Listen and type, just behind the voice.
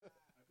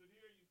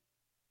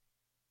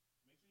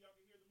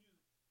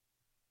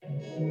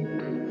I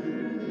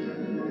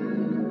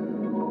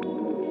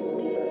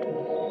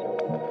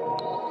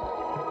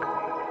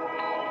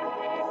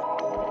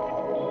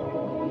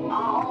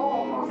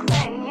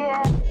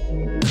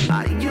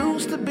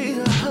used to be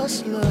a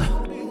hustler,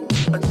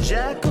 a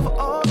jack of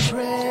all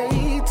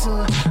trades,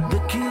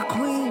 the king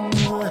queen,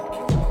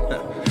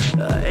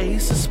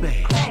 ace of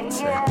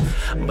spades.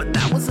 But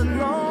that was a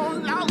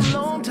long, long,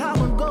 long time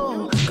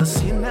ago. 'Cause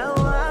see, now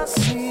I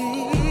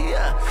see,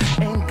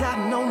 ain't got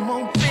no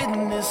more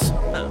business.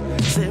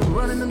 Say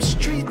running them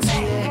streets,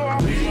 yeah.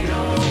 I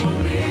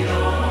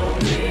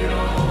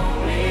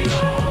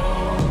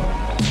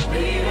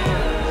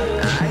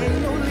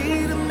ain't no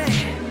leader,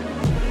 man.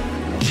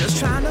 Just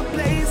trying to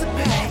blaze a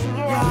path.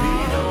 I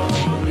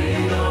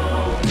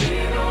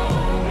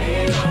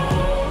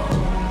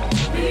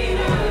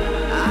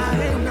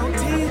ain't no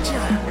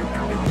teacher.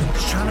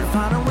 Just trying to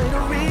find a way to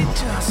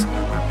reach us.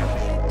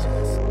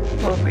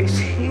 Well, it's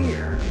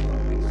here.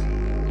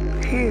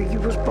 Here, you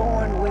was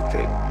born with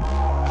it.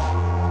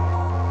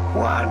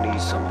 Well, I need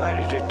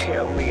somebody to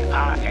tell me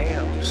I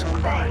am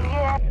somebody.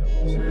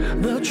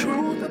 The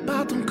truth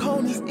about them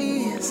corners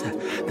is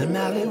them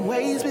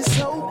alleyways be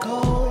so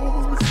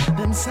cold.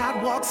 Them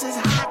sidewalks is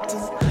hot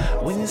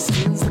when your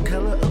skin's the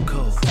color of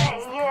coal.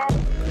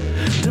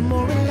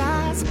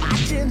 Demoralized by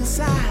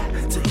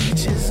genocide, to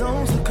each his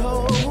own's the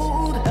code.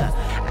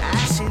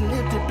 Ashy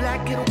lipped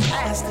black ghetto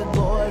bastard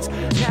boys,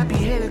 nappy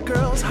headed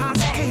girls,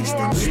 hearts cased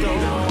in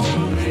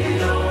stone.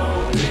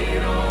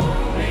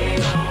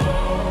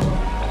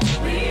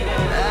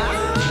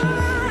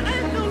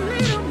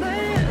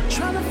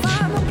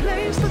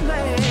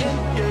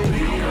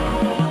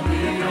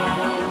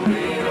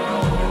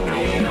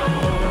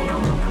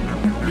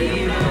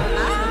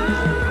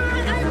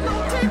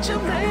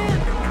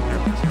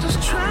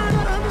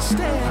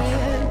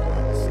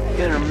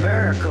 In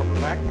America,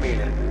 black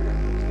men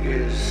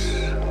is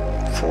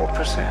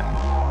 4%.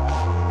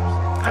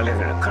 I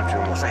live in a country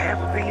with almost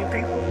 500 million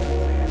people,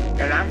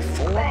 and I'm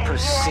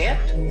 4%?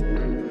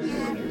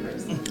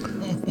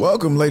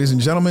 Welcome, ladies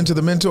and gentlemen, to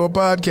the Mentour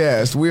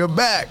podcast. We are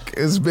back.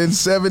 It's been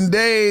 7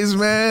 days,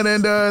 man,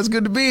 and it's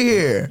good to be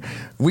here.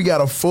 We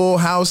got a full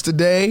house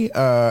today,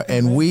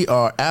 and we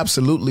are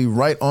absolutely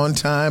right on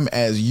time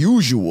as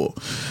usual.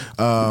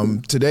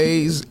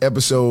 Today's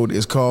episode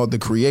is called The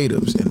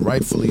Creatives, and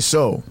rightfully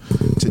so.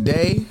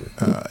 Today,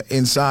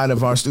 inside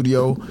of our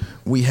studio,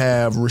 we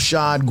have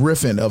Rashad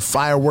Griffin of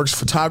Fireworks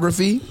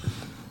Photography.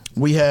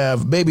 We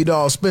have Baby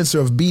Doll Spencer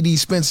of BD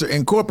Spencer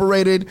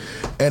Incorporated,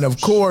 and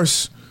of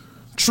course,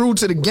 true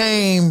to the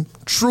game,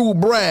 True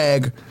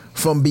Bragg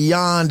from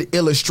Beyond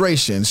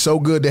Illustration. So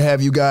good to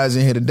have you guys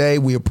in here today.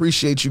 We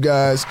appreciate you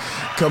guys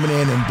coming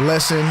in and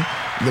blessing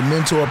the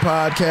Mentour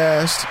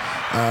podcast.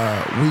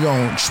 We're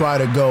going to try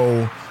to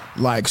go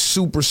like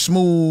super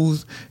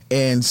smooth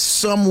and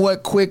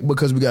somewhat quick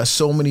because we got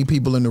so many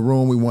people in the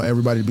room. We want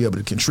everybody to be able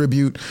to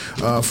contribute.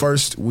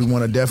 First, we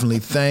want to definitely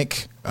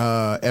thank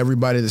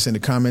everybody that's in the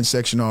comment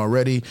section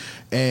already.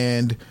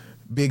 And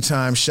big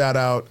time shout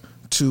out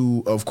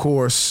to, of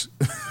course,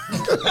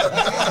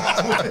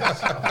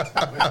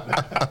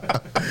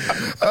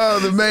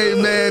 the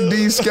main man,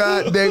 D.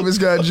 Scott, David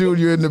Scott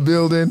Jr. in the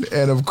building,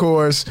 and of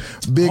course,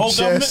 Big whole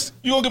Chest.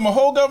 You gonna get my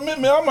whole government,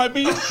 man? I might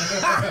be. Don't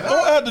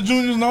add the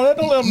juniors and all that.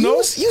 Don't let them know.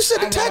 You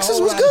said the taxes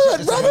was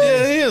good, brother.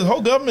 Yeah, it is.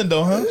 Whole government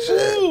though, huh?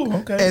 Ooh,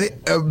 okay.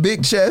 And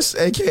Big Chest,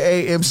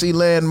 aka MC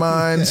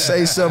Landmine,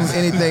 say something,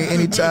 anything,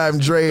 anytime.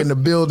 Dre in the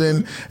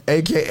building,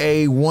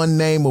 aka One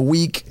Name a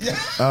Week,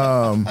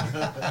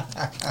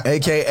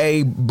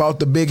 aka Bought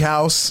the Big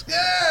House,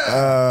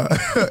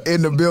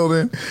 in the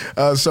building.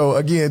 So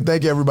again,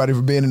 thank you everybody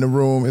for being in the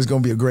room. It's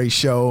gonna be a great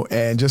show,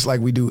 and just like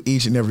we do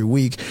each and every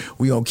week,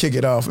 we gonna kick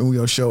it off and we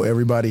gonna show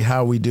everybody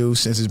how we do,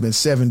 since it's been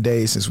 7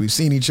 days since we've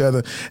seen each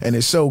other, and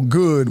it's so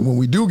good when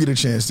we do get a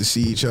chance to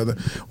see each other.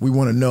 We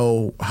want to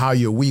know how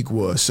your week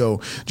was,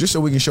 so just so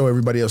we can show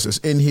everybody else that's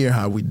in here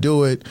how we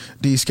do it.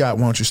 D. Scott,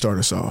 why don't you start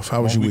us off?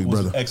 How was your week,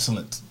 brother?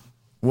 Excellent.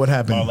 What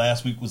happened? My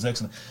last week was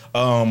excellent.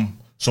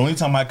 So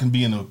anytime I can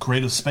be in a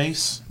creative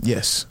space,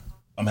 yes,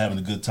 I'm having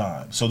a good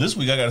time. So this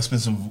week I got to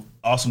spend some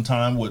awesome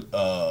time with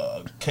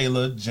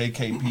Kayla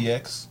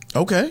JKPX.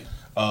 Okay.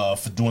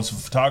 For doing some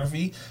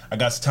photography. I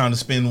got some time to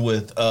spend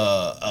with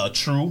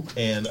True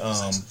and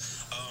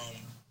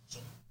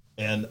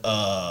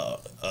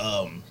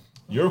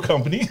your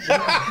company,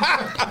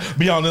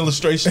 Beyond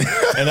Illustration,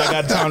 and I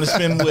got time to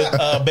spend with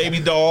Baby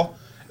Doll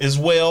as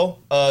well,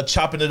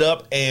 chopping it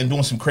up and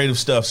doing some creative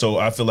stuff. So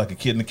I feel like a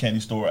kid in a candy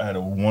store. I had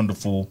a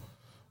wonderful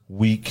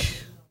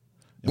week.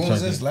 When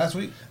was this? Last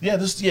week? Yeah,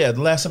 the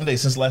last 7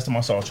 days since the last time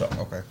I saw y'all.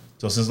 Okay.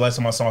 So since the last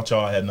time I saw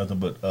y'all, I had nothing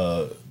but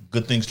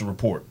good things to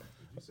report.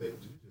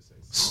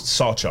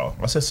 Saw y'all.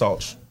 I said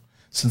salt.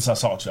 Since I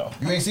saw y'all.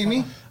 You ain't see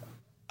me?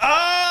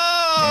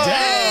 Oh!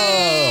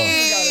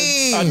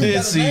 Dang! I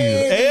did see you.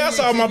 Hey, I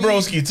saw my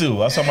broski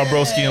too. I saw my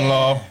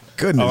broski-in-law.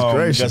 Goodness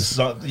gracious.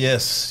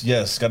 Yes.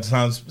 Got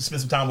to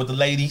spend some time with the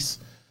ladies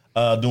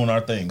doing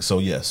our thing. So,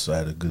 yes, I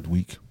had a good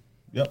week.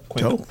 Yep.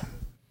 Quick. Dope.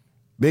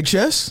 Big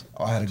Chest?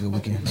 Oh, I had a good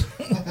weekend.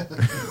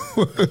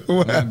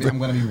 I'm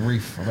gonna be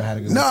brief. I had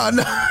a good No,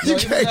 you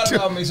can't do.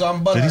 about me, so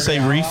I'm Did he say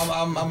brief?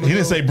 He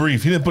didn't say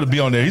brief. He didn't put a B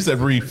on there. He said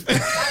brief.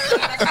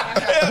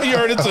 You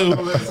heard it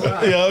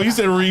too. Yeah, you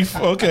said reef.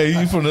 Okay,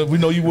 you from we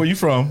know you where you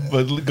from,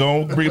 but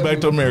go on, bring it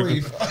back to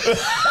America.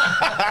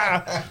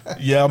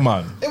 Yeah,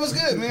 man. It was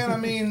good, man. I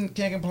mean,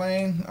 can't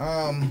complain.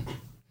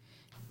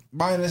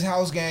 Buying this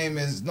house game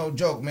is no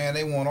joke, man.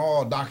 They want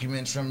all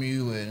documents from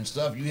you and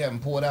stuff. You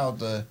haven't pulled out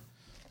the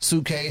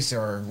suitcase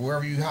or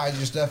wherever you hide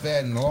your stuff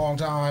at in a long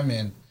time,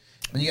 and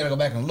then you got to go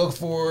back and look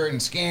for it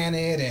and scan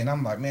it. And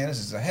I'm like, man, this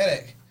is a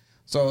headache.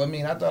 So I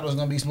mean, I thought it was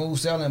gonna be smooth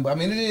selling, but I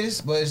mean, it is.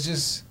 But it's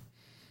just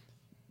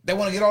they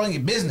want to get all in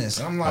your business,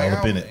 and I'm like,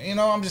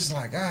 I'm just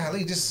like,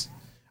 golly, just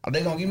are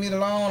they gonna give me the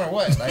loan or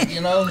what? Like,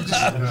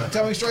 just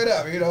tell me straight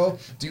up,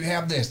 do you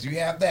have this? Do you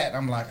have that? And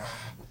I'm like,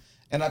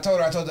 and I told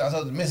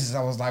the missus,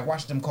 I was like,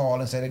 watch them call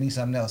and say they need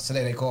something else.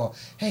 Today they call,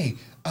 hey,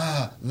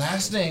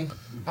 last thing.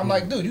 I'm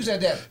like, dude, you said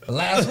that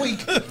last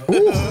week.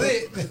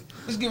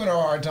 Just giving her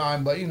a hard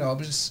time, but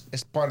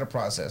it's part of the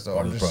process. So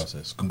part of the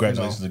process.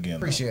 Congratulations again.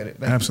 Appreciate it.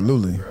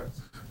 Absolutely.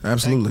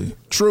 Absolutely.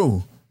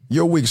 True.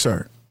 Your week,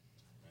 sir.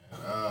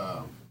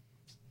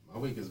 My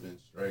week has been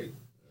straight.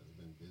 It's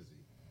been busy.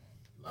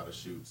 A lot of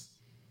shoots.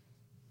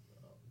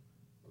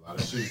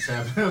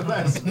 Happened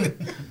last week.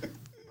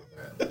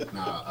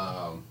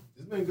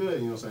 It's been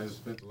good. I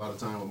spent a lot of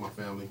time with my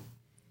family.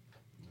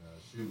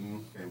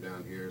 Shooting. Came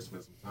down here.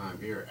 Spent some time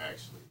here.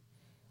 Actually,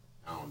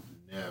 I don't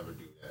never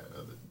do that.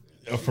 Other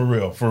than for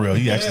real.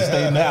 He actually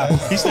stayed in the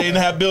house. He stayed in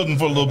the house building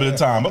for a little bit of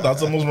time. I thought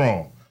something was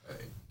wrong.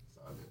 Hey, it's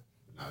all good.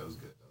 No, it was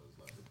good. It was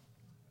lovely.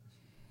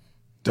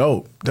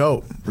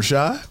 Dope.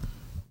 Rashad?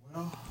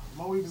 Well,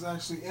 my week is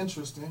actually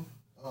interesting.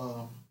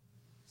 So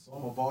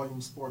I'm a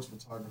volume sports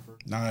photographer.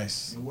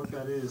 Nice. And what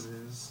that is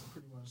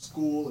pretty much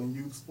school and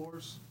youth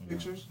sports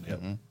pictures.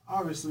 Yep.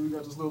 Obviously, we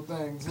got this little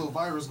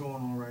virus going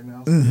on right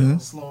now, so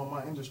it's slowing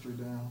my industry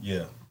down.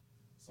 Yeah.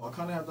 So I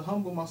kind of have to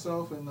humble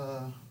myself and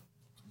go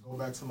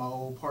back to my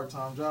old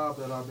part-time job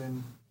that I've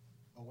been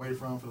away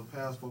from for the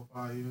past 4 or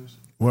 5 years.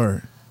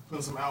 Word.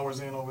 Putting some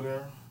hours in over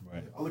there.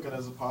 Right. I look at it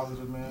as a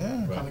positive, man.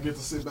 Yeah. Kind of get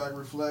to sit back,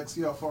 reflect,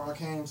 see how far I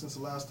came since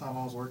the last time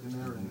I was working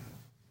there, and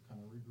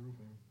kind of regroup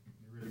and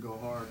get ready to go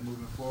hard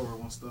moving forward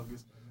when stuff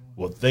gets back on.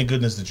 Well, thank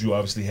goodness that you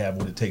obviously have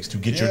what it takes to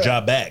get your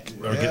job back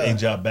or get a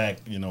job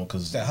back,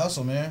 because That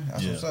hustle, man.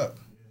 That's what's up.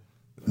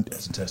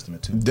 That's a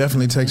testament to.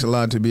 Definitely takes a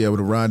lot to be able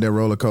to ride that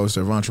roller coaster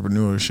of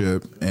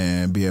entrepreneurship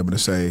and be able to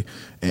say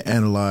and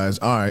analyze,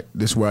 all right,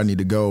 this is where I need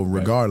to go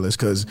regardless.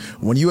 Because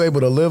when you're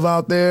able to live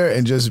out there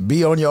and just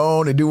be on your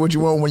own and do what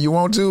you want when you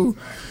want to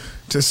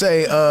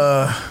say,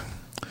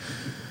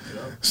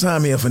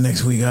 sign me up for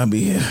next week, I'll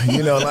be here.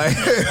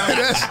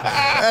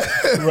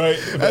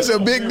 That's a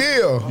big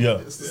deal. Yeah.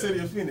 It's the city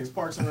of Phoenix,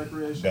 Parks and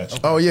Recreation.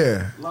 Gotcha. Oh,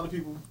 yeah. A lot of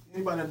people,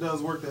 anybody that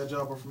does work that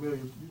job are familiar.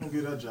 You don't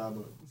get that job,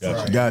 but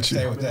Gotcha. Got you.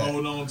 I've been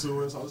holding on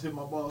to it. So I was hitting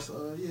my boss,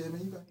 yeah,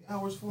 man, you got any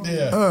hours for me?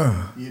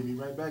 Yeah. He hit me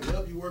right back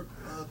up. You work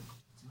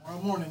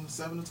tomorrow morning,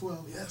 7 to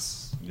 12.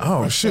 Yes.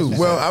 Oh, shoot.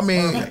 Well, I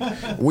mean,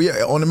 we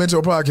on the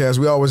Mentour podcast,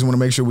 we always want to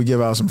make sure we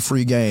give out some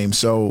free games.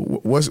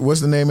 So what's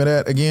the name of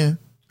that again?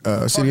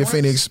 City of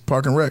Phoenix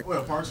Park and Rec.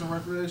 Well, Parks and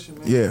Recreation,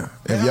 man. Yeah.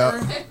 If y'all,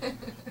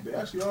 They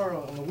actually are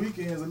on the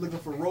weekends. They're looking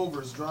for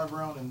rovers, drive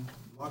around and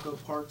lock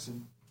up parks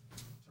and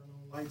turn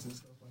on lights and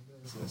stuff like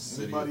that. So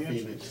City anybody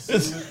of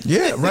interested?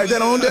 yeah, write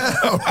that on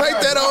down.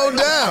 Write that on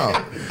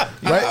down.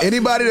 Right?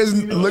 Anybody that's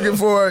looking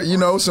for,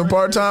 some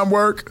part-time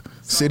work,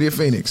 City of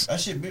Phoenix. That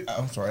shit big.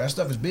 I'm sorry. That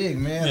stuff is big,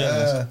 man.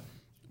 Yeah,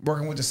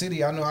 Working with the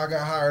city, I know I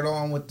got hired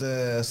on with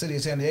the city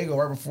of San Diego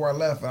right before I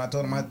left, and I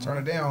told them I had to turn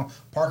it down.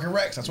 Park and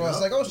Recs. That's why I was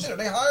like, oh shit, are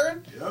they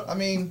hiring? Yep. I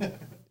mean,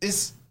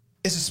 it's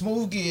a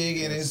smooth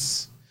gig, and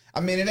it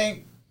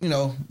ain't,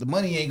 the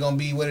money ain't gonna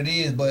be what it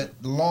is, but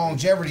the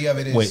longevity of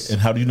it is. Wait, and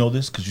how do you know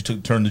this? Because you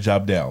turned the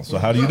job down. So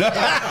how do you know?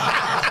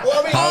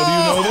 Well, How do you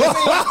know this?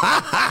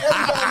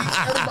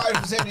 Everybody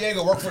from San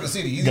Diego work for the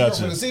city. You Gotcha. work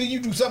for the city, you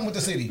do something with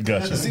the city.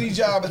 Gotcha. The city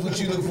job is what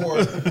you look for.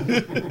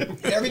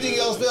 Everything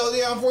else fell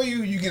down for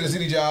you. You get a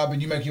city job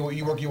and you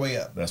work your way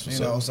up. That's what's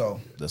you know, up. So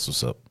That's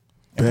what's up.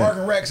 and Park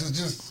and Recs is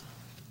just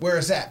where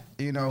it's at.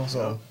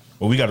 So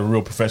Well, we got a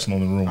real professional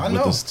in the room I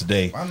with know. us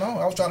today. I know.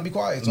 I was trying to be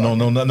quiet. So No,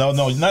 not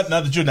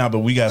that you're now, but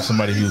we got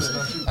somebody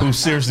who's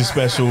seriously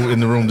special in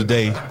the room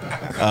today.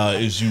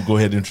 Is you go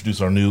ahead and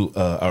introduce our new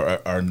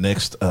our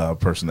next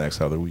person to ask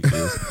how their week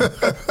is.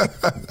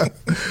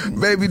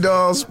 Baby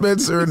doll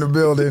Spencer in the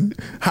building.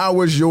 How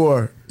was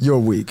your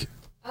week?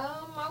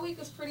 My week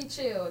was pretty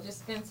chill. Just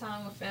spend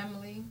time with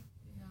family.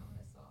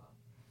 That's all.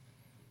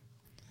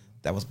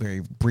 that was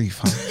very brief.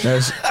 Huh?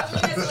 That's, I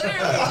mean, that's literally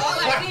all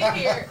I did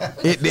here.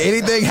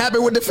 anything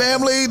happen with the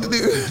family? Do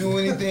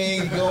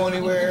anything? Go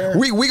anywhere?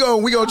 We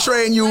gonna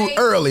train you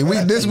early. We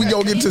gonna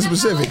get to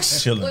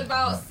specifics. Chilling. With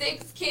about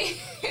 6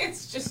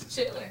 kids, just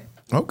chilling.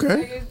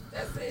 Okay.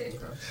 That's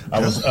it. I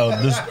was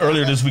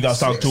earlier this week. I was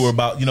talking to her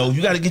about you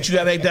got to get you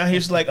that down here.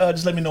 She's like,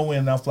 just let me know when,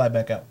 and I'll fly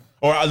back out.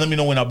 Or let me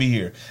know when I'll be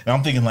here. And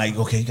I'm thinking like,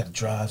 okay, you got to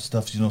drive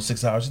stuff,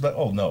 6 hours. She's like,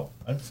 oh no,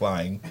 I'm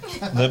flying.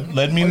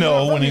 Let me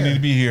know when you need to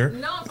be here.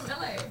 No, I'm from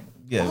LA.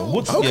 Yeah, Okay,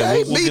 we'll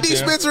get BD there.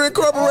 Spencer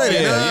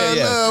Incorporated.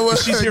 Yeah.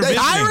 She's here they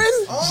visiting.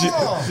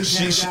 hiring?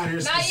 She's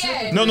Not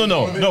yet.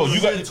 No.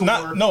 You got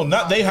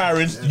not they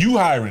hiring. You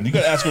hiring. You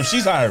got to ask her if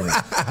she's hiring.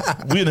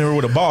 We in here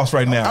with a boss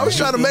right now. I was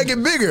trying to make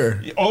it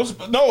bigger.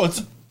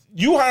 It's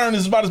you hiring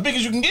is about as big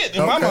as you can get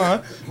in my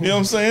mind. You know what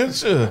I'm saying?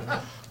 Sure.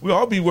 We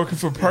all be working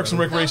for Parks and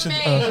Recreation.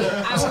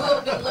 I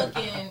will be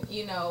looking,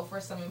 for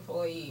some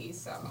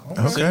employees. So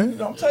Okay. I'm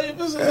telling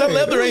you, that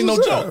leather ain't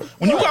no joke.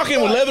 When you walk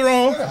in with leather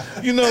on,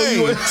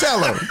 Hey,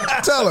 tell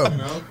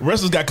him.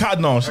 Russell's got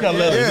cotton on. She got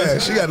leather. Yeah,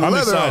 she got I'm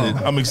leather excited.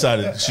 on. I'm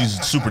excited.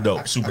 She's super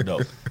dope. Super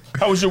dope.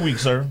 How was your week,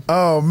 sir?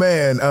 Oh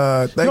man,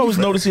 thank You always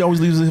notice he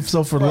always leaves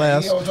himself for the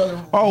last. he always tries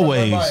to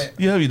Always. run by it.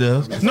 Yeah, he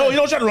does. No, he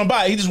don't try to run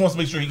by it. He just wants to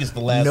make sure he gets the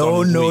last. No.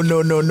 on his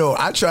week.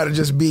 I try to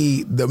just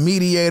be the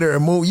mediator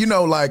and move.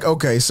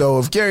 Okay, so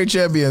if Carrie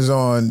Champion's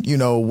on,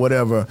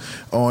 whatever,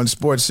 on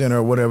Sports Center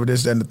or whatever,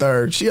 this, that, and the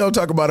third, she don't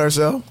talk about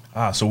herself.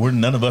 So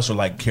none of us are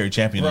like Carrie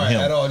Champion and Right,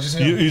 him. at all, just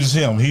him. Just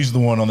him. He's the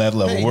one on that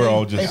level. We're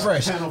all just. Hey,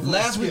 Fresh.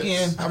 Last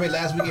podcast,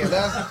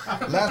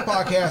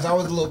 I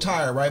was a little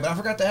tired, right? But I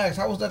forgot to ask,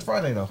 how was that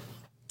Friday, though?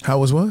 How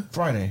was what?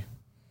 Friday.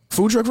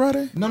 Food Truck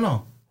Friday?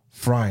 No.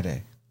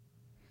 Friday.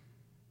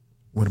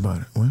 What about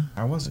it? What?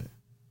 How was it?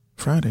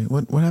 Friday?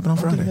 What happened on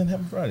It Friday? didn't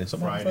happen Friday.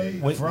 Something happened Friday.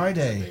 Wait.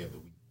 Friday.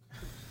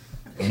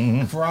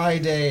 Mm-hmm.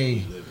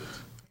 Friday.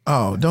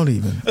 Oh, don't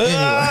even.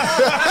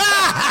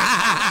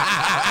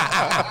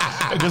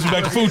 I guess we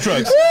back to food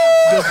trucks.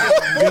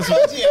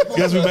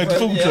 Guess we back to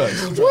food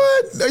trucks.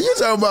 What are you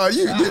talking about?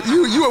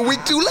 You a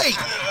week too late.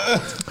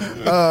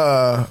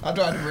 I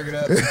tried to bring it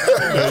up. I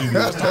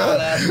was tired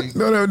last week.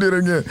 No, never did it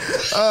again.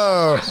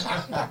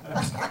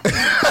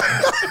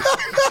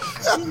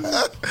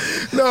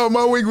 No,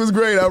 my week was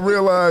great. I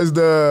realized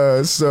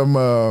I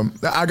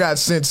got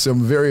sent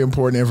some very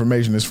important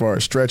information as far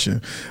as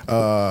stretching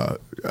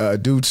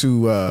due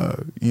to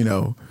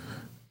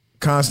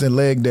constant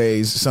leg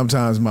days.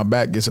 Sometimes my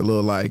back gets a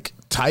little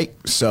tight,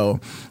 so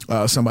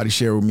somebody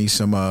shared with me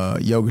some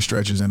yoga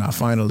stretches, and I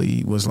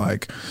finally was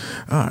like,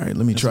 all right,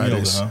 let me try yoga,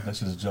 this. Huh? That's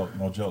just a joke.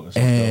 No joke. That's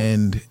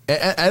And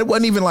it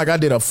wasn't even like I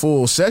did a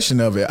full session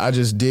of it. I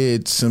just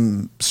did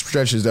some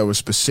stretches that were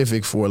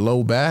specific for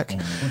low back.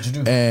 What'd you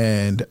do?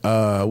 And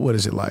what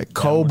is it like?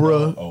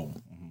 Cobra,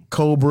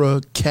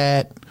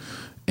 cat,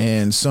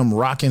 and some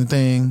rocking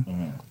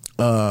thing.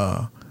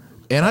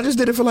 And I just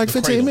did it for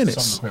 15 cradle,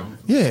 minutes.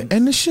 Yeah,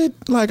 and the shit,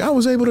 I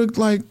was able to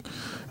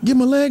get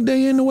my leg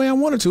day in the way I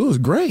wanted to. It was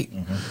great.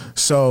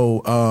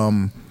 So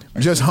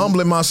just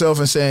humbling myself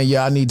and saying,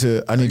 yeah, I need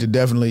to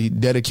definitely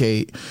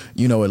dedicate,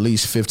 at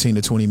least 15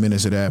 to 20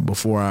 minutes of that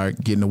before I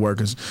get into work.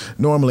 'Cause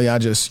normally I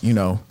just,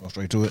 go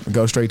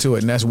straight to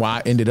it. And that's why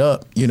I ended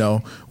up,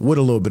 with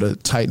a little bit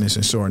of tightness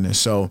and soreness.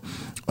 So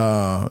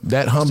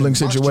that humbling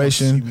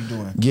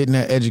situation, getting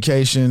that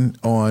education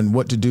on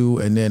what to do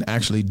and then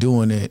actually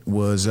doing it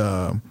was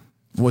a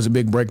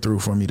big breakthrough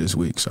for me this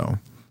week. So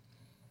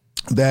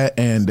that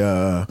and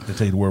They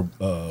tell you to wear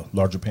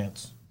larger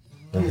pants.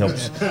 That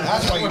helps.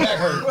 That's why your back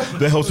hurt.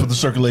 That helps with the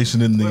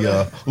circulation in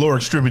the lower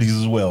extremities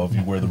as well. If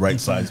you wear the right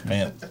size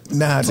pants.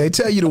 nah, they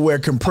tell you to wear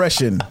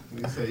compression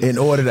in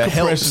order to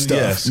help Compression, stuff.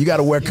 yes. You got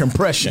to wear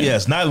compression.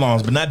 Yes,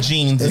 nylons, but not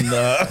jeans and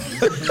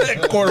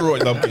corduroy.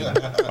 No, I'm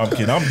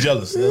kidding. I'm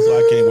jealous. That's why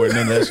I can't wear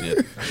none of that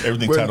shit.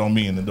 Everything tight on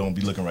me and it don't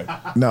be looking right.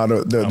 No,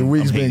 the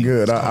week's I'm been hating.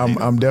 good.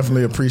 I'm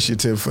definitely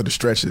appreciative for the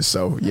stretches.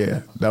 So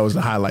yeah, that was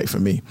the highlight for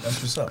me. That's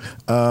what's up.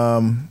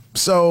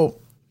 So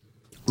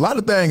a lot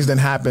of things that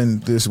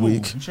happened this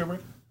week. You sure,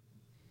 Rick?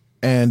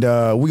 And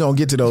we're going to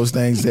get to those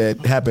things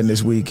that happened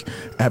this week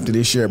after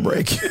this share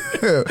break.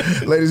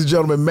 Ladies and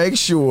gentlemen, make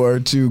sure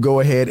to go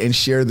ahead and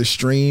share the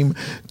stream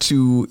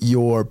to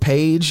your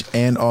page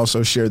and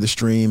also share the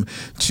stream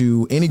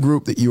to any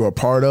group that you are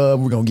part of.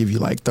 We're going to give you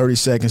 30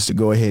 seconds to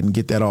go ahead and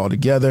get that all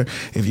together.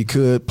 If you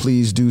could,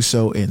 please do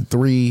so in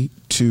 3,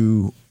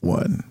 2,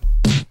 1.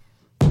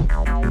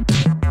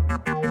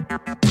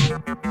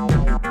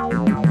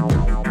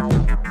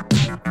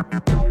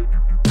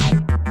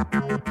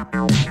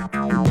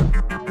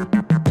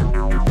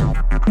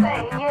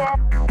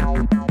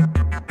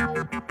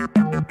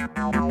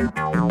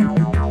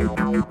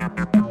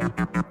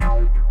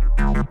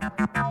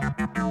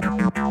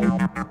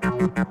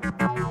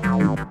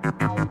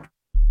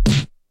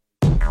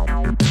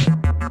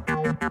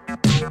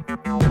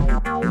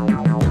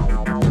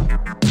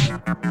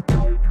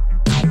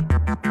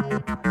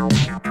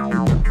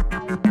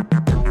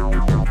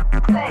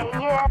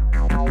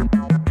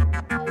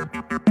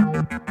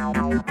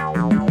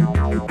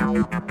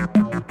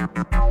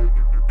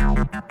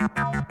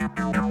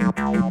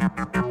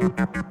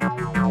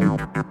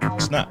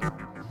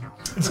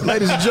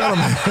 Ladies and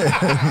gentlemen,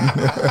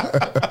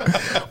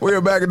 we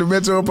are back at the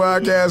Mentour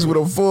podcast with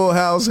a full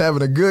house,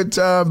 having a good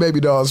time. Baby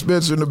doll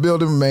Spencer in the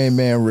building. Main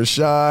man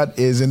Rashad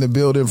is in the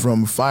building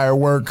from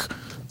Fireworks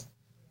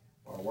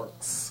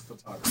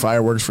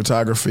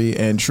Photography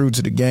and True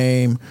to the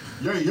Game.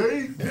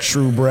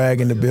 True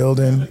Bragg in the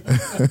building.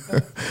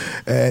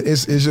 And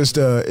it's just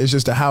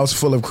a house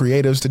full of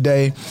creatives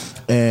today,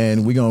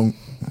 and we gonna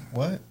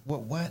What?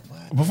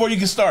 Before you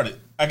get started,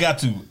 I got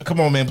to. Come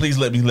on, man. Please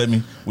let me.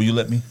 Will you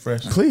let me,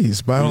 Fresh?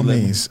 please by all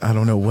means. I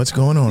don't know what's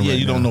going on. Yeah, right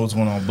you don't now. know what's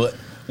going on. But,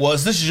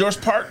 this is yours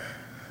part,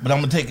 but I'm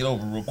going to take it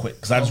over real quick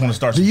because I just want to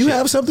start Do some you shit.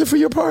 have something for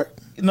your part?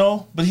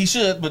 No, but he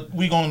should. But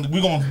we're gonna do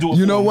it.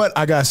 You for know him. what?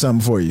 I got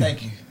something for you.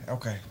 Thank you.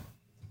 Okay.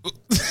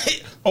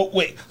 Oh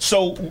wait.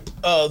 So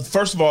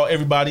first of all,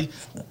 everybody,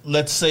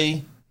 let's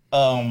say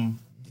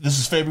this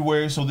is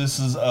February, so this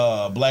is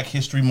Black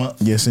History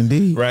Month, Yes,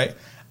 indeed. right?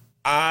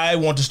 I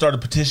want to start a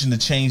petition to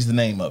change the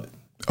name of it.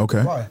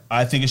 Okay. Why?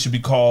 I think it should be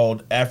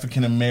called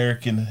African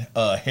American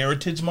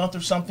Heritage Month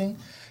or something,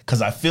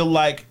 because I feel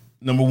like,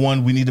 number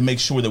one, we need to make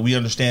sure that we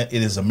understand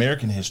it is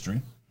American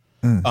history,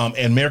 and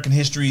American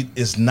history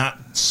is not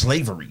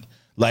slavery.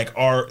 Like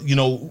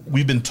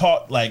we've been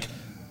taught like.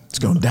 It's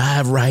gonna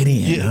dive right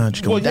in. Huh?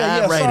 Just gonna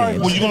dive right sorry.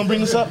 in. Were you gonna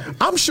bring this up?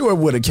 I'm sure it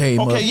would have came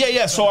up. Okay,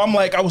 yeah. So I'm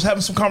like, I was having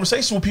some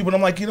conversation with people, and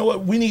I'm like, you know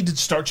what? We need to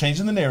start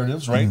changing the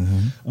narratives, right?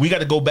 We got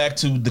to go back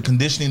to the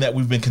conditioning that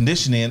we've been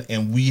conditioned in,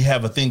 and we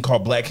have a thing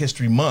called Black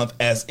History Month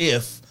as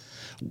if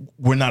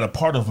we're not a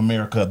part of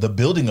America, the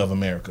building of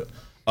America.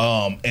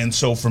 And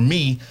so for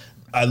me,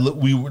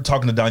 we were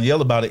talking to Danielle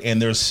about it, and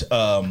there's,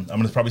 I'm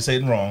going to probably say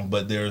it wrong,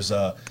 but there's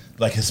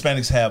like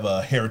Hispanics have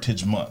a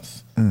Heritage Month.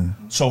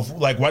 So,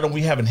 like, why don't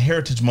we have a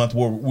Heritage Month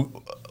where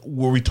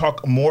we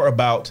talk more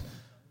about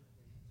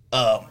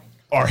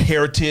our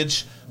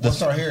heritage?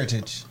 What's our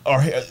heritage?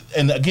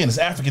 And again, it's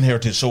African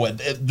heritage. So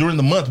during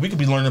the month, we could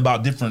be learning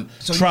about different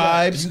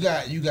tribes.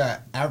 You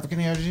got African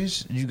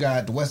heritage. You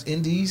got the West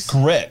Indies.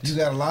 Correct. You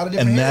got a lot of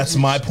different. And that's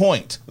heritage. my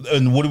point.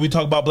 And what do we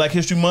talk about Black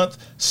History Month?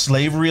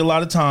 Slavery a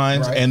lot of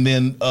times, Right. and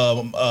then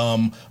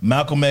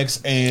Malcolm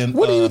X and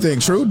What do you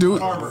think, True?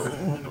 Dude, I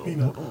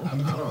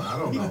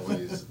don't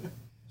always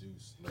do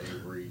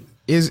slavery.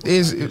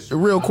 is a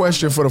real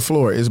question for the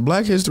floor. Is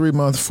Black History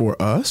Month for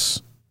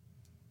us?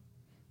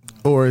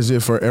 Or is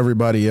it for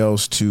everybody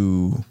else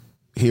to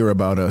hear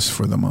about us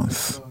for the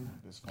month?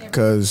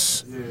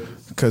 Because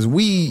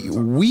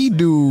we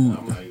do,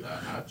 I'm like,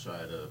 I try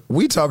to.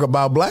 we talk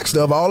about black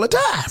stuff all the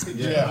time.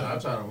 Yeah, I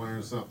try to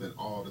learn something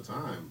all the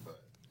time, but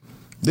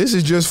This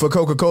is just for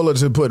Coca-Cola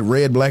to put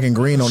red, black, and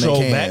green on so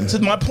their can. back to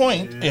my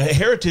point,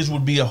 heritage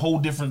would be a whole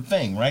different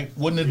thing, right?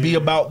 Wouldn't it be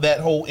about that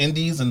whole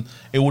Indies, and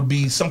it would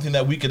be something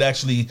that we could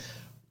actually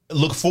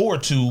look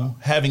forward to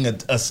having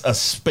a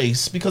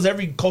space, because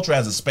every culture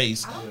has a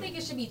space. I don't think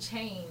it should be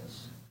changed.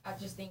 I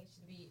just think it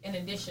should be an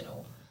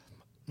additional.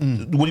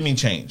 What do you mean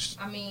changed?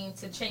 I mean,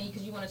 to change,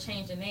 because you want to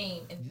change the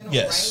name in general,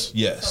 Yes, right?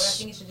 yes. So I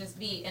think it should just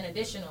be an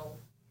additional,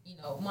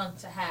 month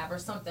to have or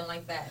something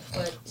like that.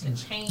 But to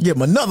change. Give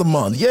them another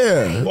month,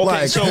 yeah.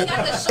 Like so-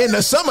 in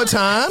the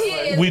summertime.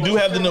 We do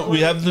have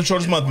the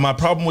Children's Month. My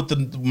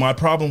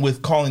problem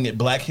with calling it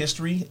Black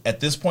History at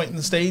this point in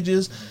the stage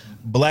is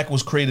Black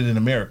was created in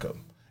America.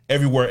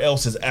 Everywhere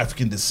else is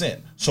African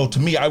descent. So to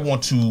me, I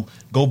want to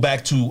go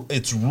back to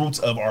its roots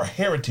of our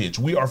heritage.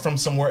 We are from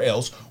somewhere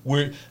else.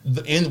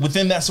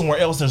 Within that somewhere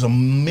else, there's a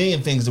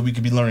million things that we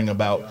could be learning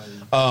about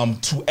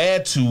to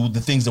add to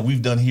the things that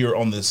we've done here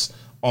on this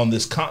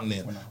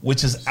continent,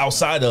 which is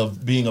outside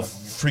of being a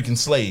freaking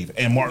slave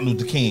and Martin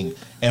Luther King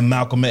and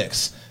Malcolm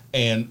X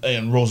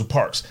and Rosa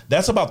Parks.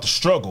 That's about the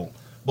struggle.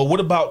 But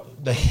what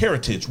about the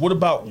heritage? What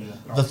about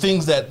the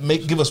things that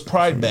give us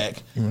pride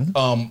back?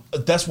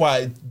 That's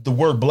why the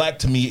word black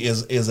to me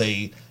is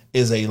a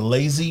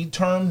lazy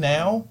term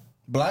now.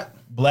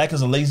 Black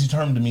is a lazy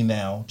term to me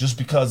now, just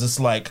because it's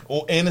like,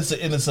 and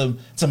it's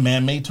a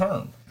man-made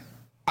term.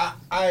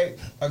 I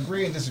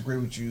agree and disagree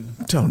with you.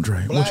 Tell them,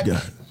 Dre, what you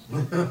got?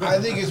 I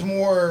think it's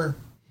more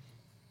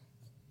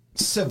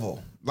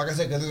civil. Like I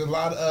said, because there's a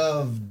lot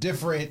of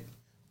different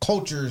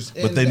cultures.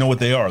 But they know what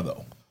they are,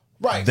 though.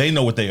 Right. They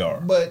know what they are.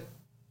 But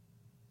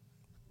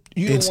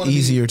It's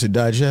easier to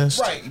digest.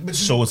 Right. But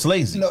So it's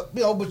lazy.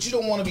 but you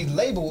don't want to be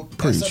labeled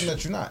Preach. as something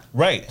that you're not.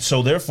 Right.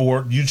 So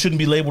therefore, you shouldn't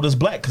be labeled as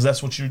black, because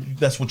that's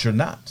what you're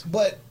not.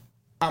 But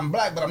I'm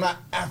black, but I'm not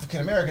African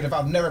American if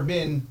I've never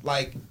been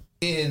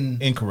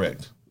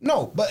Incorrect.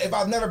 No, but if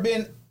I've never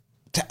been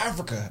to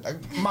Africa, like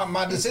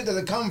my descent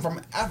doesn't come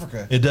from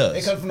Africa. It does.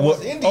 It comes from the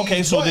West Indies.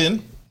 Okay, so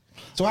then.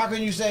 So how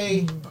can you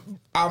say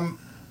I'm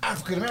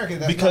African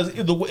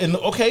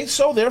American?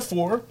 So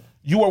therefore,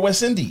 you are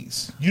West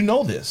Indies. You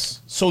know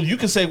this. So you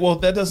can say, well,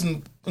 that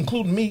doesn't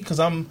include me because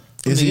I'm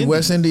from Is the he Indies.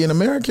 West Indian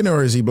American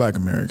or is he Black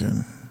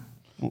American?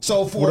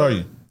 So What are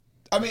you?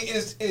 I mean,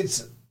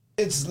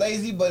 it's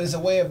lazy, but it's a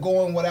way of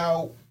going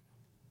without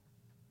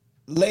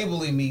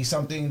labeling me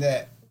something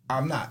that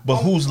I'm not. But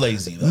who's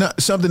lazy, though?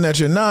 Not something that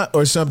you're not,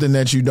 or something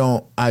that you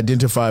don't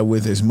identify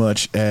with as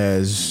much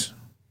as.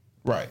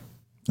 Right.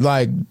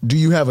 Like, do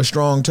you have a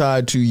strong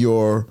tie to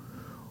your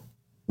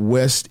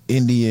West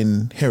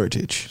Indian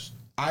heritage?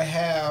 I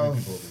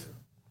have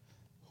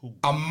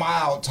a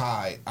mild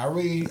tie. I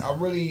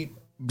really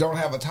don't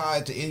have a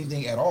tie to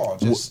anything at all.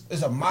 Just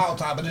it's a mild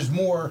tie, but there's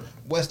more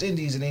West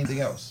Indies than anything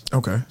else.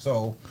 Okay.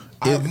 So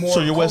I have more. So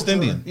you're West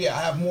culture. Indian? Yeah,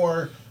 I have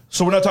more.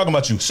 So we're not talking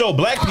about you. So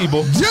black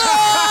people,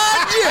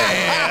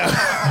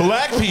 Yeah.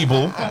 black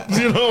people,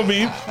 you know what I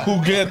mean,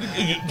 who get,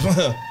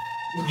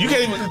 you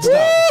can't even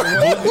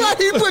stop. Why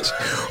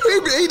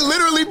he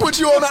literally put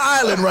you on the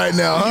island right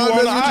now, huh? You on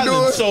That's the what you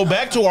island. doing? So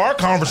back to our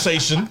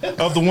conversation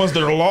of the ones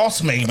that are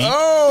lost, maybe,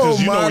 Oh,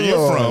 you know my where you're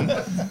Lord.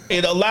 from.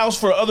 It allows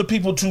for other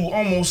people to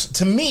almost,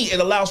 to me, it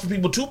allows for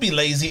people to be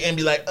lazy and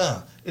be like,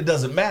 it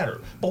doesn't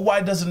matter. But why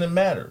doesn't it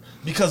matter?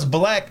 Because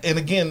black, and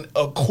again,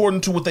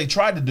 according to what they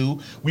tried to do,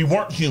 we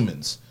weren't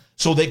humans.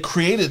 So they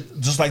created,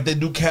 just like they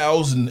do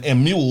cows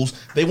and mules,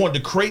 they wanted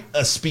to create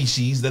a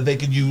species that they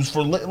could use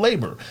for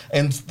labor.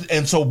 And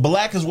so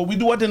black is what we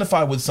do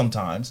identify with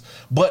sometimes.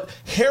 But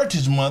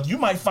Heritage Month, you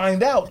might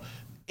find out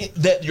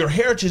that your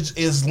heritage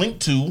is linked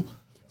to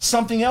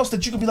something else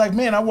that you could be like,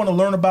 man, I want to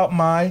learn about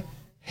my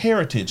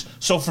heritage.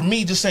 So for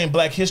me, just saying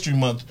Black History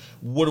Month,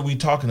 what are we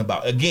talking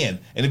about? Again,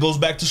 and it goes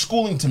back to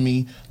schooling to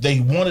me. They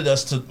wanted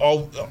us to,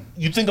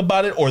 you think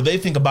about it, or they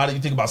think about it,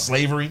 you think about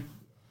slavery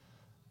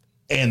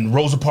and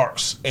Rosa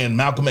Parks and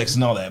Malcolm X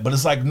and all that. But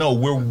it's like, no,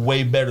 we're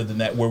way better than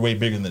that. We're way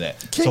bigger than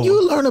that. Can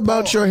you learn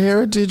about your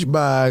heritage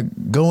by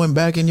going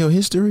back in your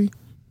history?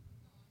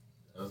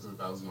 That's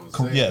what I was going to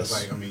say. Yes.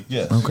 Like, I mean,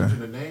 Yes. changing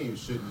the name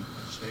shouldn't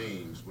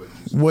change what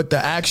you What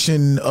the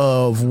action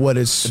of what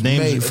it's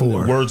made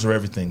for? Words are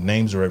everything.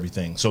 Names are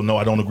everything. So no,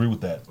 I don't agree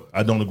with that.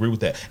 I don't agree with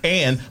that.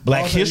 And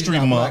Black Also, History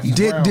you got Month.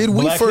 black- Did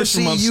we Black first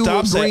History see Month you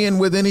stops agreeing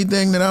with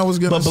anything that I was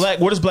going But to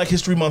where does Black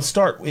History Month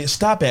start? It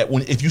stop at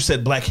when if you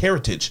said Black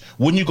Heritage.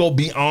 Wouldn't you go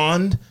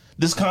beyond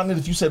this continent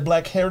if you said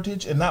Black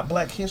Heritage and not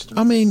Black History?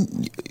 I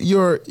mean,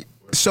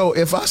 so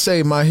if I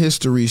say my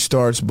history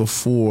starts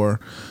before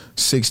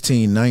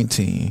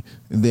 1619,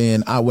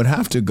 then I would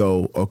have to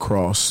go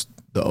across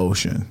the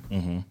ocean.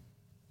 Mm-hmm.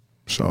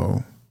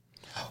 So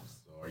So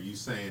are you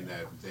saying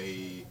that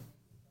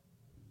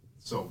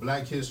so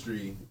Black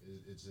history,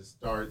 it just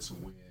starts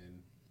when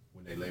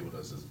they labeled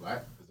us as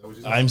black? Is that what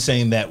you're saying? I'm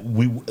saying that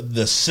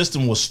the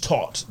system was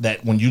taught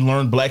that when you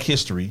learned Black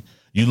history,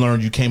 you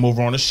learned you came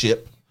over on a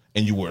ship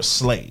and you were a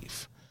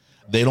slave.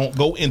 They don't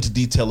go into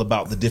detail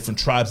about the different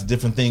tribes, the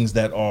different things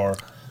that are.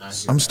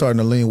 I'm starting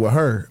to lean with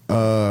her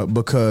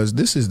because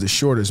this is the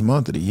shortest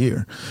month of the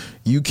year.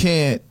 You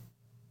can't.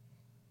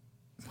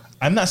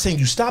 I'm not saying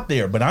you stop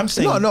there, but I'm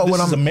saying No, this what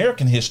is I'm-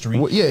 American history,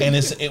 Well, yeah. and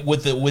it's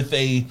with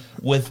a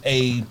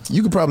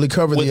You could probably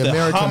cover the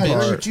American homage,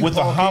 part. with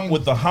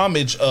the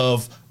homage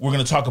of we're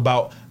going to talk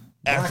about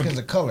Black African. is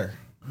a color.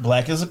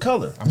 Black is a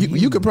color.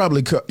 You could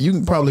probably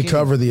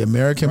cover the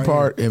American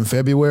part in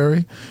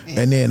February,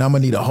 and then I'm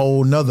gonna need a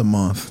whole nother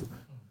month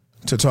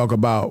to talk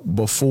about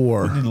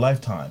before. Need a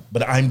lifetime.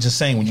 But I'm just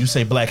saying, when you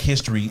say Black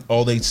history,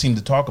 all they seem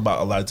to talk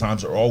about a lot of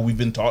times, or all we've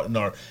been taught in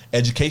our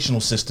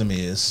educational system,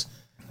 is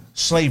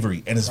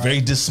slavery, and it's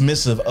very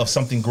dismissive of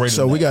something greater.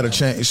 So than we that. got to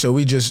change.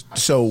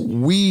 So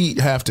we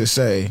have to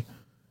say,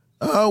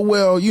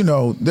 well,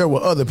 there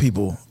were other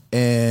people,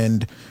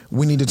 and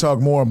we need to talk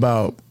more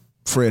about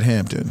Fred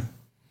Hampton.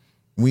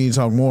 We need to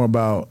talk more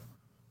about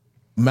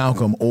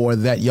Malcolm, or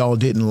that y'all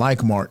didn't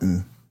like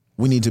Martin.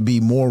 We need to be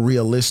more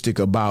realistic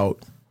about.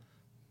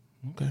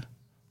 Okay.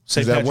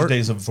 St. that Patrick's work? Day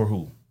is for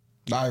who?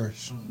 The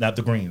Irish. Not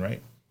the green,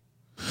 right?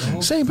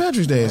 St.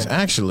 Patrick's Day is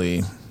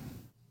actually.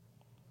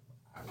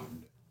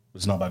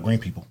 It's not about green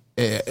people.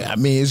 I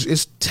mean,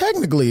 it's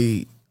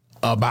technically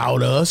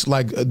about us.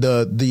 Like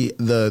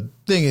the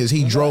thing is,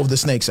 he drove the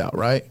snakes out,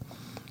 right?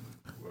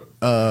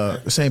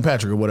 St.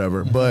 Patrick or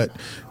whatever. But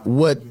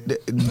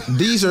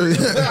these are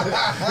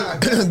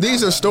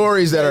these are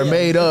stories that are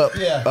made up.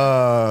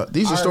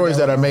 These are stories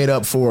that are made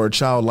up for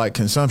childlike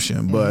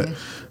consumption. But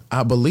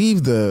I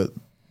believe the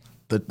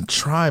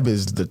tribe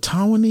is the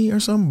Tawney or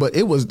something. But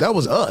that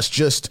was us,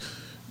 just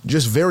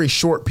very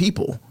short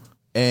people,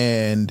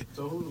 and.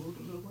 So who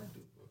the white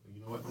dude?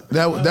 You know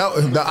what?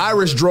 That the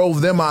Irish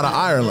drove them out of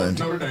Ireland.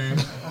 Notre Dame.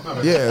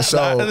 Yeah,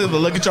 so The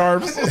Lucky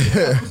Charms.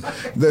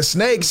 the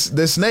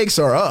snakes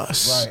are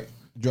us. Right.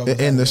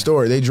 In the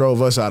story, they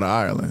drove us out of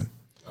Ireland.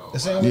 The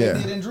same way Yeah.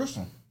 they did in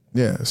Jerusalem.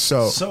 Yeah,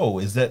 so So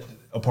is that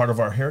a part of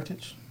our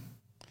heritage?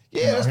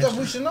 Yeah, that's stuff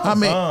we should know. I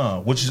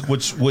mean, Which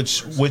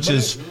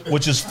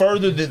is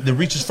further than the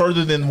reaches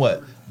further than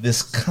what?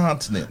 This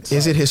continent.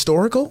 is it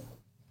historical?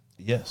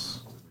 Yes.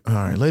 All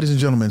right, ladies and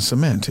gentlemen,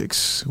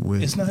 semantics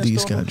with It's not D.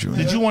 historical. Scott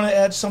Jr. Did you want to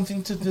add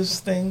something to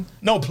this thing?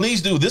 No,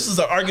 please do. This is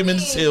an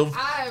argumentative.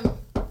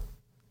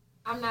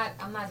 I'm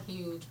not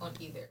huge on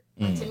either.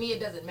 Like, to me, it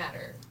doesn't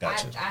matter.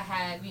 Gotcha. I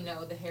had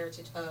the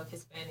heritage of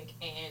Hispanic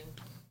and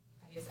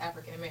I guess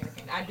African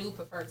American. I do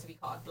prefer to be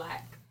called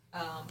Black.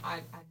 I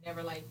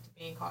never liked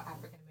being called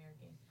African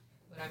American,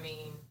 but I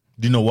mean,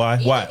 Do you know why?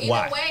 Why?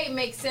 Either way, it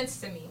makes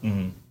sense to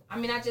me. I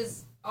mean, I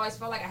just always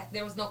felt like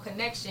there was no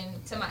connection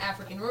to my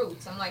African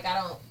roots. I'm like,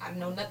 I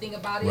know nothing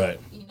about it. Right.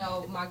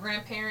 My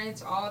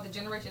grandparents, all the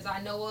generations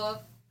I know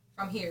of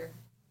from here.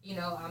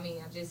 I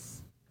mean, I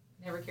just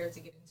never cared to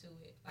get into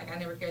it. Like, I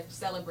never cared to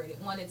celebrate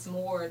it. One, it's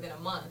more than a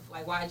month.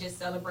 Like, why just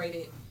celebrate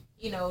it,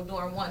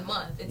 during 1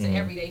 month? It's an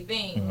everyday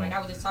thing. Like, I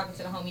was just talking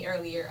to the homie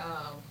earlier.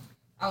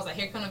 I was like,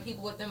 here come the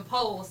people with them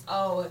posts.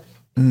 Oh,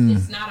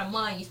 it's not a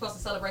month. You're supposed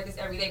to celebrate this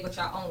every day, but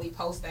y'all only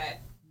post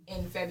that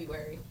in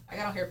February. Like,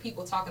 I don't hear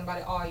people talking about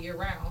it all year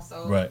round.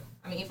 So, right.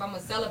 I mean, if I'm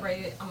going to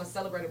celebrate it, I'm going to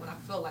celebrate it when I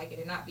feel like it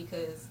and not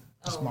because,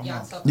 y'all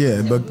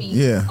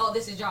oh,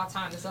 this is y'all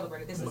time to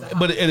celebrate it. This is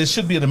but it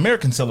should be an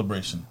American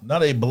celebration,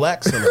 not a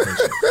black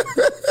celebration.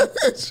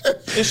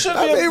 It should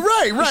be.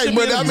 Right.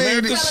 But I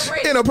mean,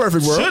 in a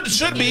perfect world,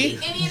 should be.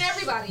 Any and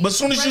everybody. But as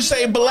soon as you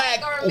say black,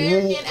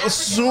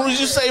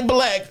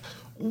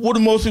 what do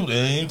most people? They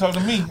ain't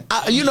talking to me.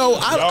 I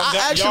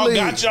actually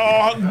y'all got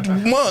y'all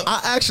month.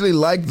 I actually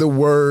like the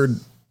word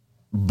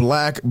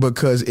black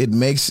because it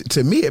makes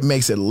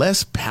it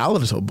less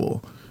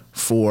palatable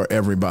for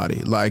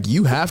everybody. Like,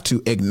 you have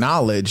to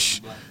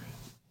acknowledge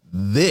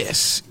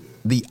this,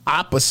 the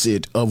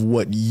opposite of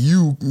what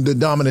the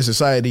dominant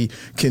society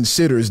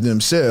considers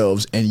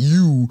themselves, and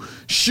you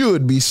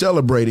should be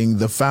celebrating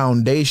the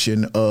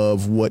foundation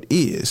of what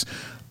is.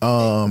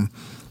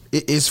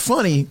 It's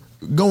funny,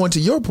 going to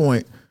your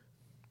point,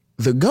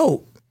 the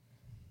GOAT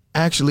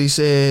actually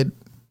said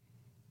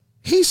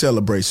he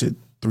celebrates it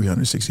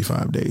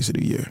 365 days of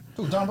the year.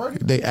 Who, Tom Brady?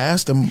 They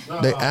asked him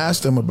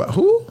about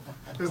who?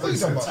 You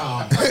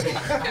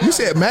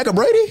said Maca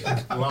Brady?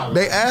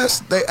 They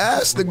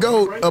asked the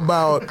GOAT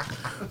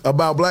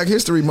about Black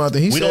History Month,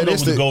 and he said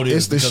it's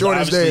the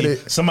shortest day.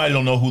 Somebody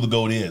don't know who the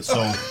GOAT is,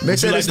 so they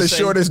said it's the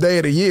shortest day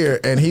of the year,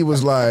 and he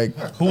was like,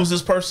 "Who is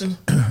this person?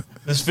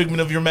 This figment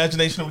of your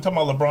imagination? Are we talking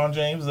about LeBron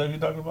James? Is that what you're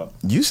talking about?"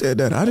 You said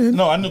that. I didn't.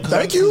 No, I knew.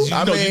 Thank you.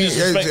 You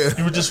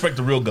disrespect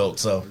the real GOAT.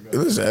 So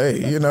hey,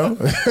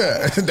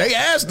 they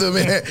asked him,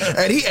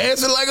 and he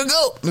answered like a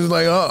GOAT. It was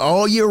like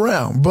all year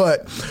round.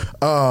 But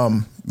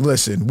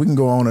listen, we can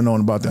go on and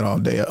on about that all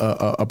day.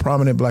 A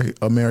prominent Black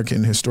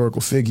American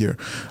historical figure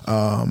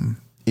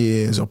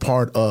is a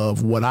part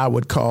of what I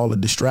would call a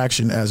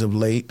distraction as of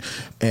late,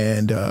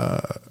 and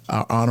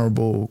our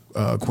honorable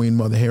Queen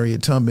Mother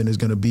Harriet Tubman is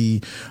going to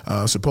be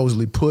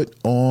supposedly put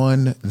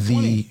on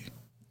the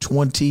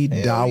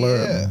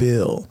 $20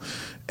 bill.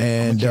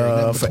 And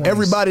for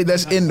everybody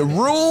that's in the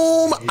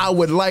room, I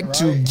would like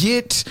to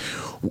get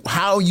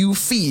how you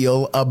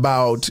feel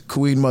about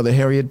Queen Mother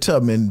Harriet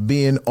Tubman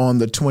being on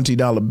the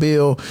 $20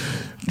 bill.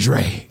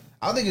 Dre.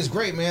 I think it's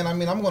great, man. I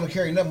mean, I'm going to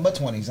carry nothing but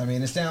 20s. I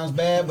mean, it sounds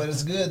bad, but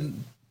it's good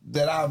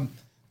that I'm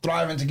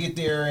thriving to get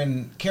there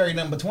and carry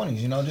nothing but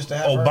 20s, just to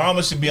have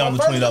Obama should be on the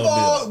 $20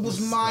 bill. It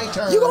was my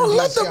turn. You gonna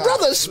let the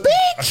brother speak?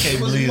 I can't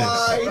believe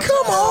it.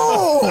 Come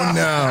on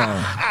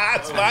now.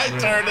 It's my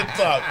turn to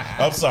talk.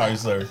 I'm sorry,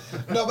 sir.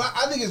 No, but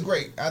I think it's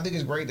great. I think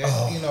it's great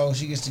that,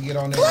 she gets to get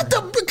on there.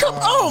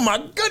 Oh my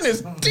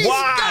goodness.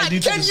 Why?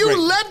 God, can you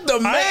let the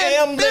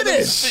man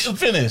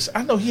finish?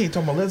 I know he ain't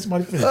talking about letting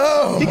somebody finish.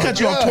 He cut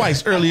you off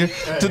twice earlier.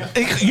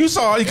 You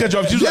saw he cut you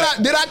off.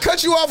 Did I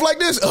cut you off like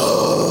this?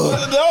 Oh.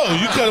 No,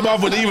 you cut him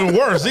off with even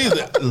worse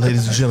either.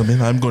 Ladies and gentlemen,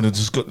 I'm going to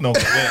just go. No, go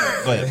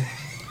ahead.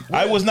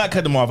 I was not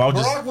cutting him off.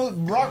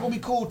 Barack will be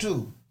cool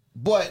too,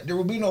 but there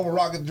will be no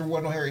Barack if there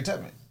was no Harriet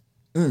Tubman.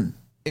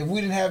 If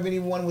we didn't have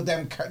anyone with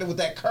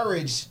that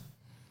courage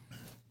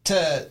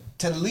to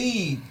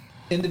lead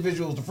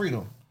individuals to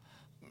freedom.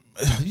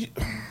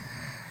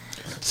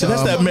 So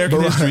that's that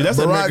American history. That's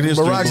American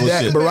history.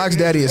 Barack's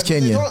daddy is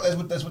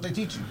Kenyan. That's what they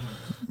teach you.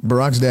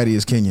 Barack's daddy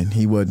is Kenyan.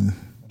 He wasn't.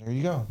 There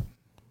you go.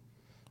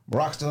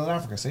 Barack's still in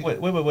Africa. See? Wait.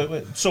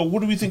 So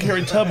what do we think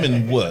Harriet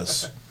Tubman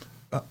was?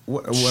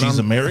 She's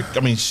American. I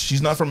mean,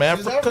 she's not from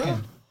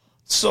Africa.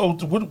 So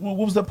what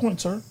was that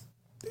point, sir?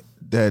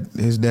 That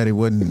his daddy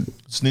wasn't.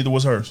 Neither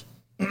was hers.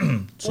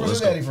 So where's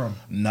his daddy from?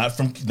 Not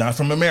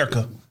from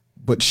America.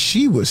 But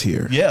she was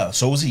here. Yeah,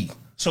 so was he.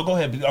 So go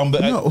ahead.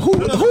 No,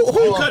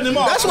 who cutting him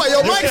off? That's why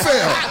your mic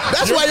fell.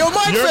 That's why your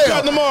mic fell.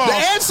 Cutting him off. The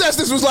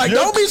ancestors was like,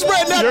 don't be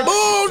spreading that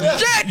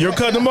bullshit. You're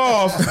cutting him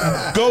off.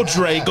 Go,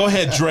 Dre. Go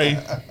ahead, Dre.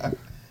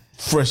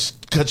 Fresh,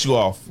 cut you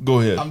off.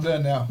 Go ahead. I'm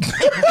done now.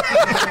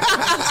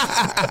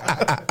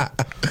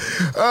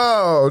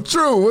 Oh,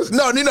 true.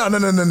 No.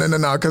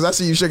 Because I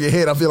see you shake your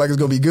head. I feel like it's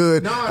gonna be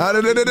good. It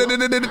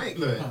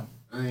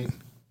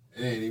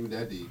ain't even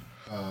that deep.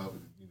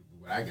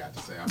 What I got to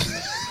say. I'm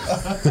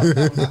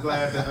just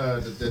glad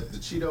that the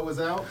Cheeto is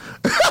out.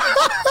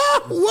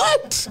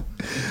 What?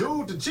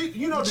 Dude, the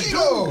Cheeto.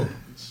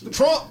 Dude.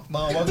 Trump.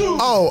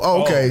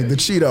 Oh, okay. The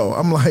Cheeto.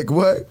 I'm like,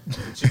 what?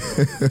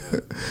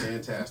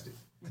 Fantastic.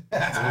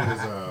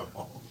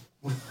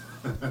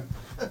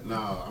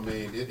 No, I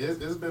mean,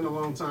 it's been a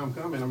long time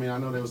coming. I mean, I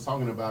know they was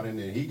talking about it, and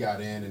then he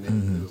got in, and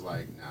then it was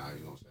like, nah,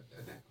 you're going to shut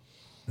that down.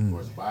 Of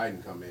course,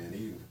 Biden come in.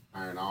 He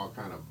hiring all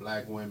kind of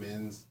black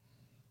women's,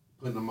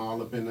 putting them all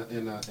up in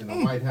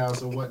the White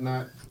House or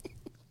whatnot.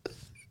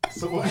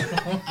 So, no, I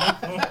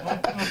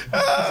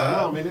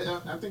mean,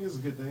 I think it's a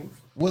good thing.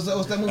 What's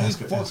that movie?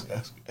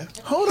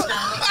 Hold on.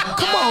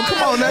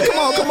 Come on now. Come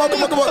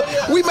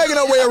on. We making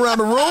our way around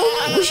the room.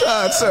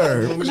 Rashad,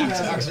 sir.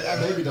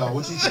 Baby doll,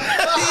 what you think?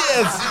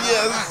 Yes.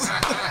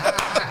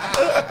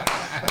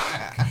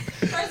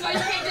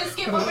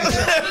 skip over here.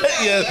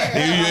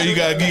 Yeah, you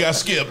got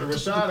skip.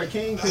 Rashad a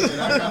kingpin.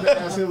 I got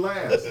to ask him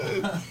last.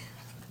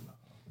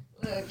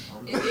 Look,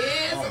 it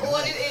is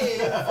what it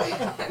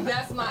is.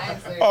 That's my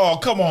answer. Oh,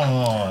 come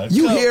on.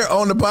 You here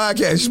on the podcast?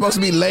 You're supposed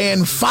to be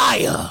laying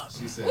fire.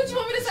 She said, What you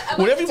want me to say? Like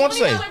Whatever you want to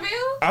say. $20 bill?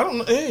 I don't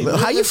know. Hey.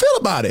 How you feel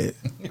about it?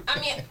 I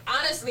mean,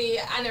 honestly,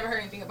 I never heard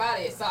anything about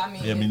it. So I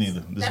mean, Yeah, me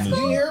neither. This That's news. You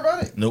didn't hear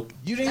about it? Nope.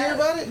 You didn't hear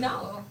about it? No.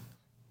 All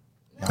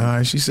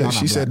right, she said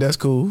that's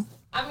cool.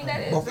 I mean,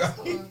 that is. That's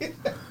cool.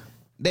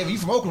 David, you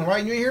from Oakland,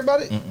 right? You ain't hear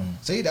about it?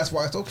 See, that's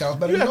why SoCal's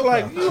better You than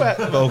act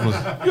Oakland.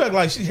 like you act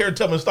like she here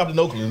tell me to stop in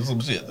Oakland or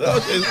some shit. How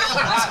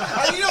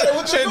you know that?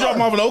 What She ain't drop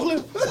them off in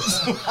Oakland.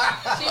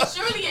 She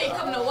surely ain't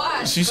coming to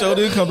watch. She sure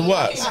did come to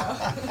watch.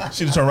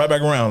 She just turned right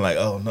back around like,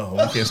 oh no,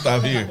 we can't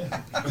stop here.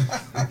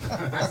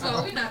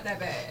 So we not that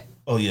bad.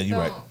 Oh yeah, you're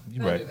right. Don't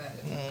You're right. do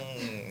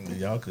that.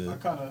 Y'all could. I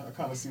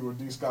kind of see where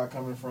D. Scott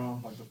coming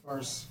from. Like the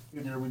first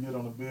figure we get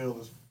on the bill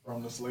is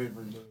from the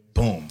slavery days.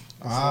 Boom.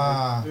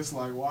 It's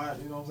like why,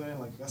 you know what I'm saying?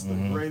 Like that's the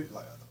great.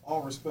 Like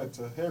all respect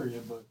to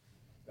Harriet, but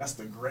that's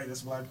the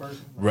greatest black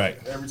person. Like,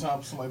 Right. Every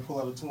time somebody pull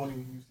out a 20,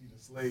 you see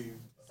the slave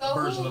So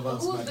version of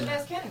us. who's back the then.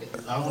 best candidate?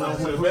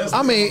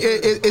 I mean,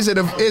 is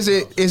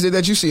it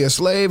that you see a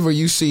slave or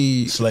you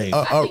see Slave.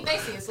 I think they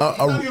see it.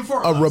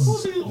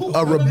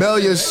 a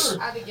rebellious?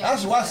 I think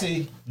That's what I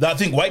see. I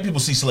think white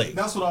people see slave.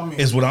 That's what I mean.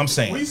 Is what I'm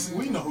saying.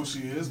 We know who she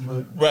is,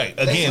 but Right.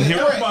 Again,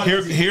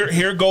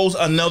 here goes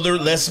another.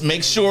 Let's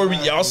make sure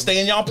y'all stay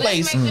in y'all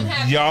place. make them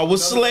happy. Y'all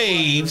was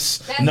slaves.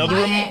 That's Another.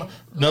 my end.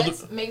 Another.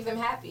 Let's make them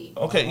happy.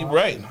 Okay, you're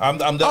right. I'm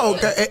done. Oh,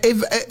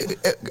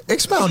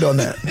 expound on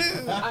that.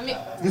 I mean,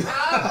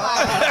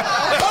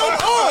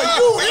 Oh,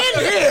 you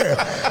in here?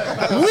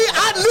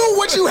 I knew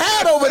what you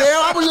had over there.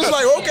 I was just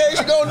like, okay,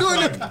 she gonna do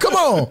it. Come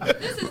on.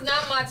 this is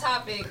not my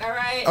topic, all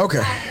right? Okay.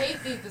 I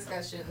hate these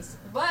discussions.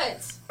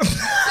 But since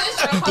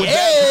you're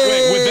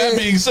With that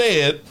being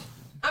said,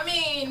 I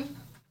mean,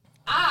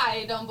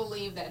 I don't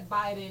believe that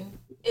Biden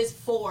is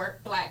for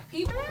black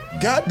people.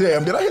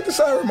 Goddamn, did I hit the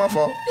siren? My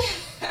fault.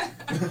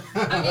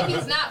 I mean,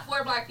 he's not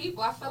for black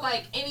people. I feel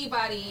like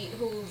anybody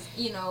who's,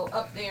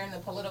 up there in the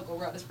political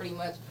world is pretty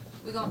much,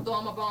 we're going to throw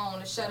them a bone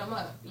and shut them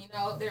up.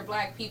 They're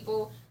black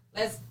people.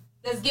 Let's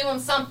give them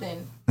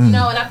something. And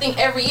I think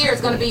every year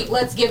it's going to be,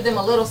 let's give them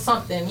a little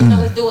something.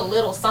 Let's do a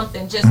little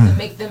something just to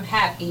make them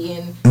happy.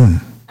 And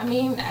I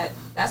mean,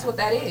 that's what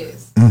that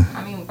is.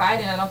 I mean,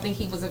 Biden, I don't think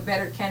he was a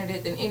better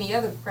candidate than any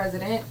other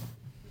president.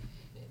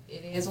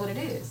 It is what it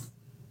is.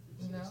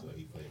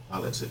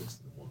 politics.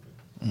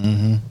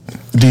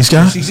 D.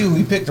 Scott? She see who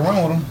he picked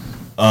around with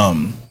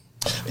him.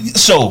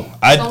 So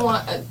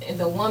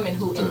the woman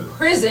who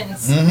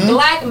imprisons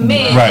black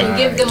men Right. and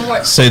give them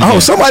more. say Oh,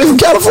 somebody from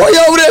California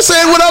over there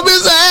saying what up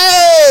is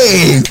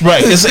hey.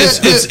 right. It's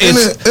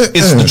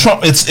the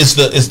Trump. It's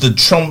the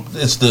Trump.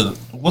 It's the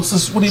what's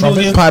this? What do you do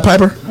again? Pied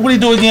Piper? What do you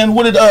do again?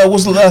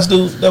 What's the last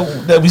dude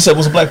that we said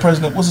was a black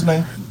president? What's his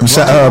name? Bill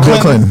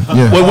Clinton.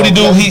 Yeah. What did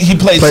he do? He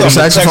played the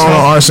something. saxophone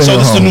on Our So Single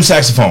this is the Home. new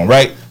saxophone,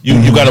 right?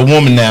 You got a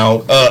woman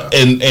now,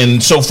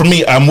 and so for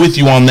me, I'm with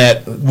you on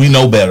that. We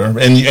know better, and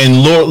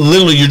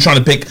literally, you're trying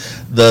to pick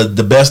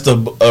the best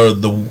of or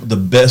the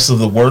best of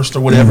the worst or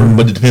whatever.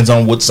 But it depends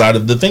on what side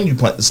of the thing you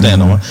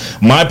stand on.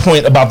 My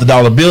point about the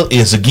dollar bill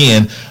is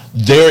again,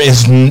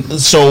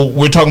 so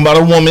we're talking about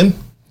a woman.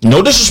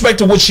 No disrespect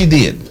to what she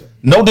did.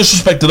 No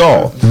disrespect at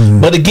all.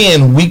 But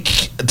again,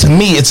 to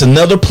me, it's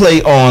another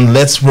play on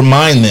let's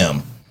remind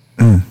them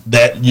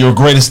that your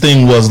greatest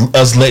thing was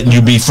us letting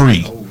you be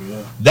free.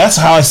 That's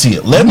how I see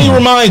it. Let me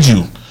remind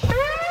you,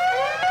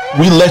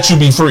 we let you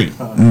be free,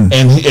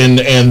 and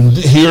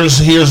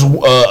here's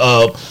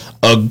a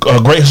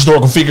great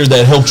historical figure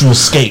that helped you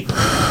escape.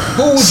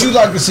 Who would you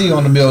like to see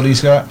on the bill, D.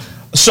 Scott?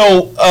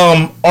 So,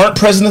 aren't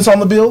presidents on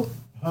the bill?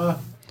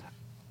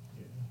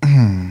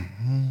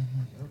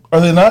 Are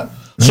they not?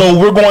 So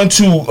we're going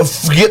to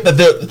forget that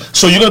they're.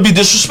 So you're going to be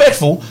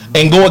disrespectful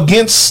and go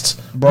against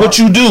what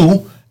you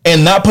do,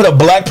 and not put a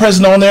black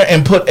president on there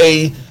and put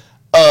the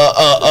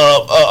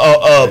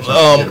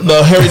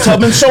Harry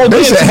Tubman. So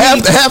They again, said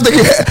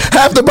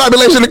half the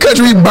population of the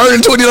country burning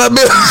 $20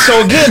 bills.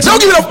 So again, don't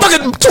give me no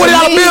fucking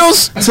 $20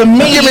 bills. To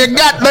me, give me a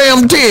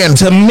goddamn 10.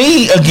 To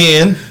me,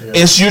 again,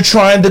 it's you're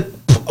trying to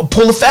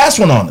pull a fast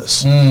one on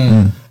us.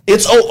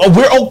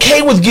 We're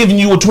okay with giving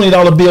you a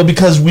 $20 bill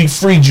because we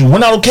freed you. We're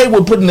not okay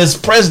with putting this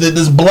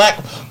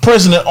black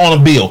president, on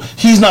a bill.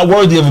 He's not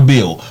worthy of a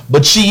bill,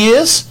 but she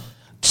is.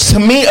 To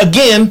me,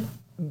 again,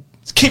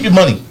 keep your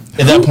money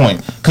at that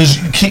point, because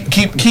keep.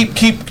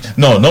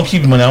 No, don't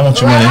keep your money. I want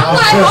your money.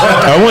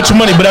 I want your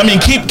money, but I mean,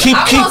 keep. I'm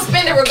gonna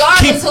spend it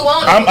regardless who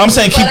owns it. I'm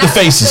saying keep the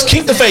faces.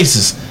 Keep the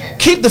faces.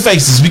 Keep the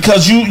faces,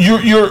 because you're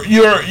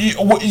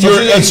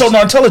insulting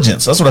our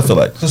intelligence. That's what I feel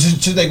like. So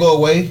should they go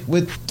away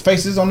with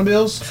faces on the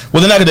bills?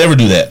 Well, they're not gonna ever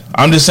do that.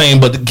 I'm just saying,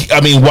 but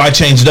I mean, why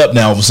change it up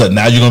now all of a sudden?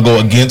 Now you're gonna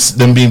go against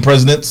them being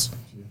presidents?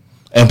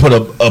 and put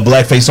a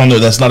black face on there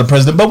that's not a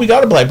president, but we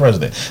got a black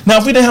president. Now,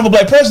 if we didn't have a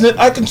black president,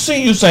 I can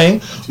see you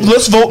saying,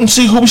 let's vote and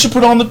see who we should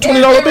put on the $20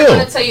 bill. They're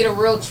going to tell you the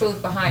real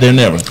truth behind They're it.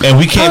 never. And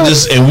we can't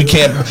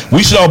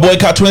we should all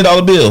boycott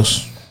 $20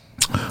 bills.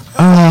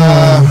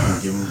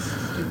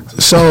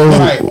 So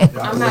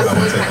I'm not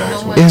boycotting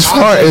no one. as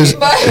far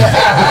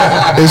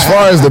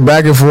as the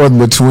back and forth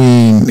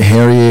between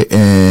Harriet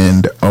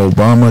and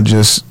Obama,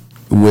 just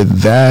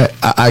with that,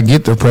 I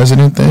get the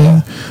president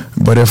thing,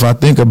 but if I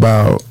think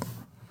about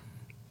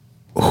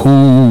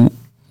who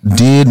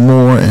did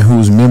more and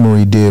whose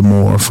memory did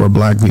more for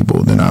black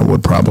people, then I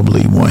would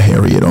probably want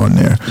Harriet on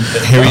there.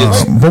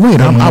 Harriet, but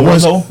wait, I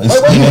was.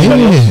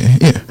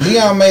 Yeah.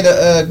 Leon made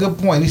a good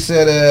point. He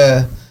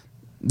said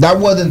that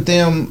wasn't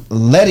them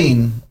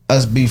letting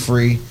us be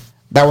free.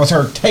 That was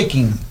her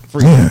taking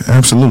freedom. Yeah,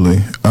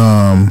 absolutely.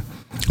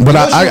 But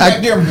I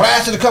back there and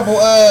blasted a couple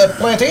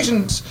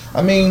plantations.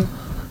 I mean,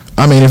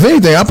 if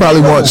anything, I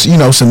probably want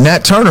some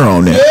Nat Turner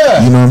on there.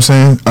 Yeah. You know what I'm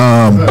saying?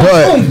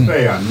 But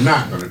They are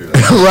not going to do that.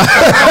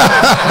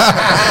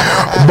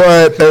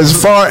 But as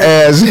far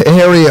as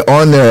Harriet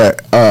on there,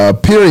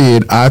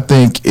 period, I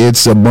think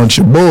it's a bunch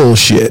of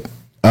bullshit.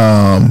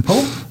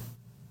 who?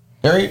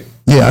 Harriet?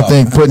 Yeah, I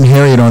think putting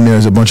Harriet on there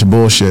is a bunch of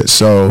bullshit.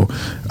 So,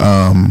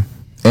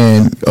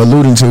 and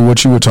alluding to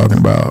what you were talking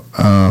about,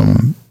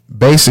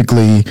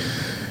 basically,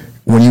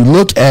 when you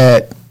look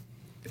at,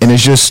 and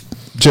it's just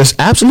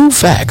absolute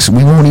facts.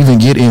 We won't even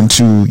get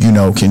into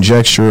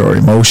conjecture or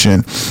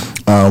emotion.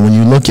 When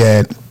you look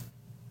at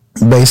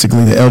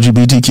basically the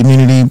LGBT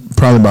community,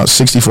 probably about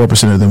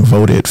 64% of them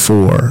voted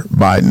for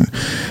Biden,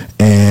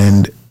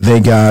 and they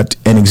got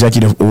an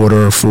executive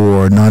order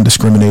for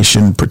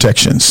non-discrimination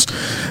protections.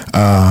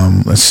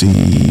 Let's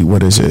see,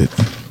 what is it?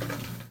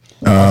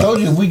 I told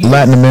you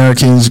Latin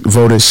Americans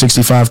voted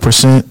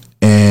 65%,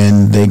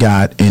 and they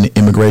got an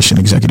immigration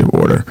executive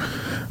order.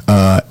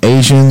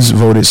 Asians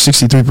voted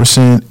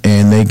 63%,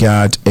 and they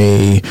got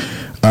an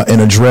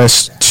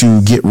address to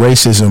get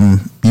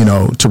racism,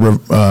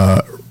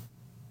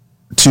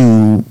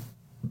 to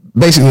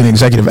basically an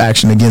executive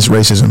action against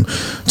racism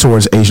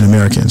towards Asian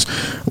Americans.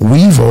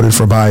 We voted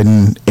for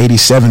Biden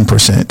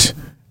 87%,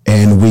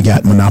 and we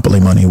got monopoly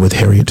money with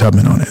Harriet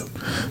Tubman on it.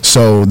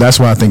 So that's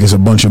why I think it's a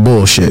bunch of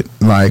bullshit.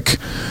 Like,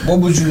 what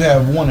would you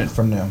have wanted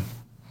from them?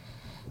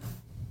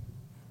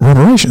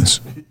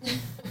 Reparations.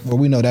 Well,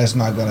 we know that's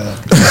not gonna.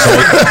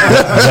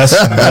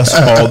 That's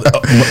all.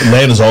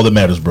 Land is all that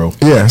matters, bro.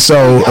 Yeah.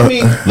 So I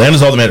mean, land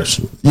is all that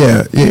matters.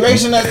 Yeah.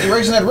 Erasing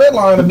that red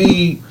line to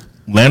be.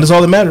 Land is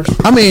all that matters.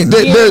 I mean,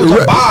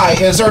 to buy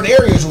in certain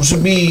areas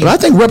should be. I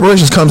think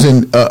reparations comes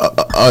in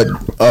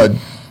a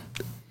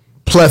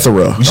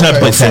plethora We should have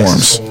to pay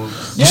forms. taxes.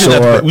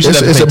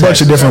 It's a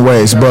bunch of different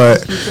ways,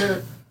 but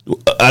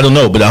I don't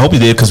know, but I hope he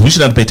did, because we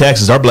should have to pay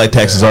taxes. Our black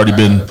tax has already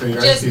been.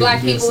 Just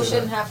black people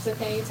shouldn't have to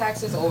pay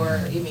taxes, or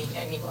you mean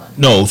anyone?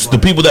 No, the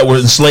people that were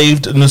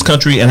enslaved in this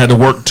country and had to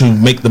work to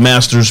make the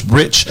masters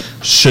rich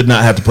should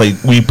not have to pay.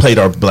 We paid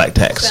our black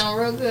tax. Sound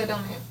real good,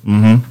 don't it?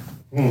 Mm-hmm.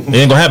 It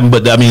ain't gonna happen,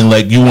 but I mean,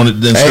 like, you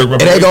wanted to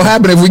insert it ain't gonna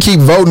happen if we keep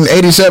voting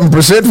 87%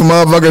 for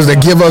motherfuckers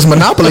that give us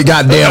monopoly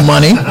goddamn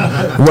money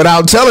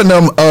without telling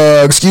them,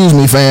 excuse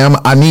me, fam,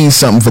 I need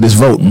something for this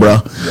vote,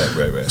 bruh.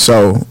 Right.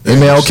 So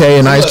MLK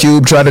and Ice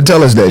Cube tried to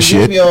tell us that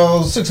shit. Give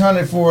y'all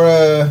 $600 for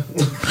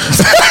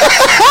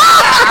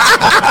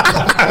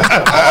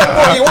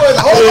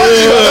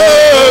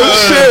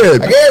shit.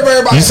 I gave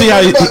everybody. You see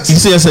how he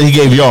said he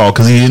gave y'all,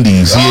 because he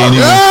Indies. He ain't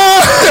even.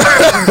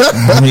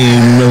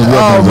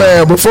 Oh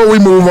man! Before we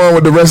move on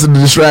with the rest of the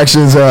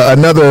distractions,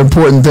 another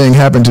important thing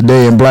happened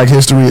today in Black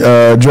History.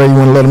 Dre, you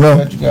want to let them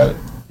know? You got it.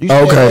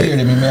 Okay.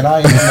 Me, man. I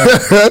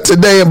ain't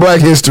Today in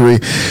Black History,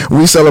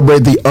 we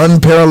celebrate the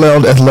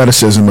unparalleled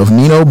athleticism of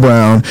Nino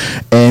Brown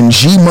and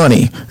G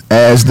Money,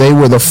 as they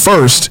were the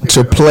first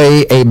to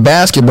play a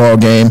basketball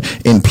game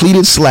in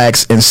pleated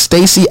slacks and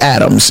Stacey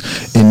Adams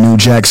in New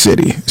Jack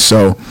City.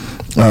 So,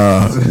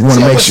 want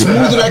to make sure.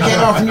 Smoother that came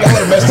out from you, I would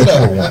have messed it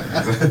up. It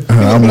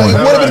would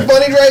have been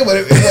funny, Dre, but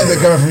it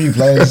wasn't coming from you,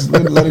 players.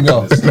 Let it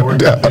go.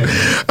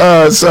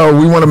 So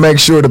we want to make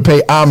sure to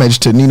pay homage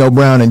to Nino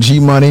Brown and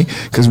G Money,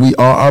 because we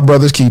are our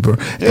brother's keeper.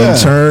 Yeah.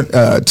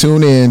 And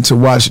tune in to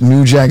watch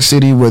New Jack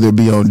City, whether it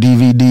be on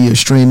DVD or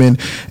streaming.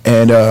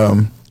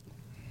 And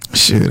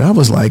shit, I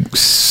was like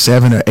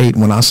 7 or 8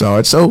 when I saw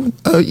it. So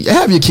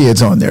have your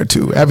kids on there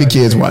too. Have your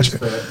kids watch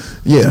it.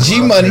 Yeah. G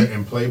Money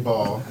and play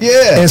ball.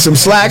 Yeah. And some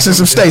slacks and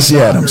some Stacey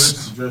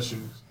Adams. Dress shoes.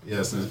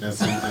 Yes, and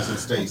some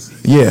Stacy.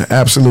 Yeah,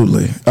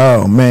 absolutely.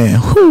 Oh man.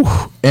 Whew.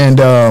 And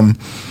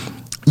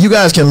you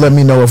guys can let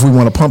me know if we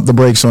want to pump the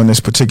brakes on this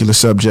particular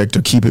subject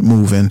or keep it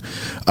moving.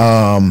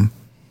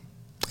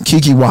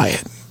 Kiki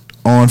Wyatt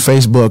on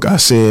Facebook, I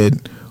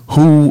said,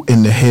 who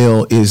in the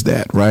hell is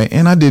that, right?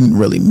 And I didn't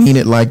really mean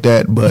it like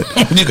that, but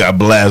You got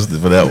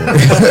blasted for that one.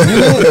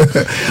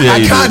 Yeah,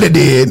 I kind of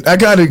did. I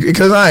kind of,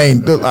 because I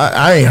ain't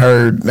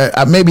heard.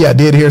 Maybe I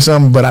did hear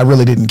something, but I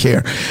really didn't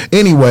care.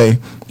 Anyway,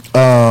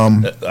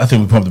 I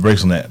think we pumped the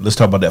brakes on that. Let's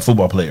talk about that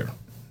football player.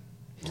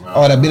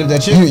 Oh, that beat up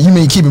that chick? you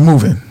mean keep it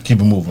moving? Keep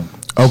it moving.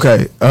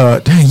 Okay.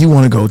 Dang, you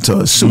want to go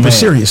to super Man,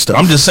 serious stuff?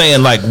 I'm just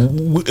saying, like,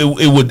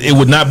 it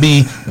would not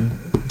be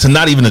to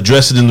not even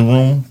address it in the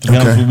room. To be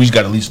honest with you, we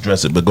got to at least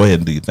address it. But go ahead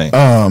and do your thing.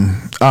 All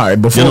right.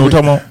 Before You know we, what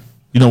we're talking about?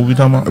 You know what we're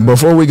talking about?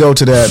 before we go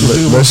to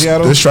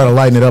that, let's try to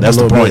lighten it up That's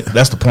a the little point. bit.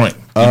 That's the point.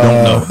 You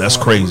don't know. That's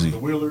crazy. The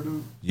Wheeler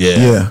dude. Yeah.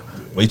 Yeah.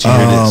 Wait till you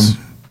hear this.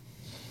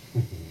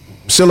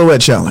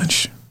 Silhouette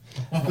challenge.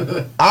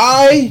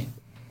 I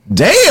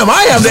Damn,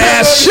 I have to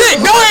ask shit.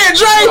 Go ahead,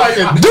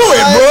 Dre. Do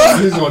it,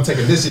 bro. He's gonna take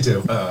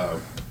initiative.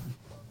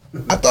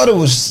 I thought it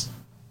was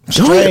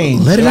Go ahead.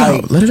 strange. Let it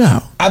Like, out. Let it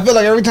out. I feel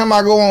like every time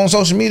I go on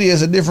social media,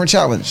 it's a different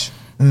challenge.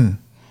 You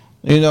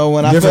know,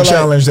 when I Different feel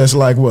like, challenge. That's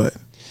like what?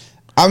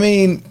 I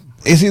mean,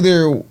 it's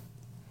either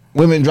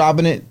women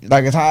dropping it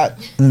like it's hot,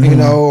 you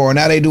know, or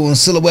now they doing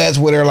silhouettes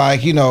where they're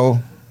like, you know,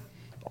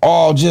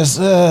 all just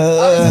Oh,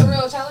 it's a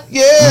real challenge.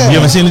 yeah. You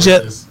haven't seen it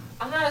yet?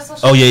 I'm not a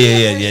social Oh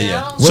media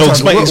yeah. person. So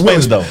explain What-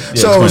 it though. Yeah,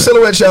 So explain it.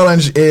 silhouette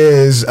challenge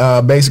is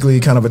basically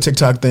kind of a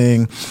TikTok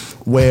thing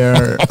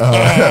where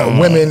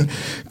women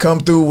come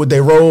through with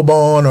their robe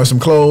on or some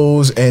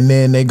clothes, and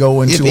then they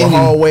go into a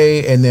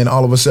hallway, and then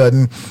all of a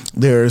sudden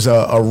there's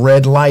a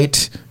red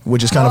light,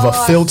 which is kind of Oh, a I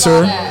saw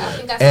filter, that. I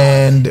think I saw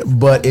and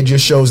but it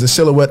just shows the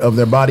silhouette of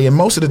their body, and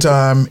most of the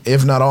time,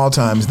 if not all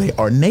times, they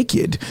are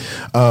naked,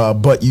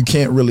 but you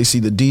can't really see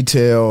the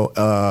detail,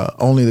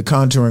 only the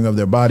contouring of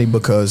their body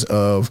because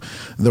of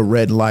the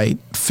red light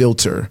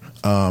filter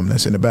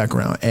that's in the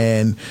background.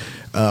 And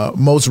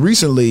most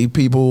recently,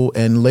 people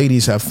and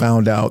ladies have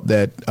found out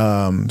that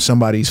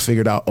somebody's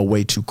figured out a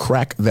way to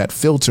crack that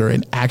filter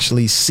and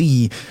actually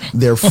see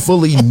their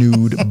fully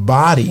nude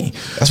body.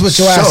 That's what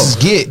your asses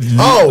get.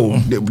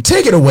 Oh,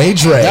 take it away,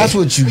 Dre. That's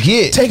what you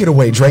get. Take it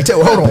away, Dre.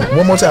 Hold on,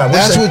 one more time.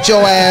 That's what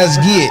your ass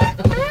get.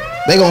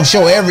 They gonna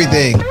show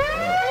everything.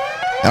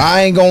 And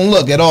I ain't gonna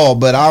look at all,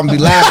 but I'm gonna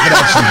be laughing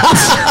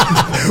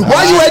at you.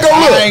 Why you ain't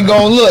gonna look? I ain't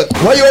gonna look.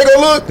 Why you ain't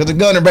gonna look? Cause the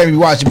gunner baby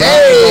watching. But I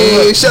ain't gonna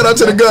Hey, look. shout out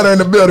to the gunner in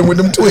the building with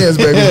them twins,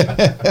 baby.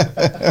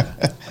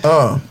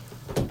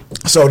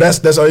 So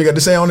that's all you got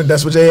to say on it.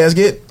 That's what your ass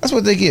get. That's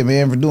what they get,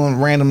 man, for doing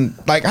random.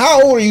 Like,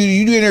 how old are you?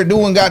 You in there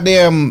doing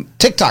goddamn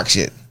TikTok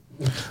shit?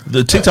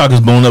 The TikTok is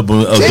blown up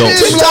with adults.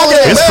 TikTok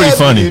ain't It's bad. pretty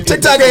funny.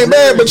 TikTok ain't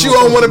bad, but you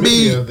don't want to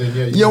be. Yeah, then,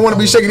 yeah, You don't want to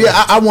be shaking. Yeah,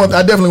 I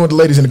definitely want the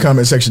ladies in the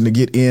comment section to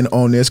get in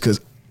on this because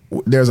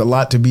there's a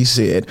lot to be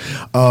said.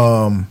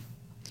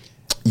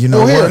 You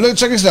know Oh, here, what? look,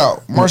 check this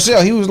out.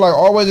 Marcel, he was like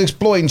always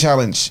exploiting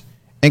challenge,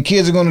 and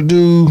kids are gonna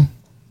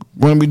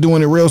be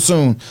doing it real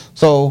soon.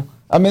 So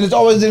I mean, it's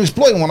always an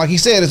exploiting one. Like he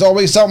said, it's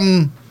always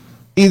something.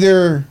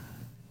 Either,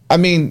 I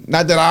mean,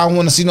 not that I don't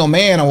want to see no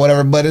man or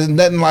whatever, but it's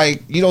nothing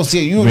like you don't see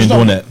it. You ain't just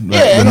doing don't- that.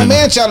 Yeah, Right. ain't no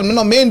man challenge,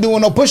 no men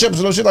doing no push-ups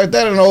or no shit like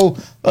that, and no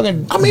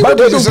fucking. I mean, we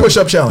do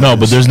push-up challenge. No,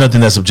 but there's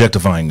nothing that's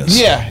objectifying us.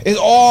 Yeah, it's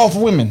all for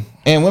women,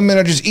 and women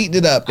are just eating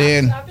it up.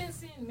 And I've been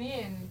seeing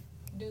men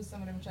do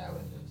some of them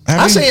challenges.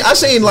 I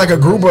seen like a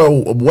group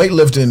of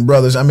weightlifting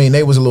brothers. I mean,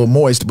 they was a little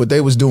moist, but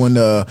they was doing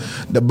the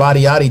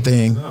body yachty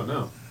thing.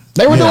 No.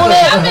 they were doing I've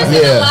that. been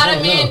seeing Yeah. a lot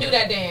of men do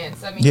that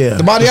dance. I mean, Yeah.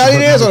 The body out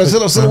it is or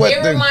the silhouette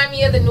it thing. remind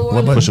me of the New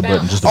Orleans Push a button.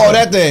 bounce. Just a Oh, button.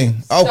 that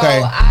thing. Okay.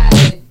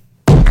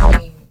 So I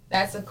mean,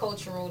 that's a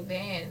cultural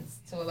dance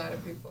to a lot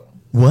of people.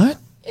 What?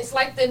 It's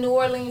like the New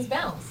Orleans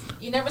bounce.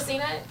 You never seen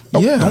that?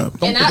 Yeah.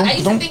 And I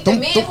used to think the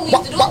men who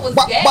used to do it was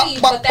gay,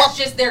 but that's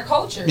just their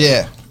culture.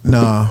 Yeah.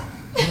 No.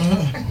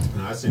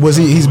 No, I seen Was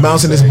he's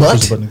bouncing his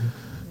butt?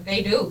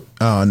 They do.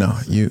 Oh no.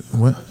 You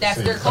what? That's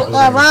seen their a couple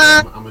culture.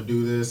 of them. I'm gonna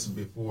do this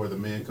before the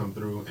men come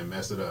through and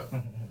mess it up.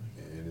 And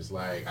it's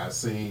like I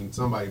seen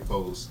somebody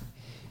post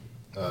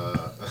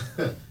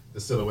the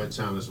silhouette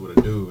challenge with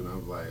a dude, and I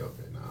was like,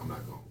 okay, no, I'm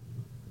not going.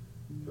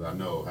 Because I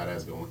know how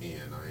that's going to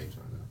end. I ain't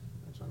trying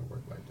to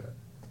work like that.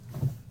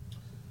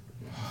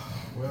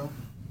 Well,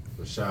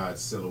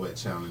 Rashad's silhouette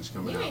challenge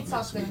coming We out ain't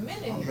next talked in a week.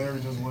 I'm minute.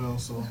 married as well,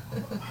 so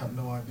I have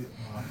no idea.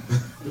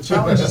 The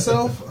challenge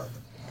itself,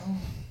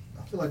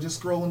 I feel like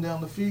just scrolling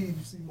down the feed,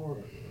 you see more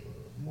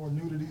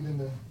nudity than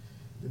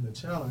the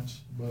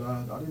challenge. But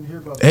I didn't hear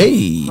about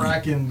Hey.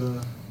 cracking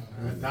the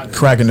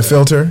Cracking the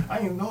filter. I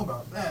didn't even know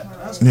about that.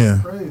 That's Yeah.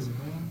 crazy,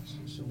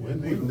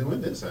 man.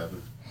 When this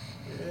happened?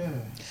 Yeah.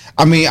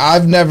 I mean,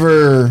 I've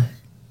never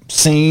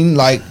seen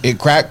like it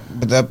crack,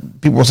 but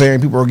that people are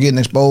saying people are getting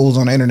exposed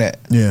on the internet.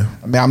 Yeah.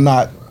 I mean, I'm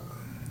not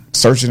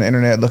searching the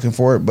internet looking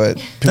for it, but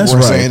people That's are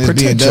right. saying it's being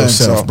Protect done.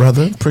 yourself, So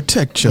brother.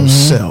 Protect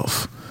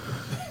yourself.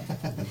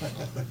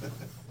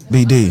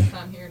 BD.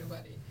 I'm hearing about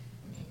it.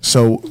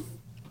 So,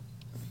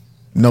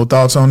 no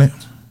thoughts on it?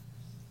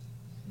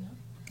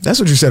 That's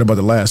what you said about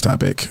the last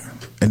topic,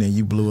 and then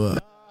you blew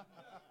up.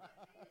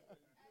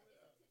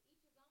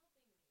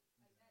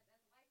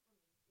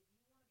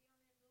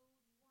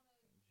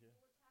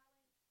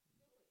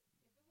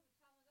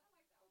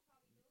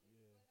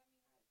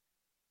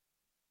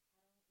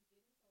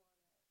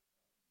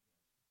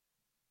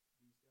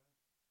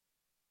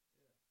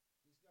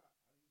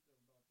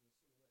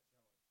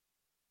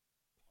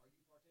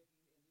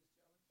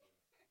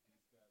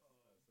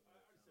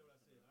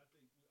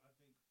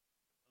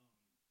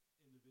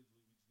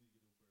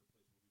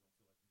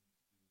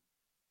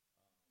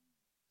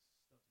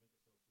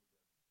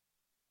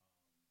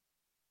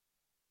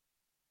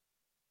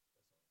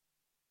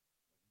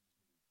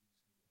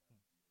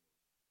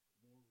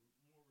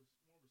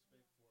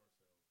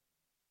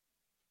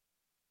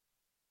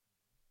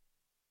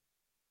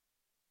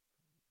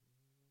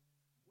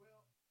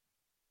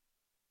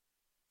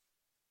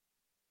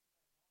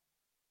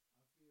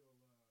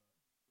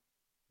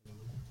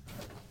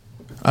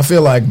 I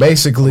feel like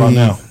basically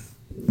now?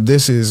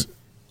 this is.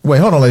 Wait,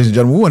 hold on, ladies and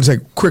gentlemen. We want to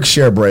take a quick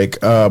share break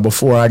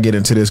before I get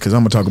into this because I'm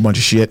going to talk a bunch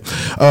of shit.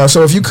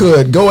 So if you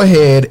could, go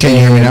ahead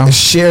and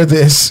share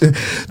this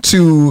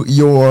to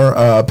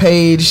your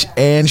page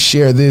and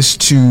share this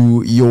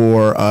to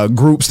your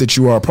groups that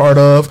you are a part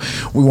of.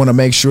 We want to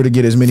make sure to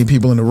get as many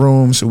people in the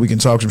room so we can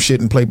talk some shit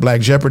and play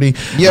Black Jeopardy.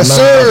 Yes, and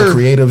learn about sir. the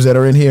creatives that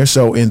are in here.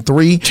 So in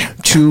 3,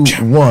 2,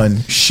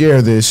 1,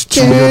 share this to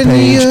your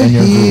page and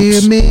your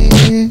groups.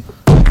 Me?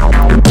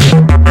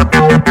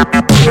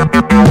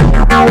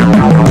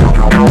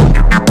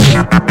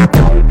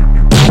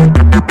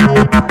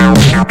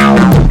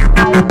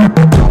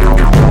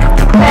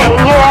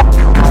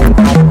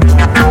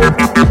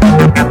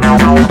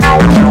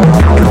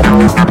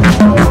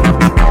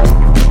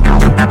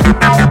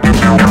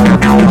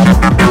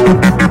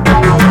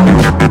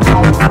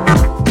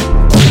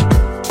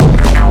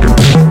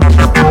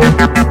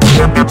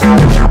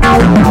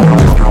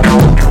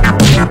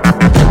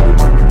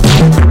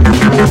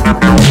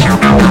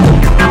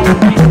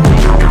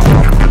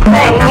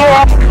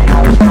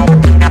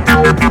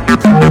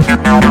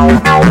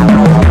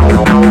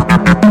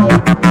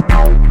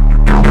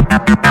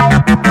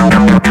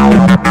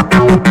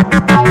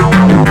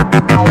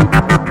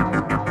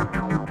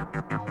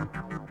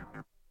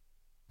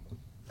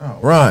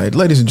 Right,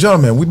 ladies and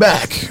gentlemen, we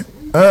back. Whose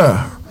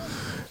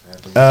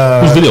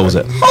video was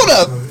that? Hold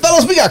up,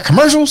 fellas, we got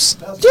commercials.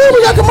 Yeah,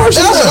 we got commercials.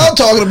 That's what I'm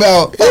talking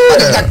about. We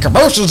got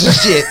commercials and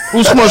shit.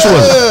 Whose commercial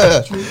was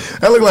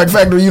it? That looked like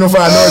Factory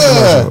Unified Noise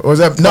commercial. Or is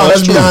that no?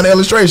 That's Beyond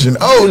Illustration.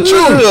 Oh,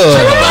 true.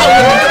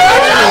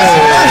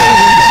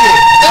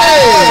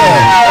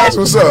 That's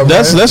what's up.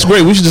 That's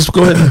great. We should just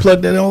go ahead and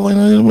plug that all in.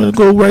 I'm gonna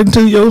go right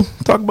into yo.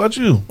 Talk about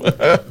you.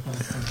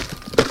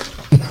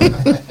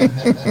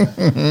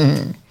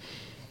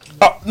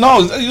 No,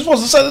 you're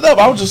supposed to set it up.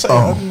 I was just saying.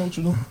 I didn't know what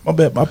you doing. My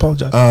bad. I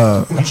apologize.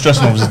 I'm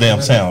stressing over this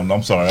damn sound.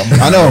 I'm sorry.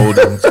 I know.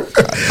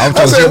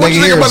 I said, what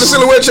you think about the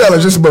silhouette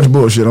challenge? Just a bunch of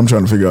bullshit. I'm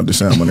trying to figure out the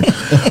sound money.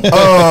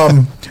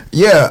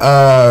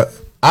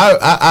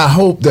 I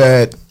hope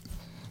that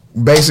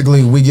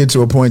basically we get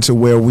to a point to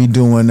where we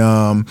doing,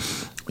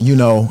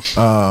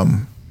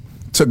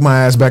 took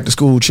my ass back to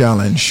school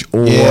challenge,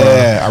 or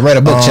I read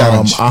a book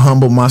challenge. I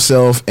humbled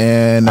myself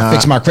and I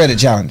fixed my credit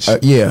challenge.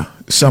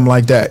 Something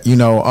like that.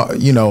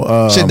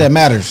 Shit that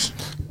matters.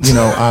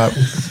 I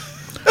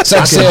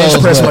can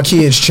express my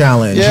kids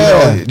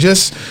challenge.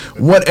 Just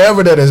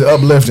whatever that is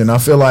uplifting. I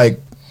feel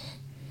like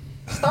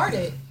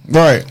Started.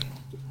 Right.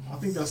 I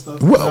think that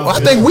stuff. Well, I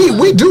think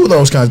we do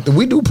those kinds.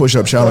 We do push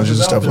up challenges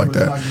and stuff like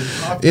that.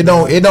 It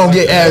don't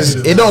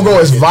go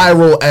as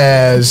viral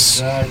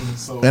as,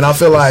 and I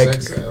feel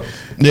like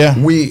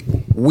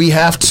we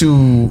have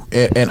to,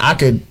 and I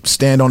could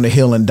stand on the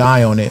hill and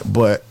die on it,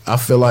 but I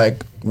feel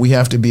like we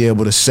have to be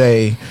able to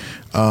say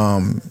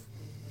to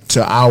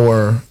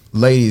our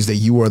ladies that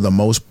you are the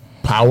most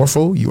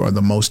powerful, you are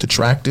the most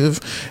attractive,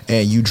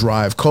 and you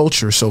drive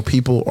culture, so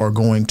people are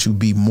going to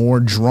be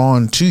more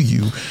drawn to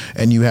you,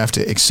 and you have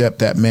to accept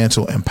that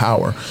mantle and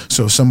power.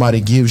 So if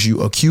somebody gives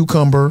you a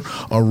cucumber,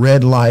 a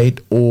red light,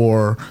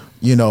 or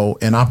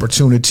an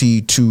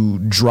opportunity to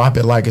drop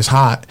it like it's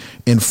hot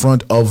in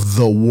front of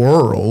the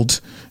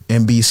world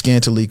and be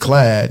scantily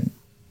clad,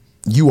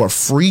 you are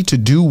free to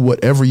do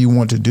whatever you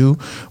want to do,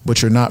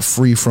 but you're not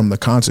free from the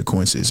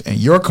consequences. And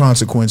your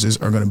consequences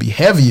are going to be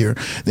heavier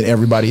than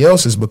everybody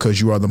else's because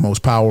you are the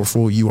most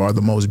powerful, you are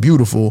the most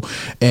beautiful,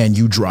 and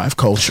you drive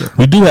culture.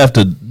 We do have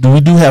to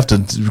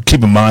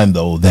keep in mind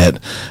though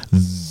that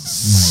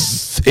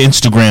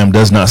Instagram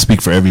does not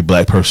speak for every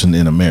black person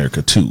in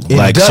America too.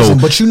 It doesn't,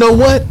 but you know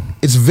what?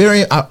 It's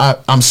very.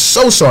 I'm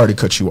so sorry to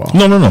cut you off.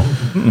 No.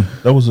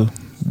 That was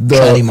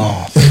cut him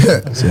off.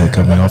 See how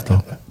cut me off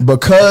though?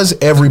 Because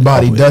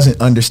everybody doesn't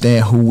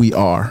understand who we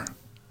are,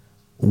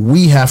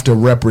 we have to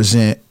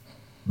represent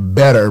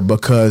better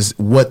because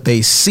what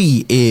they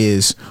see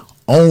is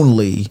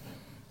only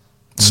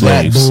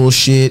slaves. That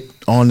bullshit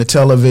on the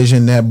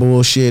television, that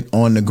bullshit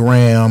on the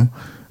gram.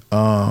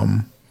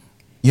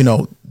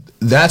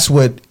 That's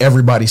what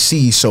everybody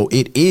sees. So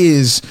it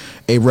is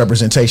a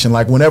representation.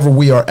 Like whenever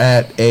we are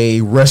at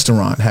a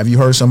restaurant, have you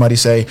heard somebody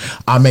say,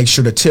 I make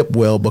sure to tip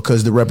well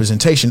because the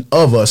representation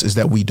of us is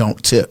that we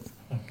don't tip.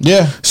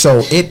 Yeah.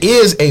 So it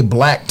is a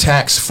black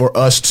tax for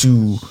us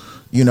to,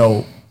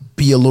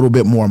 be a little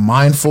bit more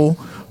mindful,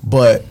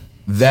 but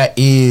that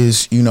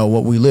is,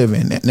 what we live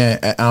in. Now,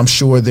 I'm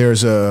sure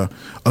there's a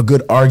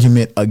good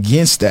argument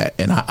against that,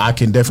 and I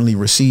can definitely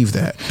receive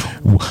that.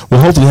 Well,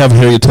 hopefully having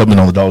Harriet Tubman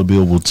on the dollar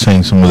bill will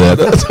change some of that.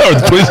 The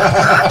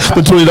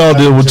 $20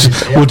 bill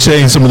will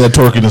change some of that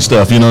twerking and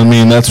stuff. You know what I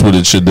mean? That's what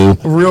it should do.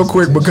 Real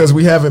quick, because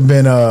we haven't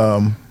been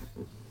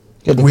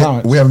we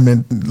haven't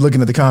been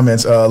looking at the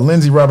comments.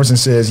 Lindsey Robertson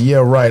says, yeah,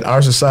 right.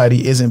 Our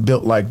society isn't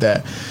built like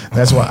that.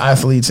 That's why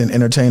athletes and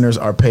entertainers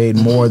are paid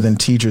more than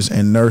teachers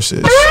and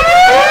nurses.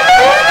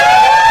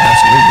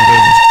 Absolutely. Those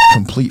are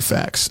complete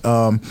facts.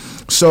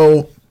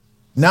 So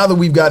now that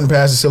we've gotten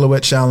past the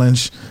silhouette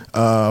challenge,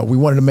 we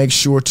wanted to make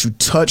sure to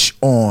touch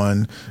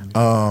on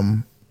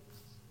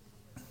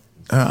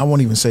I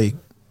won't even say,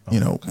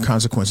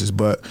 consequences,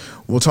 but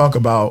we'll talk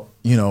about,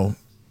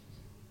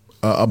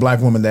 a black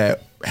woman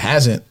that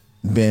hasn't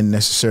been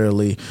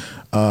necessarily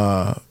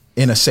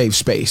in a safe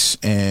space,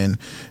 and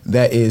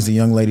that is the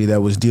young lady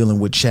that was dealing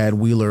with Chad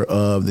Wheeler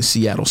of the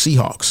Seattle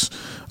Seahawks.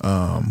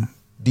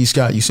 D.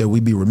 Scott, you said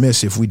we'd be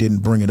remiss if we didn't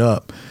bring it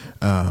up.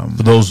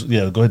 For those, go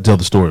ahead and tell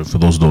the story for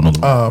those who don't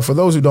know. For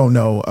those who don't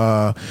know,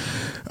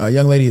 a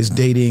young lady is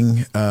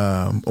dating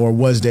or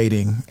was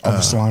dating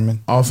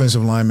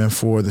offensive lineman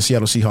for the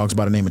Seattle Seahawks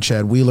by the name of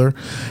Chad Wheeler,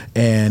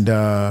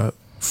 and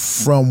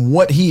from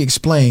what he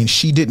explained,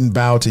 she didn't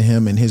bow to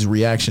him, and his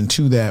reaction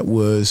to that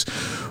was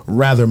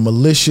rather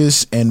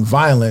malicious and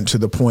violent to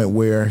the point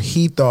where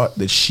he thought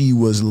that she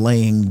was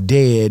laying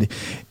dead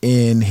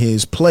in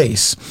his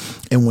place.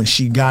 And when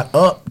she got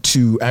up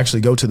to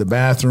actually go to the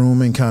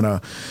bathroom and kind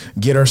of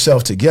get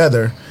herself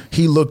together,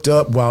 he looked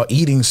up while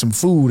eating some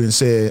food and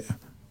said,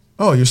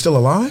 "Oh, you're still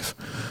alive?"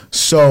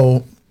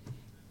 So,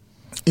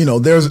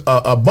 there's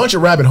a bunch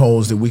of rabbit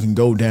holes that we can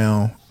go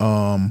down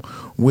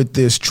with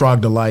this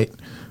troglodyte.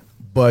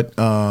 But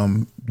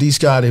D.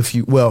 Scott,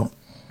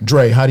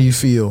 Dre, how do you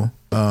feel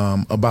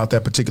about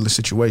that particular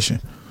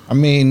situation? I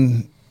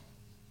mean,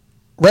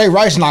 Ray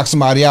Rice knocked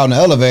somebody out in the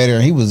elevator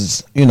and he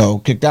was,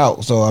 kicked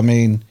out. So, I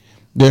mean,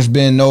 there's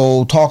been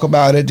no talk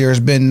about it.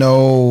 There's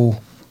no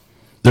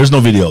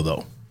video,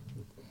 though.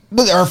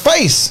 Look at her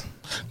face.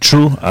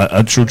 True.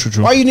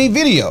 True. Why you need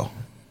video?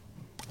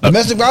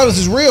 Domestic violence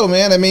is real,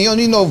 man. I mean, you don't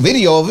need no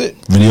video of it.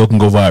 Video can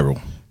go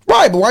viral.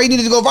 Right, but why you need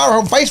it to go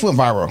viral? Her face went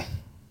viral.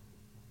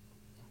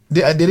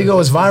 Did it go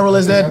as viral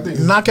as that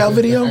knockout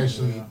video?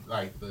 Actually,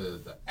 like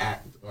the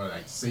act or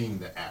like seeing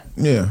the act.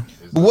 Yeah.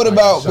 But what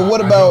about?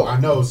 I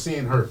know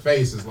seeing her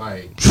face is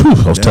like.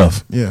 That was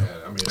tough. Yeah.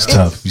 I mean, It's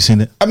tough. You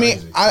seen it? I mean,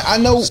 I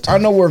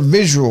know we're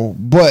visual,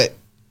 but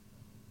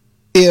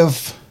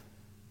if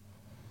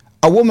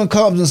a woman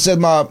comes and said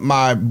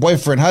my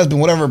boyfriend, husband,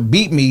 whatever,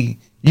 beat me,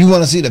 you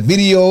want to see the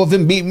video of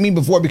him beating me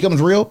before it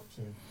becomes real?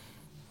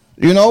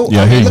 Yeah,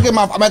 I mean,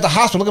 I'm at the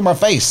hospital. Look at my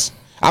face.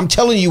 I'm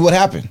telling you what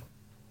happened.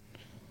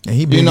 And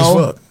he big as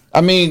fuck.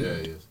 I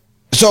mean,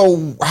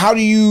 so how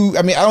do you?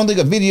 I mean, I don't think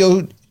a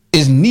video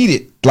is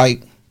needed.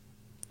 Like,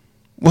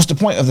 what's the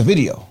point of the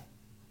video?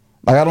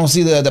 Like, I don't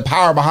see the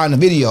power behind the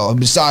video.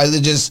 Besides,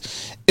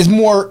 it's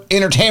more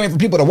entertainment for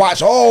people to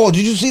watch. Oh,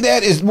 did you see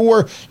that? It's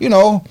more,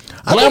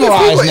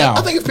 glamorized now.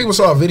 I think if people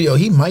saw a video,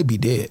 he might be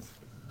dead.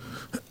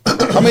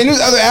 I mean, there's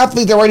other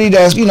athletes already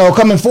that's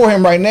coming for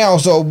him right now.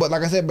 So, but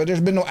like I said,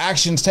 there's been no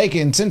actions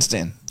taken since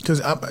then.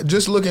 Because I'm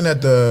just looking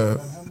at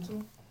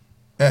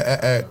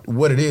at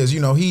what it is,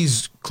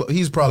 he's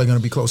probably going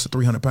to be close to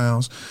 300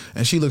 pounds,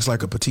 and she looks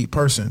like a petite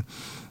person.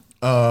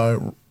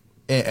 And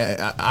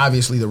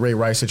obviously, the Ray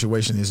Rice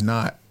situation is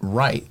not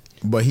right,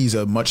 but he's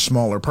a much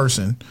smaller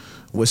person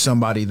with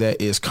somebody that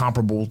is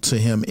comparable to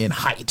him in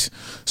height.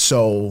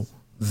 So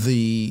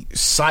the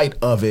sight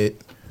of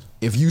it,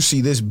 if you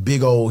see this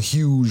big old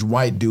huge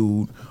white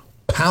dude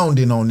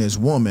pounding on this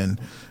woman,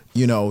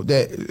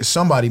 that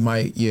somebody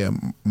might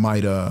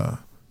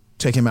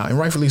take him out, and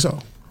rightfully so.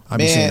 I've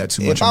been seeing that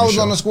too much. If I was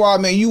on the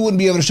squad, man, you wouldn't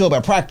be able to show up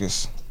at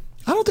practice.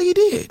 I don't think he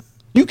did.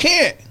 You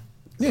can't.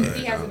 Yeah.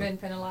 He hasn't been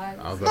penalized.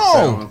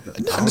 No. The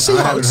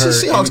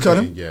Seahawks cut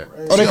him.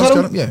 Oh, they cut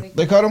him? Yeah.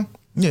 They cut him?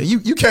 Yeah,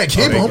 you can't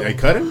keep him. They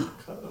cut him?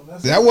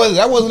 That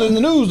wasn't in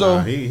the news, though.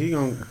 He's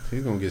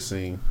gonna get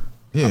seen.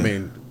 Yeah. I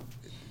mean,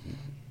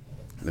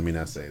 let me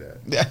not say that.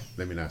 Yeah.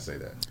 Let me not say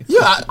that.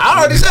 Yeah, I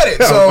already said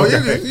it. So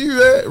you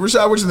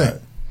Rashad, what you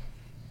think?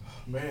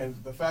 Man,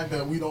 the fact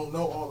that we don't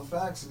know all the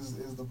facts is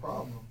the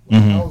problem.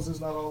 Mm-hmm. How is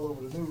this not all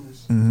over the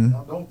news?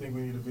 I don't think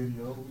we need a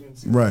video. We didn't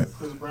see the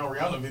Chris Brown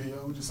Rihanna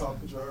video. We just saw a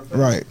picture of her face.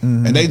 Right.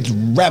 And they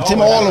wrapped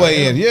him all the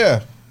way in.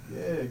 Yeah. Yeah,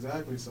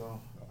 exactly. So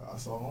I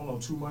don't know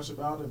too much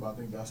about it, but I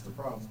think that's the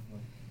problem.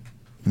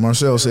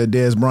 Marcel said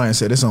Dez Bryant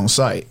said it's on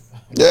site.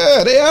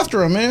 Yeah, they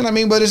after him, man. I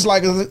mean, but it's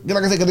like I said,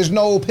 'cause there's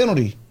no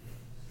penalty.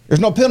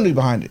 There's no penalty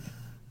behind it.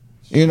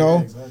 Yeah,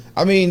 exactly.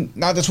 I mean,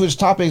 not to switch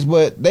topics,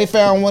 but they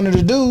found one of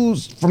the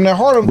dudes from their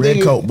Harlem Red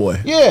thing. coat boy.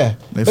 Yeah.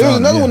 They There was found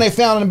him, another yeah. one they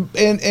found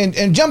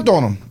and jumped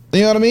on him.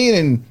 You know what I mean?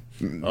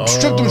 And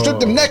stripped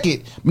them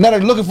naked. Now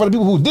they're looking for the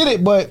people who did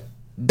it, but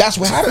that's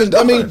what happened.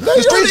 I mean,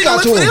 the streets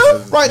got to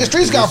him. Right, the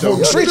streets got to him.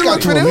 The streets got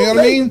to him. You know what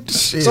I mean?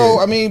 Shit. So,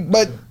 I mean,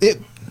 but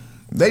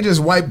They just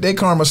wiped their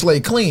karma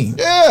slate clean.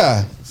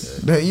 yeah.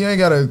 You ain't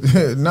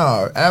gotta.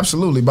 No,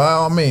 absolutely. By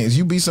all means,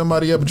 you beat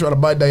somebody up and try to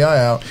bite their eye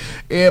out.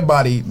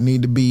 Everybody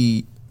need to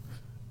be.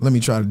 Let me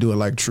try to do it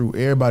like true.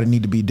 Everybody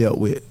need to be dealt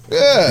with.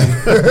 Yeah.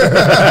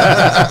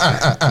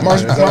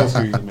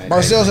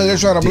 Marcel said they're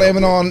trying to blame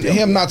it on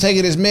him not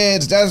taking his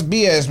meds. That's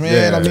BS,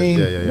 man. I mean,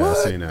 yeah. I've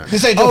seen that.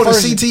 this ain't your The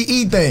first.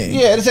 CTE thing.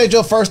 Yeah, this ain't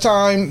your first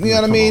time. You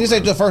know what I mean? This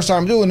ain't your first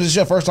time doing this. This is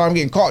your first time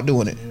getting caught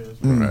doing it.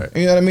 Right.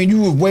 You know what I mean?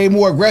 You were way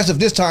more aggressive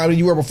this time than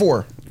you were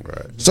before.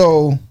 Right.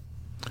 So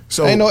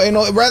So ain't no.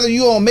 Whether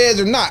you on meds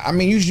or not, I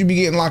mean, you should be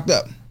getting locked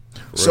up.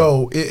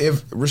 So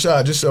if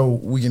Rashad, just so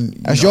we can,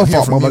 That's your hear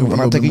fault, from you motherfucker, a for little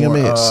not bit taking your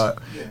more, meds.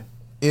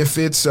 If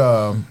it's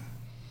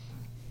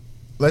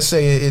let's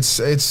say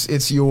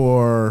it's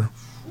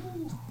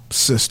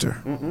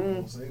sister.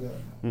 Don't say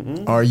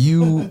that. Are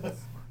you,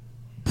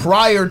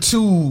 prior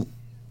to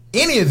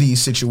any of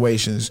these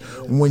situations,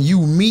 when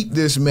you meet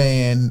this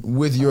man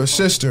with your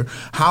sister,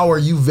 how are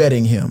you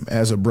vetting him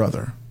as a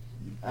brother?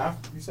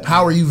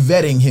 How are you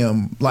vetting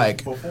him?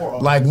 Like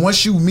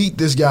once you meet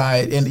this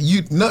guy, and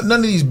you none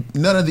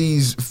of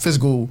these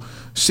physical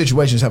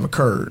situations have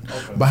occurred.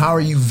 Okay. But how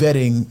are you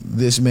vetting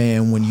this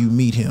man when you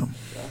meet him?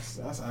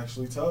 That's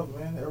actually tough,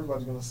 man.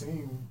 Everybody's gonna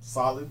seem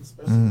solid,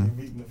 especially when you're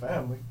meeting the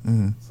family.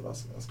 So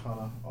that's kind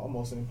of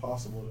almost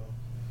impossible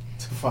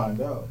to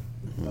find out.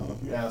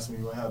 If you ask me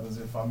what happens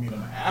if I meet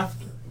him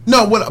after.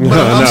 No,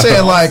 I'm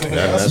saying, like,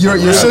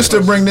 your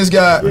sister bring this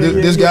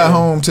guy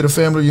home to the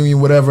family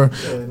reunion, whatever.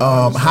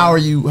 How are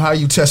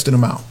you testing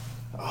him out?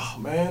 Oh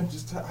man,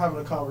 just having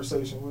a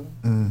conversation with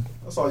him.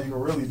 That's all you can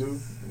really do.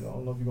 I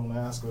don't know if you're gonna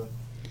ask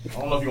I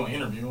don't know if you're gonna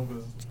interview him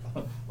because,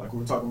 like we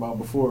were talking about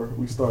before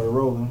we started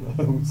rolling,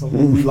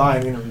 we lie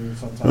in interviews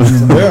sometimes.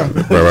 So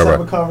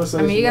have a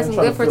conversation. I mean, you got some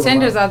good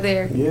pretenders out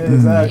there. Yeah,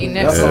 exactly.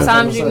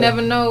 Sometimes you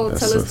never know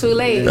till it's too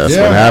late. That's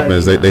what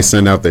happens. They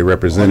send out their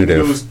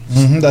representative.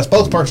 That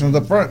spokesperson is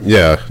up front.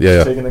 Yeah.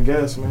 Taking a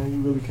guess, man.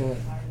 You really can't.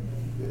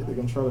 They're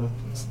gonna try to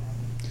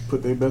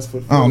put their best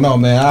foot forward. I don't know,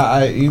 man.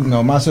 I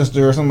my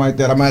sister or something like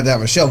that, I might have to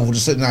have a shovel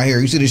just sitting out here.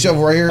 You see the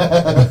shovel right here?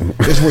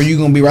 That's where you're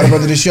going to be, right up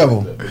under the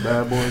shovel.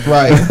 Bad boys.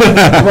 Right.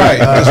 Right.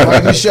 That's right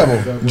in the shovel.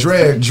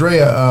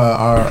 Drea,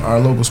 our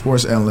local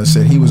sports analyst,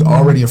 said he was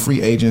already a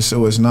free agent,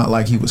 so it's not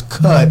like he was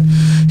cut.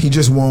 He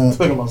just won't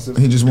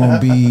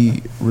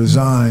be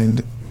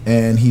resigned.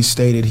 And he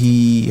stated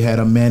he had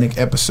a manic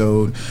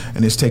episode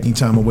and is taking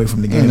time away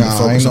from the game to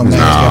focus on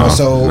manic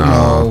episode.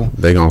 No.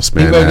 They going to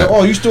spend that.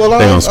 Oh, you still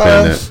alive? They going to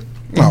spend that.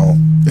 No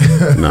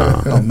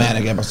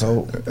manic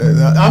episode.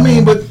 I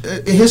mean, but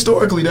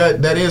historically,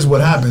 that is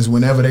what happens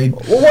whenever they.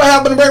 Well, what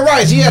happened to Ray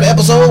Rice? He had an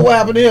episode. What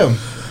happened to him?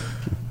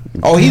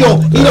 Oh, he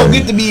don't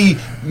get to be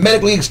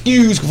medically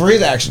excused for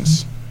his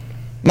actions.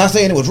 Not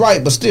saying it was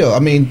right, but still, I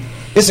mean,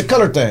 it's a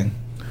color thing.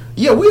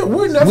 Yeah,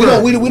 we're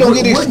never we don't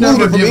get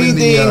excluded from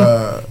anything.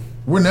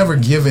 We're never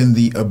given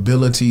the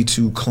ability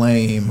to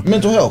claim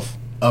mental health.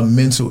 A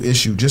mental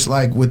issue, just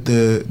like with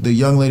the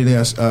young lady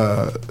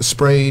that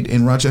sprayed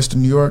in Rochester,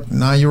 New York,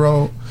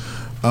 9-year-old.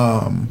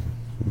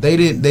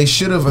 They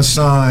should have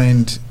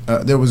assigned.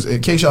 There was,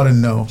 in case y'all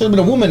didn't know, should have been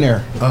a woman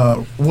there.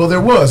 Well,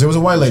 there was a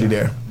white lady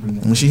there,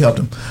 and she helped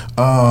him.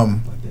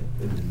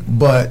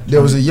 But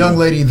there was a young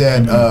lady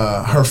that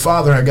her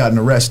father had gotten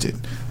arrested.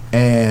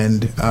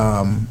 And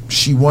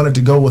she wanted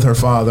to go with her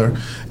father,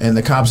 and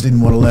the cops didn't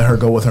want to let her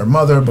go with her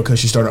mother because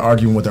she started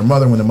arguing with her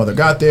mother when the mother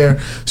got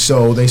there.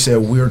 So they said,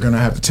 we're going to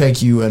have to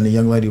take you. And the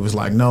young lady was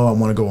like, no, I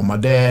want to go with my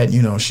dad.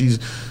 She's,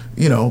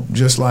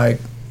 just like,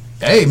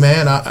 hey,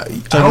 man, I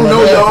don't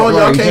know y'all.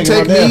 Y'all can't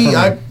take me.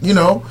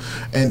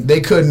 And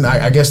they couldn't,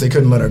 I guess they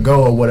couldn't let her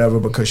go or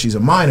whatever because she's a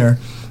minor.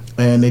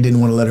 And they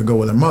didn't want to let her go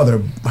with her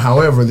mother.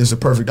 However, there's a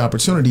perfect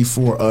opportunity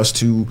for us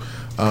to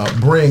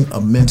bring a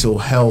mental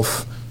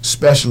health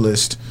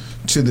specialist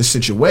to the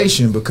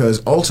situation,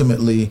 because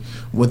ultimately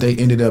what they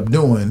ended up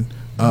doing,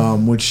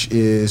 which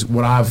is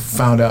what I've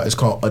found out is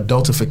called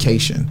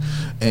adultification.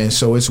 And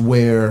so it's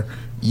where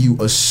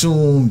you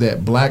assume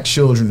that black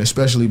children,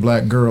 especially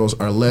black girls,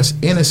 are less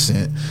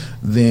innocent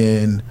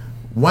than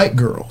white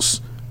girls.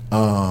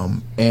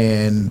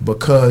 And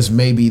because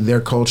maybe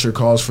their culture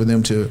calls for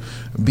them to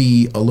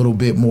be a little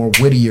bit more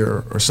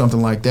wittier or something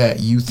like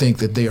that, you think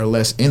that they are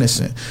less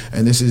innocent.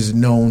 And this is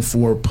known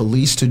for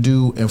police to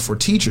do and for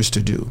teachers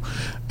to do.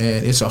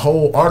 And it's a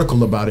whole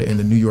article about it in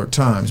the New York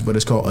Times, but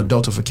it's called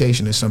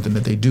adultification. It's something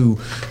that they do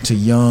to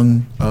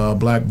young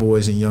black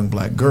boys and young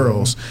black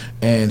girls.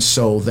 And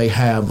so they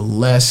have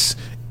less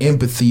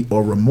empathy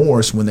or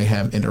remorse when they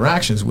have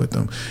interactions with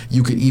them.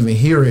 You could even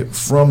hear it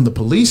from the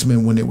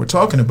policemen when they were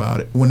talking about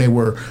it. When they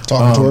were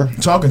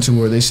talking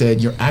to her, they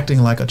said, "You're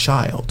acting like a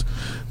child."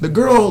 The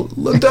girl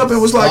looked up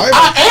and was like,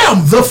 "I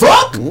am the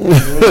fuck."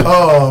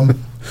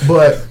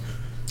 But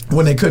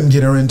when they couldn't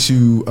get her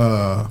into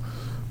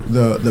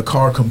the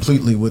car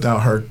completely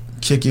without her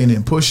kicking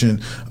and pushing,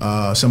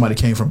 somebody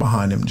came from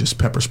behind him and just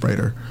pepper sprayed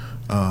her.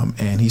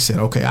 And he said,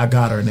 okay, I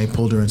got her. And they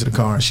pulled her into the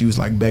car, and she was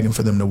like begging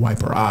for them to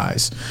wipe her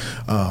eyes.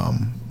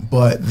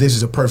 But this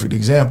is a perfect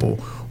example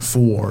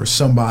for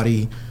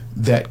somebody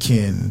that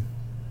can,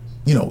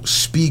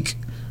 speak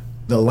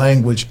the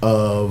language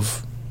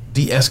of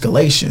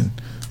de-escalation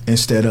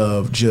instead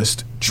of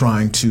just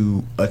trying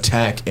to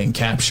attack and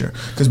capture.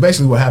 Because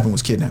basically what happened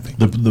was kidnapping.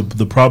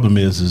 The problem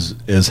is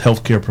as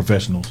healthcare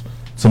professionals,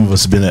 some of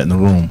us have been in the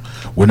room,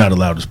 we're not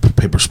allowed to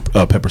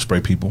pepper spray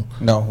people.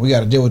 No, we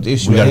got to deal with the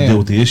issue. We got to deal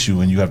with the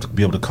issue, and you have to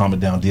be able to calm it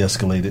down,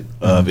 de-escalate it.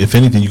 If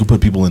anything, you can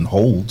put people in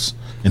holds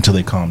until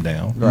they calm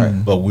down. Right.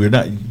 But we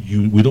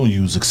don't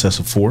use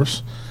excessive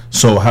force.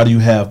 So how do you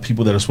have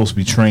people that are supposed to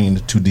be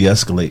trained to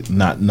de-escalate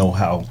not know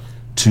how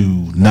to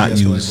not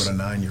use with a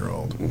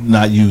 9-year-old,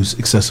 not use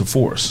excessive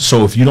force.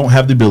 So if you don't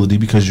have the ability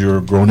because you're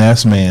a grown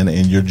ass man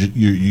and you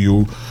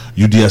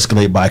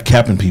de-escalate by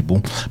capping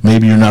people,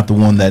 maybe you're not the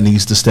one that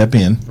needs to step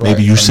in. Right.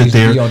 Maybe you sit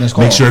there,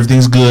 make sure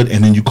everything's good,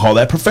 and then you call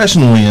that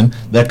professional in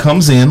that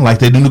comes in like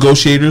they do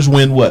negotiators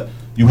when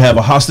you have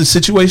a hostage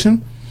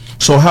situation.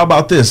 So how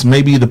about this?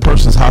 Maybe the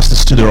person's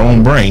hostage to their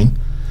own brain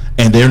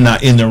and they're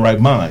not in their right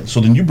mind. So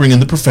then you bring in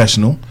the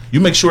professional,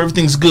 you make sure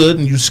everything's good,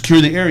 and you secure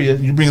the area,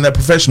 and you bring in that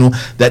professional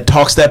that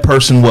talks that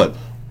person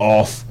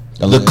off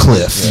the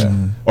cliff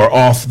or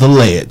off the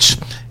ledge.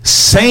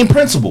 Same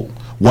principle.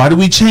 Why do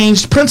we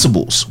change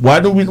principles? Why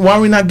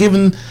are we not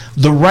given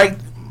the right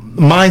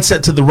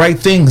mindset to the right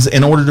things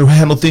in order to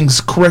handle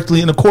things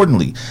correctly and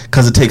accordingly?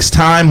 Because it takes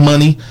time,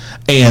 money,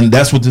 and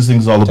that's what this thing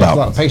is all about. A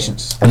lot of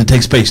patience. And it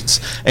takes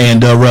patience.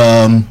 And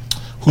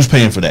who's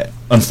paying for that?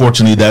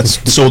 Unfortunately,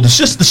 that's so the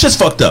shit's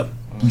fucked up.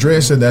 Dre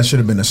said that should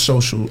have been a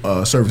social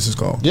services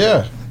call.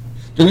 Yeah,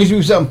 there needs to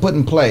be something put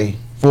in play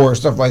for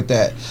stuff like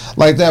that.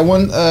 Like that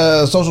one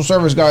social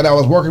service guy that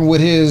was working with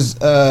his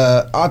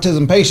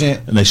autism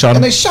patient, and they shot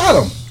him.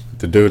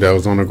 The dude that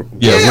was on the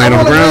laying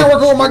on the ground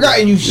working with my guy,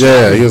 and you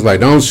shot him. He was like,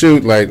 "Don't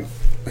shoot!" Like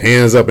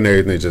hands up and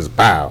everything, just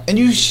pow. And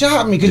you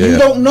shot me because you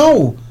don't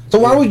know. So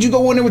why would you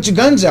go in there with your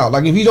guns out?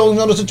 Like if you don't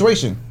know the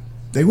situation,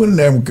 they wouldn't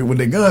have with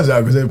their guns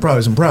out because they're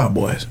probably some Proud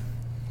Boys.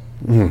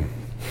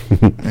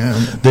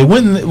 They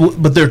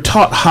wouldn't, but they're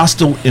taught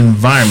hostile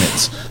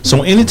environments.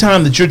 So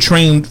anytime that you're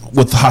trained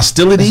with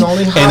hostility, it's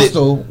only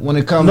hostile when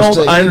it comes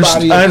to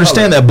anybody. I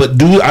understand that,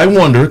 but I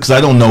wonder, because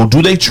I don't know,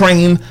 do they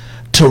train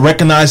to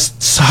recognize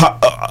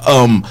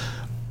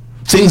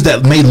things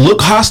that may look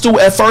hostile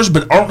at first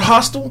but aren't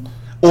hostile?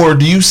 Or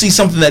do you see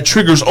something that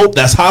triggers,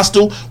 that's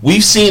hostile?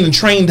 We've seen and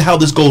trained how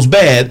this goes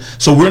bad,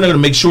 so we're not going to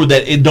make sure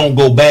that it don't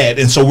go bad,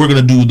 and so we're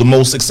going to do the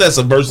most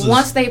excessive versus...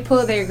 Once they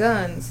pull their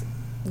guns,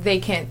 they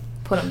can't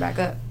put them back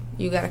up.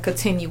 You got to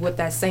continue with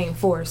that same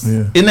force.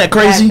 Yeah. Isn't that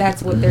crazy?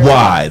 That's what they're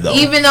Why, doing. though?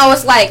 Even though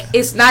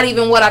it's not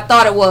even what I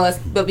thought it was,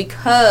 but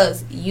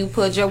because you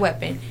put your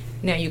weapon,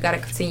 now you got to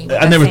continue.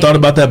 I never thought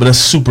about that, but that's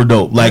super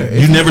dope. Like,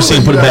 you never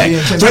seen put it back.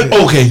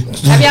 Okay.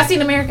 Have y'all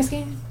seen American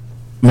Skin?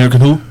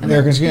 American who?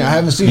 American Skin. I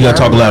haven't seen it. You gotta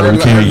talk louder. We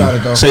can't hear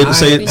you. Say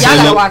it. Y'all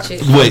gotta watch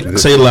it. Wait,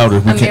 say it louder.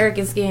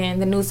 American Skin,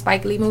 the new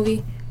Spike Lee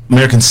movie.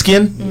 American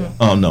Skin?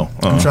 Oh no.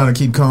 I'm trying to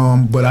keep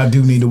calm, but I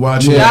do need to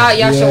watch it.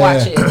 Y'all should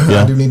watch it.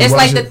 I do need to it's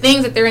watch like it. the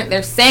things that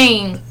they're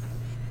saying.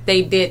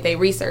 They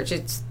research.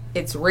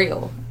 It's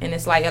real, and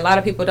it's like a lot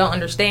of people don't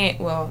understand.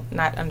 Well,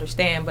 not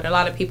understand, but a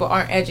lot of people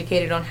aren't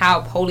educated on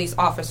how police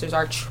officers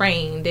are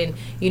trained, and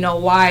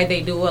why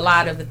they do a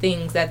lot of the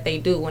things that they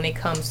do when it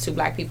comes to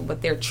black people.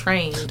 But they're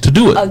trained to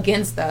do it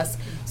against us.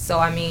 So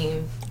I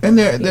mean, and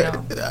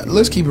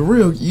let's keep it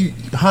real.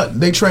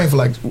 They train for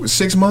like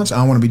 6 months. I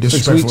don't want to be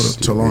disrespectful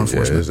to law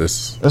enforcement.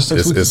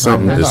 It's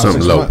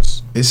something low.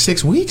 It's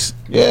 6 weeks.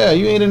 Yeah,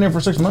 you ain't in there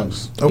for 6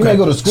 months. Okay. You may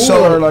go to school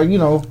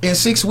or In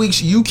 6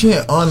 weeks, you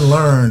can't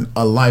unlearn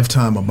a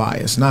lifetime of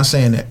bias. Not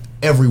saying that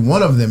every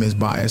one of them is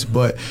biased,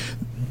 but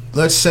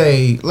let's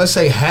say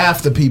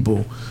half the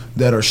people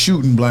that are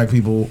shooting black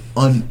people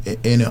in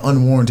an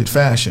unwarranted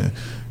fashion,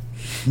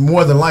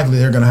 more than likely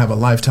they're going to have a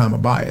lifetime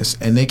of bias,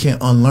 and they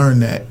can't unlearn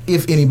that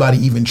if anybody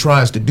even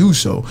tries to do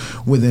so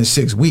within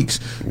 6 weeks.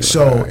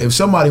 So if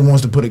somebody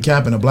wants to put a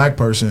cap in a black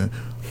person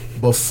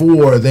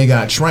before they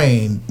got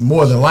trained,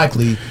 more than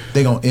likely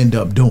they're going to end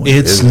up doing it.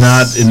 It's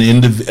not an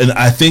and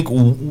I think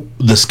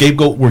the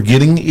scapegoat we're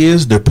getting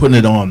is they're putting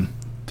it on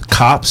the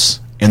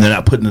cops, and they're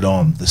not putting it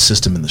on the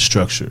system and the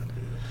structure.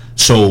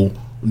 So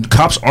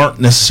cops aren't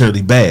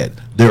necessarily bad.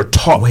 They're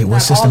taught. Wait, what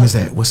system is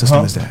that? What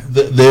system is that?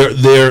 They're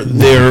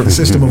the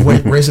system of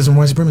racism,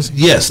 white supremacy.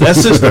 Yes, that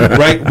system,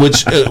 right?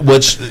 Which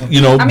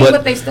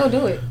but they still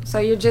do it. So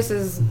you're just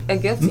as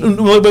guilty.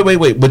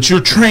 Wait. But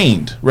you're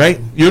trained, right?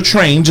 You're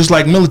trained just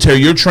like military.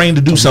 You're trained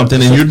to do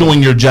something, and you're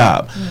doing your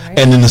job. Right.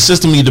 And then the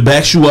system either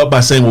backs you up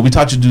by saying, "Well, we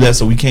taught you to do that,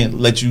 so we can't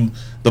let you."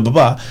 Blah blah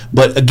blah.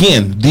 But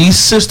again, these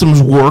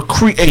systems were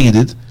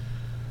created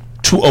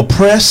to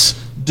oppress,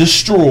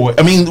 destroy.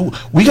 I mean,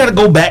 we got to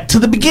go back to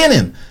the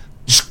beginning.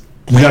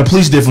 We got to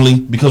police differently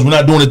because we're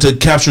not doing it to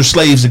capture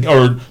slaves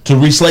or to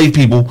re-slave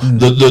people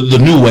the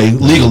new way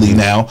legally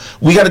now.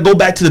 We got to go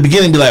back to the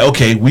beginning and be like,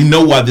 okay, we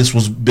know why this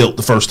was built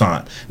the first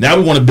time. Now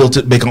we want to build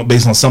it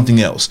based on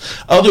something else.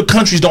 Other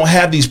countries don't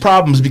have these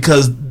problems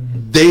because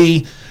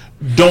they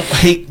don't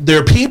hate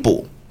their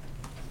people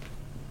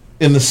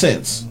in the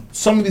sense.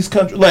 Some of these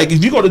countries, like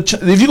if you go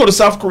to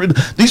South Korea,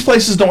 these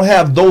places don't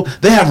have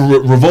they have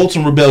revolts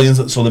and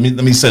rebellions. So let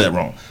me say that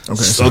wrong.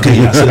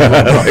 Okay, I said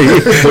that wrong.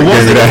 The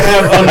ones that don't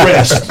have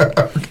unrest,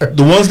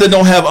 the ones that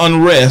don't have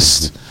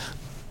unrest,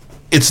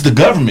 it's the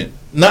government,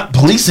 not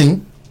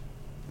policing.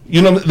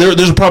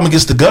 There's a problem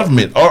against the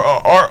government.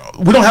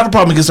 We don't have a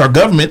problem against our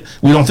government.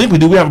 We don't think we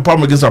do. We have a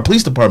problem against our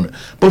police department.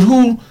 But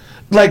we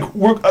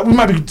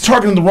might be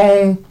targeting the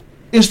wrong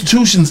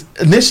institutions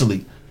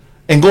initially.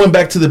 And going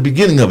back to the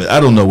beginning of it, I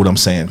don't know what I'm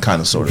saying,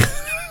 kind of, sort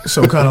of.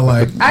 So kind of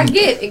like I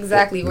get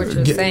exactly what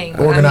you're saying.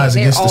 Organized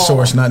against the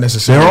source, not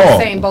necessarily. They're all in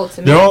the same boat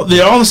to me.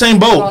 They're all in the same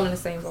boat. They're all in the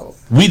same boat.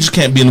 We just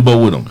can't be in the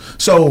boat with them.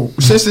 So,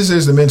 since this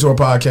is the Mentor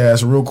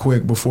podcast, real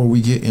quick before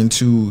we get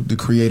into the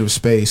creative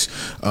space,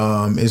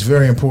 it's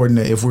very important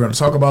that if we're going to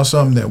talk about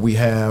something, that we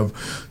have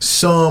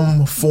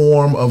some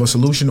form of a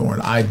solution or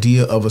an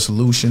idea of a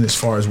solution as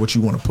far as what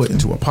you want to put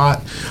into a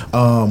pot.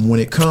 When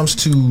it comes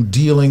to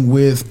dealing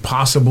with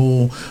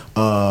possible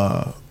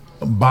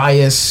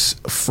bias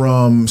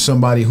from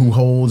somebody who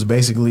holds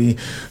basically,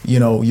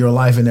 your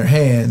life in their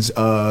hands,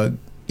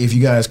 if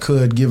you guys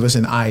could give us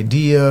an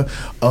idea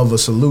of a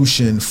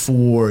solution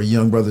for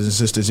young brothers and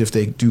sisters if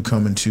they do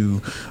come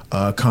into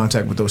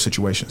contact with those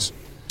situations.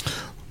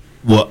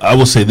 Well, I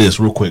will say this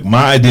real quick.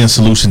 My idea and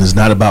solution is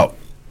not about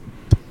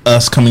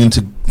us coming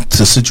into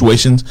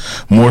situations.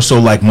 More so,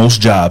 like most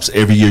jobs,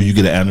 every year you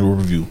get an annual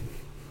review.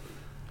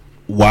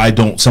 Why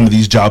don't some of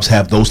these jobs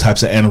have those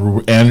types of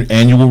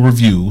annual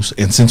reviews?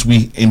 And since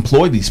we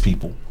employ these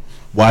people,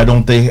 why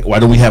don't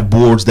we have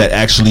boards that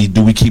actually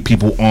do we keep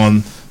people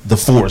on the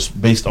force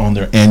based on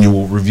their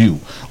annual review,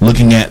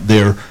 looking at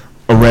their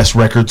arrest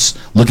records,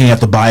 looking at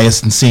the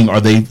bias and seeing are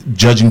they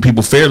judging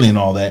people fairly and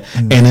all that,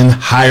 and then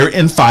hire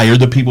and fire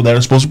the people that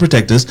are supposed to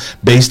protect us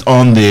based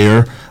on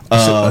their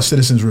a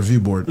citizens review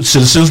board.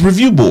 Citizens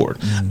review board.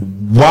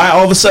 Why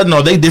all of a sudden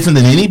are they different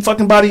than any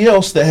fucking body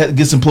else that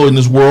gets employed in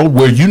this world?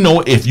 Where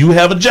if you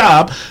have a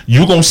job,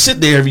 you're gonna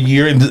sit there every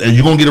year and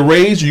you're gonna get a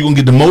raise, or you're gonna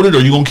get demoted,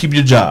 or you're gonna keep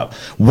your job.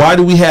 Why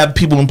do we have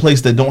people in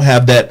place that don't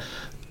have that?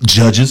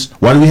 Judges.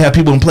 Why do we have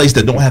people in place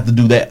that don't have to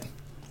do that?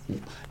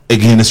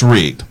 Again, it's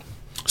rigged.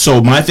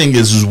 So my thing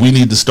is we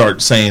need to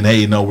start saying,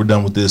 hey, no, we're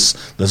done with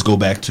this. Let's go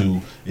back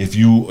to if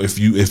you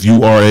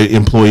are an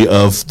employee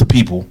of the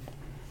people,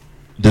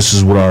 this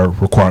is what our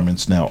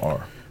requirements now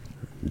are.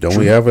 Don't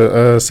we have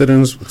a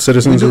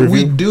citizens review?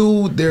 We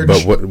do.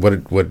 But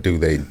what do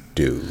they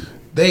do?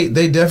 They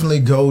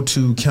definitely go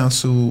to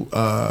council.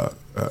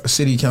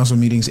 City council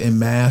meetings in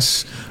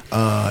mass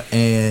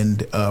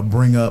and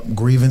bring up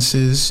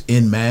grievances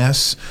in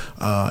mass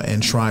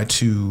and try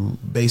to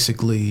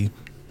basically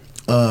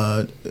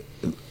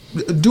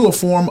do a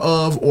form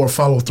of or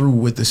follow through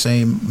with the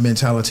same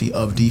mentality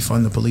of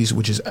defund the police,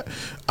 which is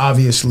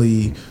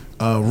obviously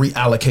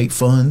reallocate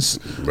funds.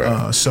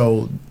 Right.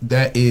 So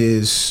that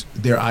is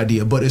their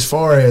idea. But as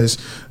far as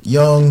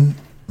young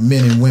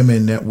men and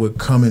women that would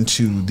come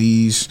into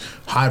these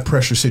high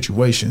pressure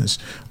situations,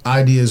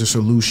 ideas or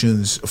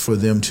solutions for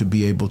them to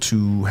be able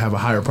to have a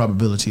higher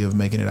probability of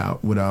making it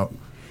out without,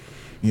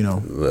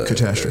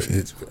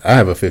 catastrophe. I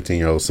have a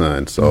 15-year-old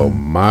son. So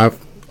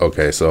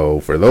so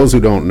for those who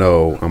don't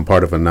know, I'm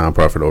part of a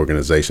nonprofit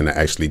organization that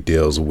actually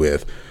deals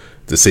with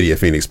the City of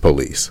Phoenix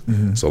Police.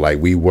 So like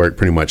we work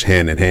pretty much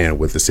hand in hand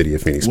with the City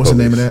of Phoenix Police. What's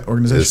the name of that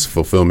organization? It's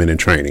Fulfillment and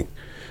Training.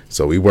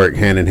 So we work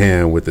hand in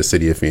hand with the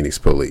City of Phoenix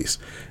Police.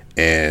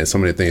 And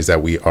some of the things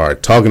that we are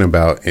talking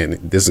about, and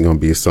this is going to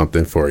be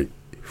something for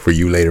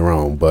you later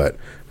on, but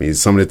I mean,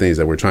 some of the things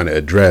that we're trying to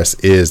address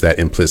is that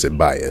implicit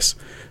bias.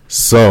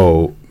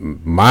 So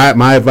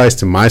my advice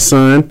to my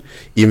son,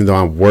 even though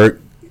I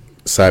work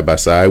side by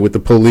side with the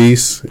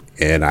police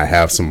and I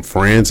have some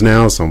friends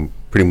now, some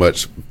pretty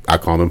much, I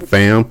call them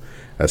fam,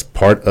 as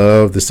part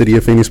of the City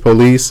of Phoenix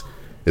Police,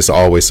 is to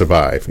always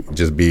survive.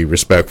 Just be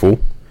respectful.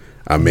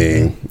 I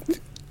mean,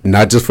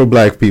 not just for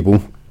black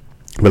people,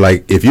 but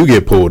like if you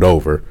get pulled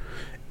over,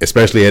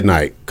 especially at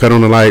night, cut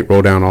on the light,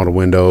 roll down all the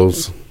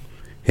windows,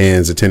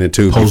 hands attended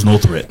to. Pose no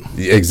threat.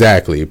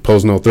 Exactly.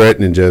 Pose no threat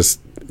and just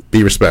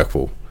be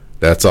respectful.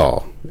 That's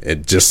all.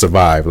 It just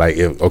survive. Like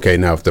if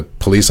the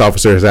police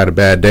officer has had a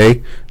bad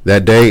day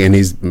that day and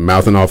he's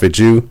mouthing off at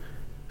you,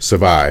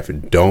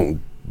 survive. Don't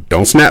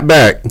snap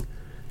back.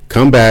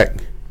 Come back,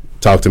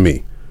 talk to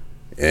me.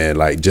 And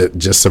like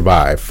just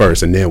survive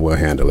first and then we'll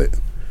handle it.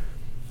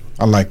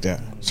 I like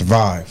that.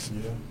 Survive.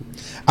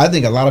 I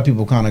think a lot of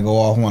people kind of go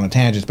off on a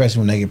tangent, especially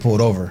when they get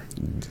pulled over.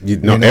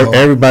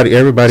 Everybody.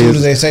 As soon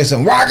as they say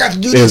something, I got to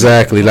do this.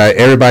 Exactly. Like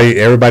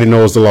everybody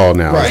knows the law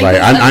now. Right. It's like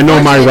I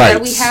know my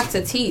rights. We have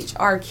to teach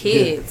our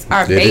kids,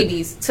 our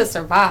babies, to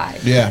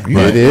survive. Yeah, it We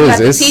is. have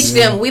to teach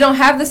them. We don't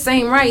have the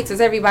same rights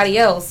as everybody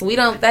else. We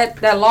don't.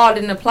 That law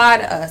didn't apply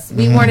to us.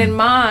 We weren't in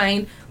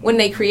mind when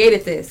they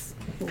created this.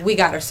 We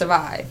got to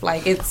survive.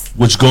 Like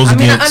which goes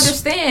against. I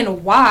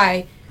understand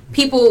why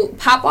people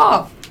pop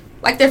off.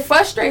 Like they're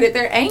frustrated,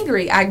 they're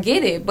angry. I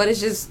get it, but it's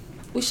just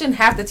we shouldn't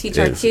have to teach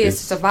our kids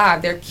to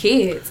survive. They're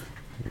kids.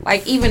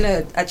 Like even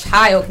a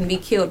child can be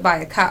killed by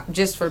a cop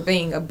just for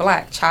being a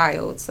black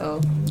child.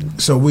 So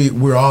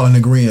we're all in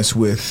agreement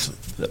with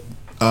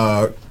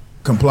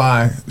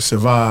comply,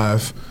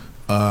 survive,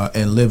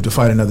 and live to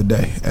fight another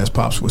day, as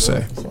Pops would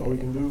say. That's all we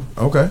can do.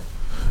 Okay.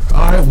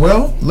 All right,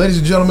 well, ladies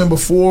and gentlemen,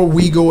 before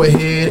we go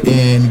ahead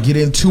and get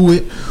into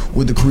it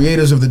with the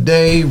creators of the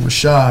day,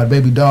 Rashad,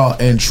 Baby Doll,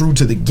 and True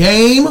to the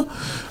Game,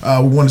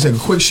 we want to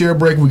take a quick share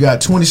break. We got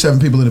 27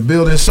 people in the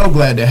building. So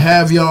glad to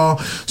have y'all.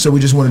 So we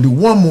just want to do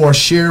one more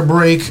share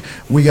break.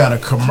 We got a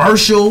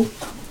commercial,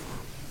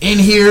 in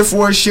here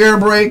for a share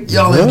break.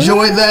 Y'all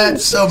enjoyed that?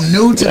 Something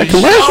new to the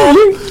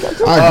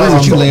show. I agree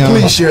with you, Leon.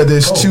 Please share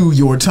this to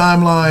your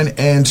timeline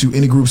and to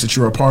any groups that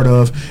you're a part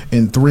of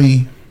in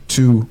 3,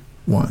 2,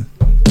 1.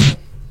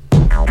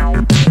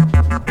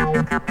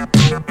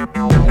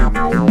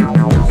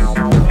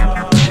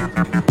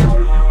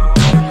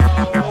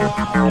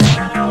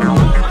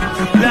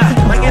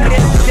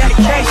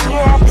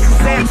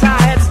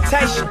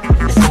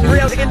 This is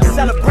real to get the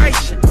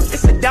celebration.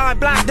 It's a dime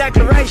block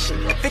declaration.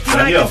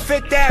 59 and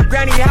 5th Ave,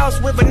 granny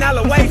house with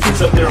vanilla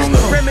wafers.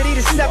 Remedy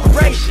to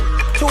separation.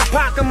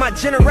 Tupac of my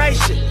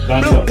generation.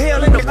 Blue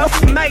pill in the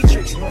open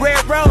matrix.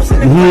 Red rose in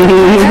the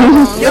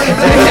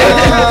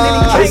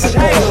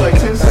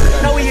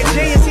No, he a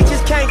genius, he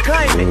just can't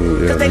claim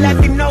it. Cause they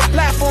left him no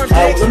platform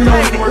to explain it.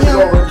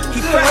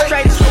 He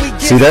frustrated, so he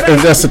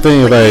gets that's the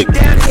thing, like.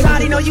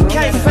 Know you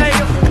can't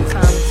fail.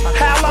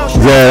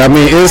 Yeah, I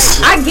mean, it's.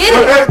 I get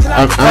it.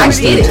 I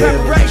get it.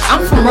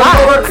 I'm from Rock.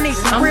 I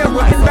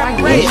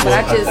get it, but I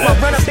just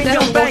that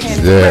don't go hand in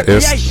hand. Yeah,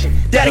 it's.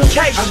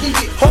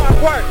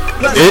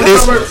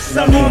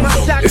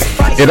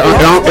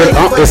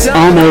 It's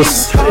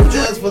almost.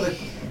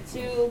 2,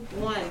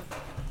 1.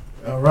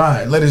 All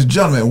right, ladies and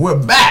gentlemen, we're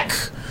back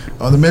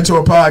on the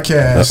Mentor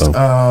podcast.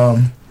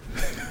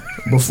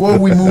 Before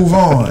we move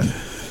on,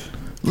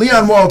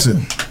 Leon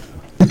Walton.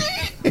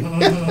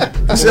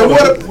 I said,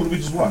 what did we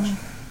just watch?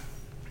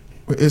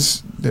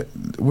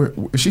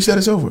 She said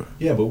it's over.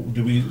 Yeah, but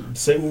did we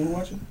say what we were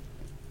watching?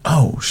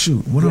 Oh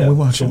shoot! What are we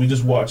watching? So we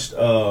just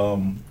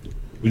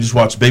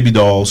watched. Baby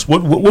Dolls.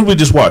 What did we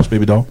just watch,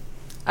 Baby Doll?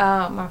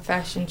 My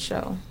fashion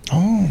show.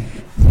 Oh,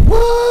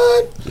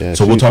 what? Yeah,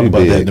 so we'll talk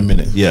about that in a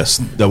minute. Yes,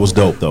 that was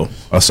dope though.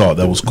 I saw it.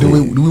 That was cool.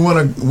 Do we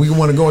want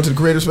to go into the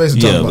creative space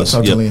and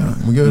talk to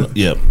Leon? We good?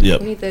 Yep.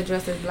 We need to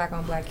address this black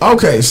on black.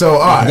 Okay, so all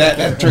right.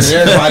 That triggered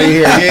everybody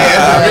here.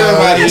 Yeah,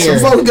 everybody here.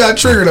 Some folks got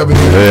triggered up in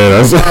here. Yeah,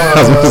 that's what I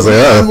was going to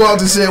say. Leon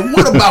Walton said,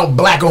 "What about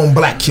black on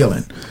black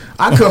killing?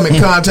 I come in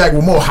contact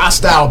with more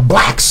hostile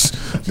blacks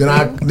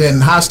than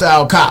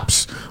hostile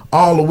cops,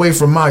 all the way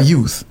from my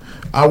youth.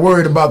 I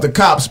worried about the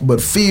cops, but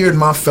feared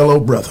my fellow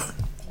brother."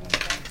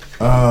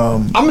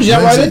 I'm gonna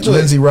jump right into it.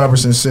 Lindsay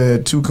Robertson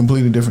said 2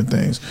 completely different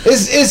things.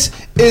 It's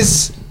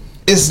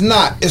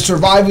not. It's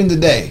surviving the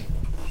day.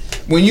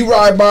 When you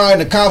ride by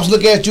and the cops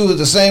look at you, it's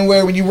the same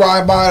way when you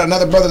ride by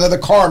another brother, another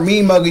car,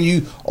 mean mugging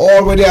you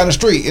all the way down the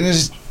street. And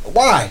it's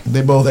why?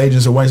 They both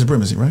agents of white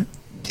supremacy, right?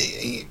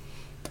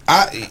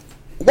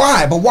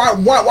 Why? But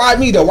why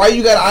me though? Why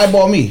you gotta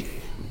eyeball me?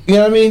 You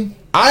know what I mean?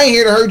 I ain't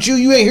here to hurt you.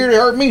 You ain't here to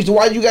hurt me. So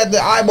why you got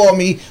to eyeball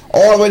me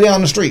all the way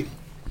down the street?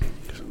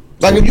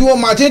 Like if you want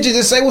my attention,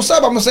 just say what's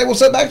up. I'm gonna say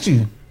what's up back to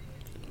you.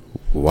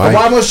 Why?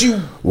 Why must you?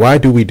 Why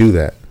do we do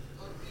that?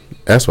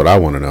 That's what I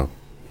want to know.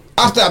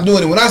 I stop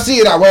doing it. When I see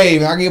it, I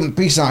wave and I give them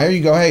the peace sign. Here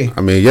you go. Hey.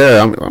 I mean,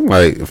 yeah, I'm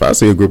like, if I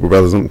see a group of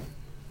brothers, I'm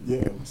Yeah.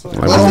 like, what's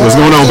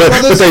going on?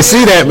 But they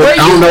see that, but I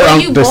don't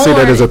know. They see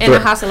that as a in a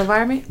threat. hostile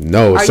environment?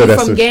 No, Are so you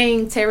that's from the,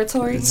 gang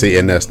territory? see,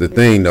 and that's the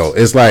thing, though.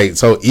 It's like,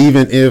 so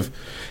even if,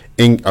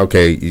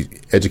 okay, you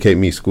educate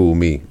me, school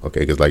me, okay,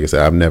 because like I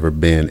said, I've never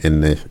been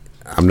in the.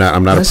 I'm not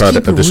a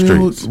product of the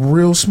streets.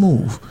 Real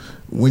smooth.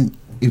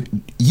 If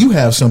you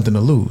have something to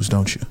lose,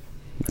 don't you?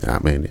 I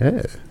mean,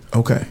 yeah.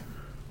 Okay,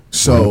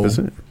 so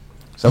 100%.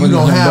 you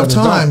don't have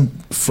time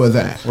for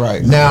that.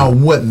 Right. Now,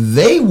 what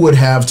they would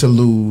have to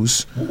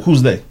lose,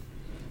 Who's they?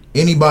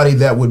 anybody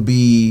that would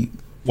be.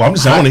 Well, I'm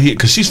just. I want to hear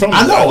because she's from.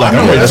 I know. Like,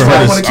 I'm ready That's for why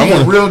her I to- want to keep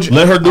it real.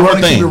 Let her do I her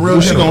wanna keep thing. it real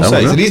What's she gonna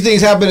general. say? So these things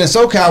happen in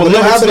SoCal, but they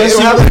don't happen in Let's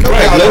SoCal.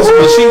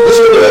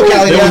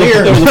 Cali down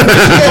here.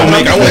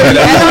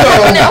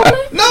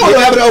 No, it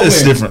don't happen in Oakland.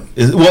 It's different.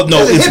 Well,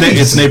 no, It's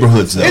hippies. it's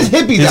neighborhoods. Though. It's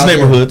hippies It's out there.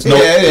 neighborhoods. No,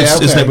 Yeah, it's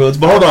okay. neighborhoods.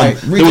 But hold All on, right.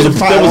 there was a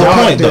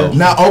point though.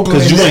 Now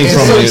Oakland, Because you ain't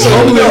from there. so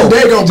Oakland and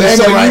Dago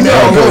banging right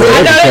now. Go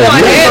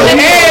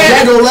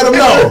ahead. Dago, let them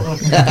know.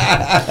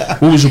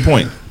 What was your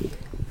point?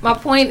 My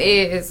point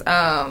is,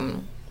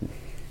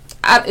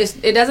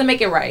 it doesn't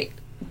make it right,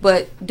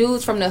 but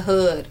dudes from the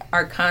hood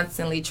are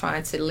constantly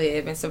trying to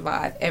live and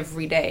survive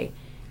every day.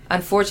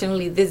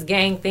 Unfortunately, this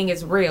gang thing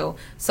is real,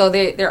 so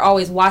they're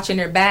always watching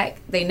their back.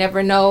 They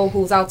never know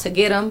who's out to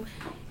get them.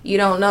 You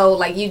don't know,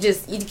 like you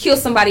killed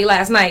somebody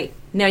last night.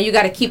 Now you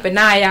got to keep an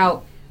eye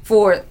out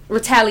for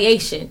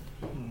retaliation.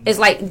 It's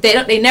like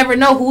they never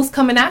know who's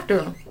coming after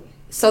them,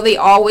 so they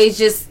always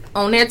just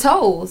on their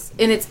toes,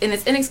 and it's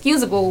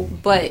inexcusable.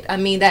 But I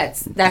mean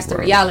that's the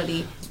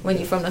reality when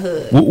you're from the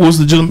hood. What was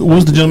the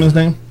gentleman's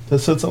name that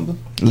said something?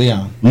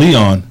 Leon.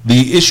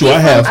 The issue I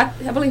have.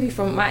 I believe he's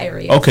from my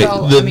area. Okay.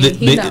 So,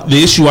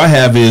 The issue I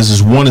have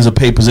is one is a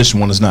paid position,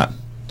 one is not.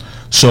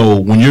 So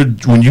when you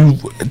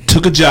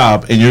took a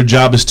job and your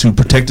job is to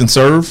protect and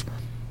serve,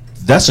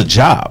 that's a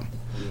job.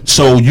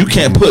 So you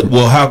can't put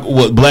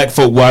black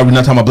folk. Why are we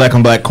not talking about black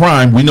on black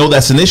crime? We know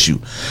that's an issue,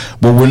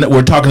 but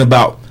we're talking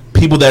about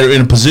people that are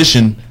in a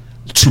position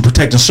to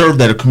protect and serve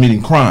that are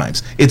committing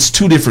crimes. It's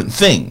two different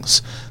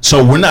things.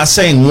 So we're not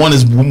saying one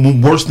is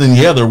worse than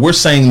the other. We're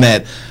saying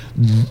that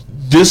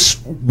this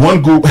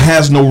one group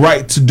has no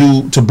right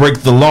to break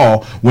the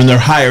law when they're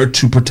hired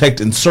to protect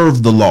and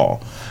serve the law.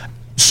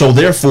 So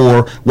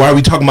therefore, why are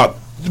we putting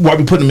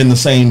them in the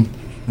same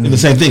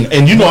thing?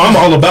 And I'm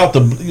all about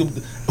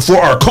for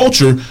our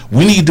culture,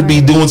 we need to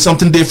be doing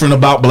something different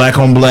about black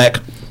on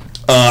black.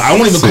 I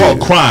won't even call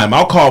it crime.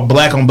 I'll call it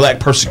black on black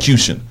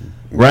persecution.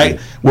 Right?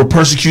 We're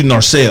persecuting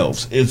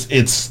ourselves.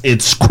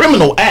 It's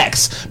criminal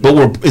acts,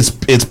 but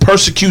it's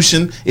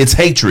persecution. It's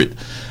hatred.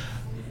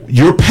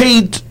 You're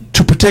paid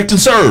to protect and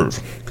serve.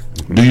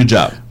 Do your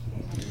job.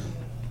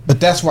 But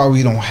that's why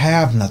we don't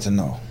have nothing,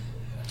 though.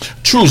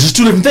 True, it's just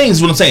two different things.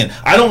 Is what I'm saying.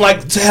 I don't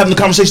like to have the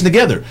conversation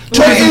together.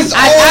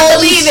 I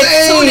believe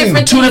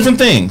it's two different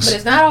things. But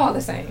it's not all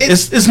the same.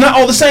 It's not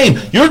all the same.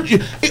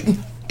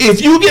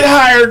 If you get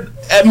hired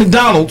at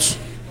McDonald's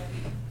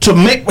to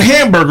make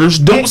hamburgers,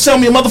 don't sell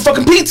me a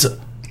motherfucking pizza.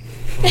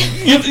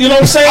 You know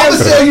what I'm saying? I'm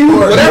gonna tell you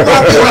whatever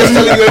I feel like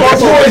telling you. Or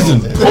poison.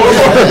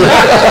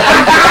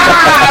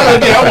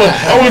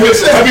 I won't even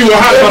be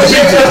hot about the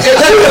pizza. If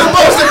you're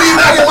supposed to be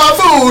making my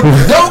food,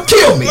 don't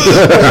kill me.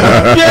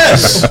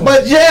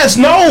 Yes,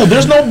 no,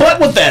 there's no but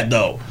with that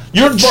though.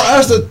 For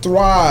us to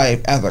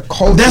thrive as a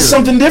culture, that's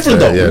something different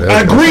though. Yeah,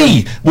 I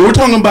agree, but we're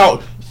talking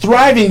about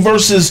thriving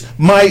versus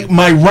my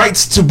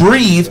rights to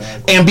breathe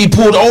and be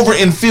pulled over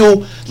and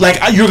feel like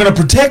you're going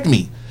to protect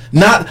me.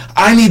 Not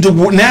I need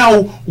to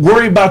now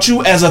worry about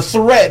you as a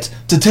threat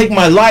to take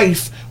my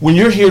life when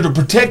you're here to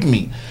protect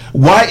me.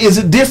 Why is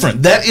it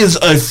different? That is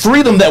a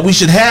freedom that we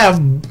should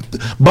have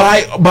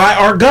by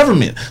our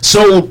government.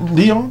 So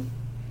Leon,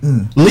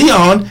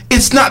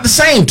 it's not the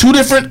same. Two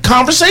different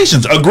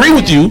conversations. Agree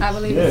with you. I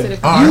believe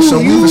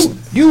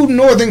it's you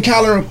Northern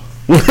County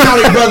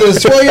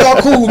brothers, well, y'all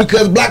cool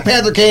because Black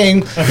Panther came.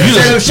 You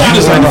just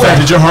like the fact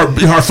that your heart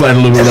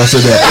flattened a little bit when I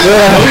said that.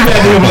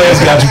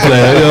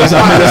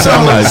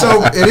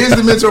 So it is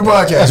the Mentor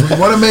Podcast. We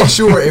want to make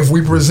sure if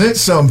we present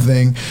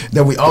something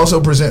that we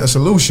also present a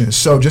solution.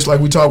 So just like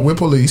we talk with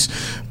police,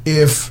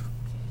 if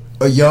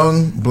a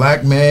young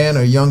black man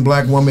or young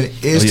black woman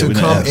is to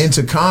come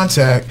into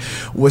contact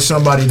with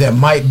somebody that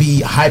might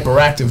be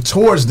hyperactive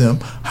towards them,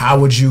 how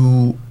would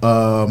you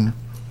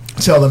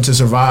tell them to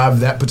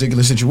survive that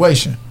particular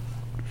situation?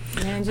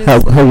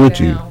 How would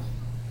you?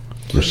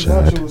 It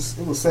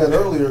was said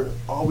earlier,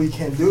 all we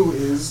can do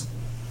is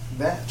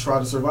try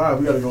to survive.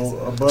 We got to go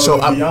above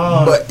and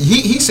beyond. But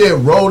he said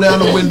roll down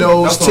the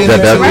windows,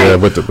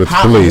 with the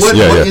police.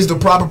 What is the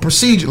proper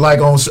procedure? Like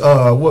on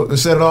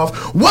set it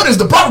off. What is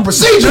the proper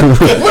procedure?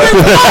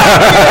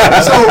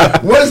 So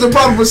what is the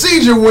proper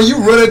procedure when you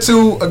run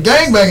into a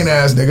gangbanging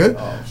ass nigga?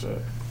 Oh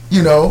shit.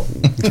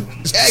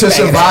 To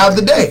survive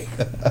the day.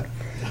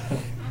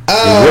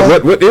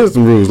 What is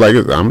the rules? Like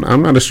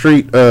I'm not a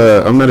street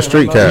cat. I mean, it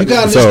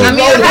has to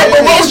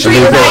be a street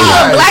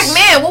black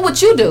man. What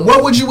would you do?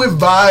 What would you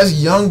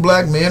advise young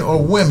black men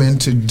or women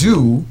to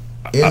do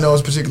in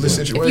those particular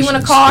situations? If you in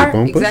a car,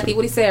 exactly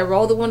what he said.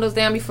 Roll the windows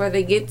down before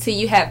they get to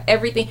you. Have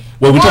everything.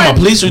 Well, we talking about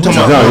police or we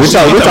talking about? We're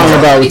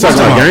talking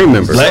about gang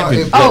members. Black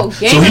people. Oh,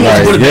 gang members. So he wants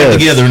to put it back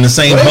together in the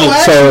same boat.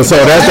 So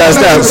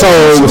that's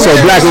so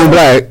black on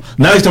black.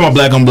 Now he's talking about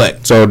black on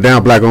black. So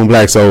down black on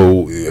black.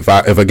 So if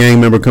a gang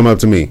member come up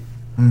to me,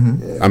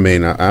 I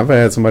mean, I've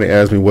had somebody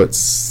ask me what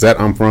set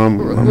I'm from.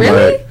 I'm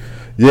really? Like,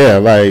 yeah,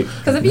 like.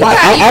 Because if you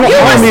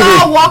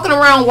saw walking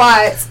around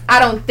Watts, I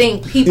don't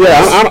think people.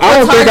 Yeah, I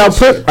don't think I'll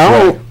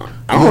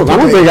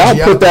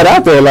put that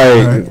out there.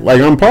 Like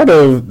I'm part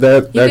of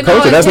that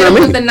culture. That's not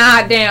me. Put the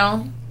nod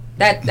down.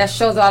 That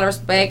shows all the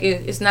respect.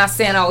 It's not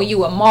saying, oh,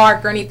 you a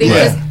mark or anything.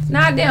 Right. Just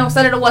nod down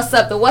instead of the what's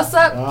up. The what's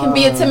up can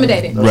be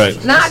intimidating. Right.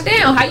 Nod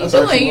down. How you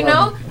doing?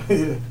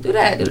 Do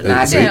that.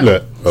 Nod down.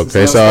 Look,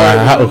 okay, so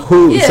how would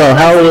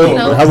we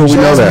know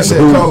that?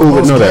 Who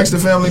would know that? Text a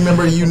family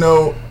member you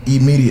know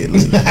immediately.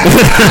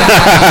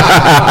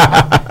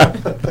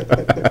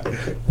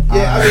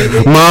 Yeah, I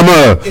mean,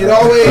 Mama. It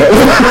always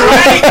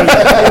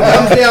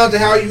comes down to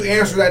how you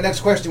answer that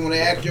next question when they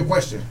ask your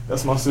question.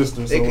 That's my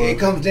sister. So it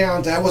comes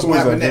down to what's going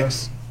to happen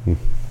next.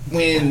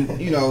 When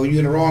you're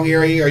in the wrong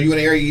area or you in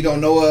an area you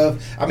don't know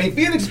of. I mean,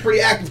 Phoenix is pretty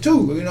active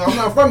too. I'm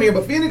not from here,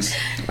 but Phoenix.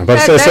 I'm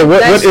about to say, so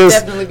what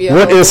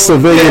is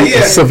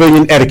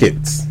civilian etiquette?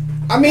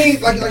 I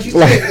mean, like you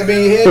said. I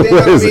mean, head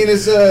down. I mean,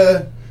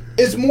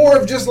 it's more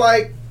of just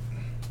like.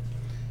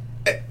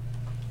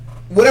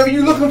 Whatever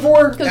you're looking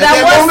for. Because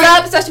that what's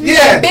up, especially if you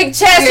got a big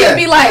chest, you'd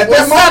be like,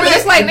 what's up? And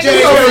it's like, nigga,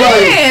 you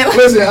man.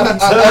 Listen, I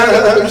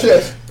have a big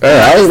chest.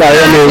 I was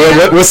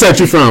like, what set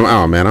you from?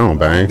 Oh, man, I don't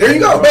bang. There you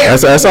go, man.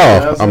 That's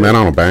all. Oh, man,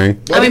 I don't bang.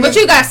 I mean, but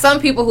you got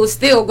some people who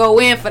still go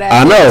in for that.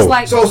 I know.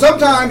 So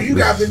sometimes you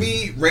got to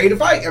be ready to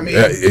fight. I mean.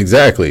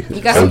 Exactly. You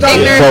got some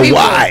ignorant people.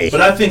 Why? But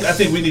I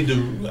think we need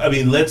to, I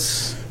mean,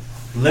 let's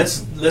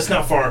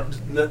not far,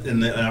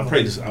 and I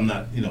pray this, I'm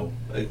not,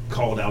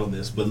 called out on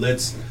this, but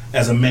let's,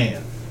 as a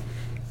man,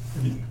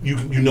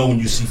 you know when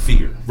you see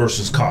fear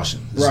versus caution.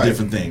 It's a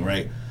different thing,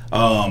 right?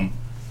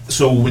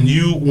 So when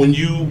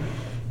you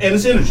and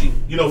it's energy.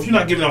 If you're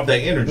not giving off that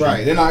energy,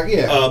 right? They're not.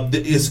 Yeah.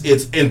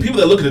 It's and people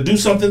that are looking to do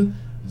something,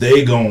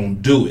 they gonna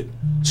do it.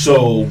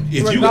 So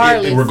if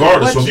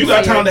regardless, so if you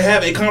got time to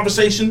have a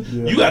conversation,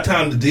 you got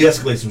time to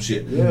de-escalate some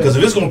shit. Because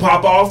if it's gonna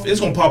pop off, it's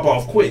gonna pop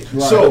off quick.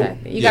 Right. So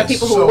you got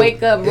people who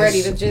wake up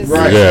ready to just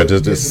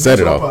just set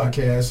it off.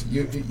 Podcast.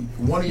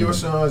 One of your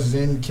sons is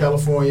in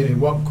California. They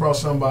walk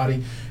across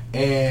somebody,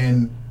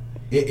 and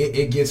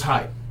it gets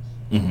hype.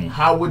 Mm-hmm.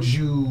 How would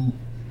you,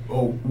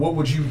 or what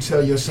would you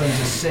tell your son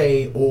to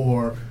say,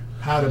 or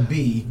how to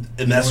be?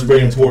 And that's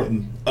very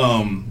important,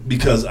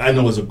 because I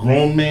know as a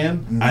grown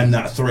man, I'm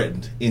not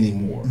threatened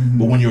anymore.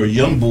 But when you're a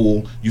young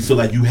bull, you feel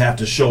like you have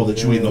to show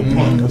that you ain't no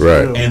punk.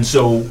 Right. And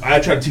so I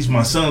try to teach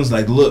my sons,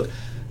 like, look,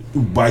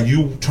 by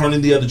you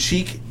turning the other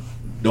cheek,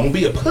 don't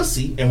be a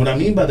pussy. And what I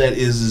mean by that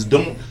is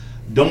don't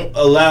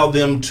allow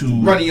them to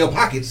run in your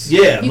pockets.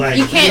 Yeah,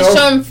 you can't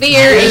show them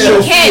fear, and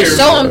you can't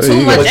show them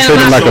too much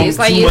animosity. It's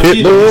like you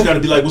just got to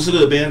be like, "What's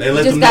good, man?" And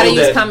let them know that. You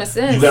just got to use common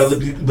sense.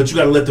 But you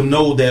got to let them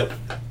know that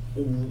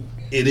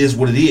it is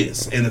what it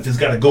is, and if it's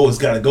got to go, it's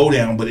got to go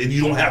down. But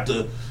you don't have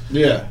to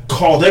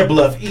call their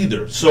bluff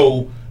either.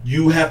 So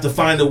you have to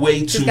find a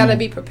way to. Just got to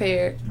be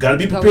prepared. Got to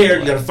be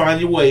prepared. You got to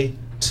find your way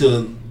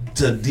to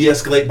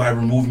de-escalate by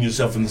removing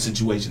yourself from the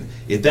situation.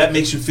 If that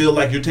makes you feel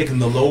like you're taking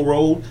the low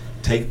road,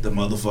 take the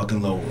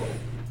motherfucking low road.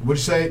 What'd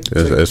you say?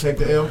 Take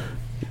the L?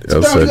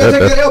 Sometimes you gotta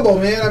take that elbow,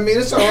 man. I mean,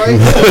 it's all right.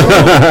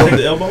 Take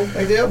the elbow?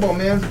 Take the elbow,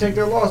 man. Take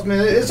their loss,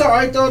 man. It's all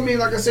right, though. I mean,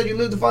 like I said, you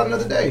live to fight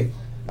another day.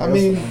 I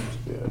mean,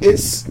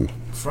 it's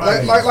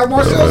like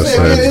Marcel said,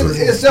 man,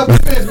 it's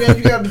self-defense, man.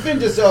 You gotta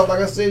defend yourself. Like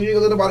I said, you ain't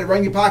gonna let nobody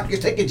run your pockets.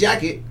 Take your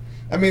jacket.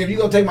 I mean, if you're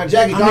gonna take my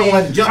jacket, I don't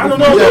want to jump. I don't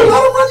know. I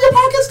don't run your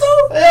pockets,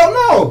 though. Hell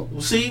no.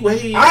 Well, see,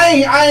 wait. I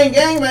ain't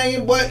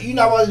gangbanging, but you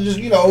know, I just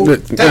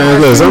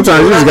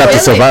sometimes you just got to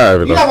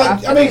survive.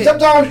 I mean,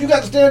 sometimes you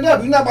got to stand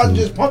up. You're not about to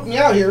just punk me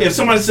out here. If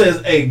somebody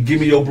says, "Hey,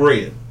 give me your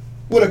bread,"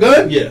 with a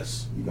gun, yes.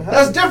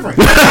 That's different.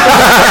 So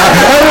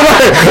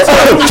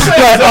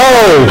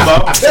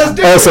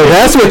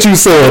that's what you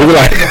said. We're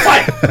like,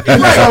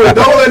 so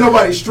don't let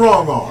nobody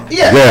strong arm.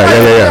 Yeah.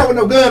 With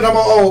no gun, you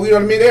know what I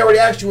mean? They already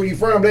asked you where you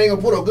from. They ain't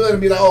gonna put a gun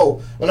and be like, well,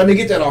 let me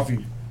get that off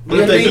you. But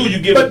if they do, you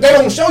give it. But they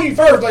don't show you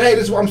first, like, hey,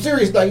 this is what I'm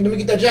serious. Like, let me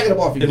get that jacket up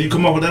off you. And you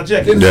come up with that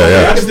jacket.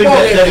 I just think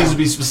that needs to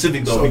be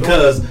specific though,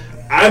 because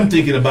I'm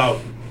thinking about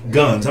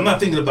guns. I'm not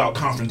thinking about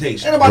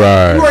confrontation. You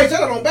already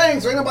said I don't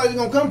bang, so ain't nobody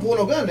gonna come pull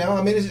no gun now.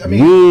 I mean,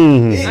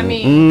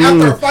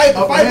 after a fight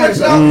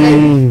breaks out.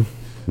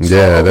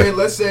 Okay,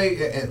 let's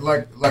say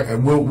like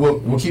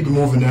we'll keep it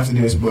moving after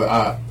this, but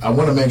I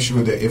want to make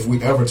sure that if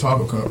we ever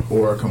talk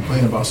or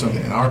complain about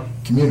something in our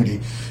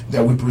community,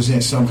 that we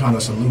present some kind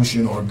of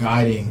solution or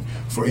guiding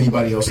for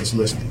anybody else that's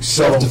listening.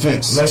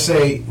 Self-defense. Let's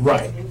say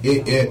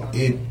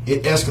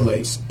it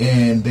escalates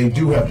and they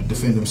do have to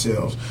defend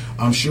themselves.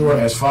 I'm sure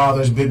as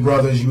fathers, big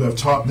brothers, you have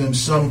taught them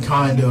some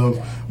kind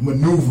of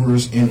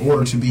maneuvers in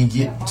order to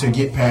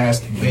get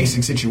past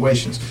basic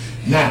situations.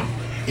 Now,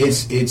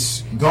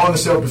 it's gone to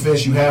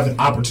self-defense. You have an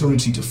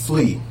opportunity to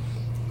flee.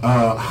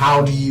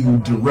 How do you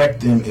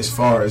direct them as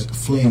far as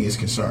fleeing is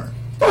concerned?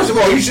 First of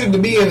all, you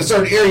shouldn't be in a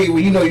certain area where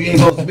you know you ain't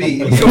supposed to be.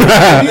 You don't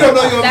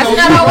know. That's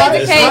not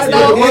always the case,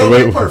 though.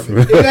 It ain't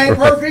perfect. It ain't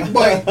perfect,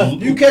 but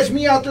you catch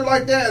me out there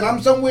like that, and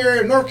I'm somewhere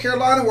in North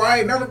Carolina where I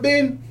ain't never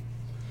been.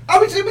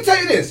 Let me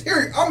tell you this.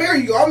 Here you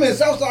go. I'm in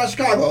Southside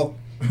Chicago.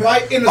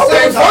 Right in the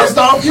same first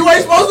off, you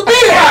ain't supposed to be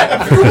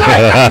there. You're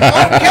right.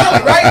 I'm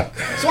Cali, right?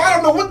 So I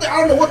don't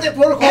know what their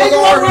protocols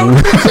are.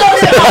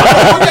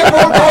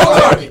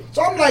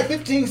 So I'm like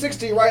 15,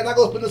 16, right? And I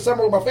go spend the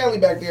summer with my family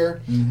back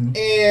there,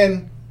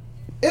 and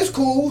it's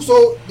cool.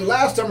 So the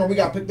last summer we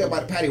got picked up by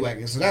the paddy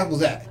wagon, so that was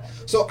that.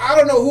 So I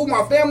don't know who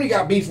my family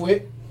got beef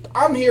with.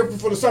 I'm here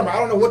for the summer. I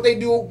don't know what they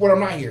do when I'm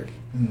not here.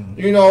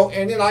 You know,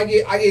 and then I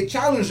get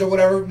challenged or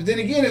whatever. But then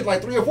again, it's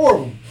like 3 or 4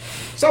 of them.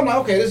 So I'm like,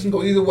 okay, this can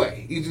go either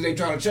way. Either they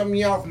trying to chump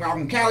me out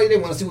from Cali, they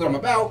want to see what I'm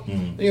about.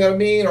 You know what I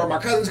mean? Or my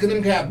cousins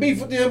can have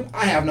beef with them.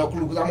 I have no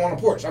clue because I'm on the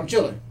porch. I'm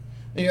chilling.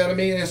 You know what I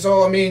mean? And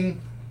so, I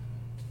mean,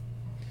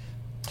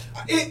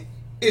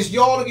 it's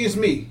y'all against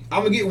me.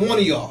 I'm going to get one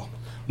of y'all.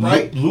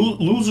 Right?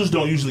 Losers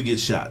don't usually get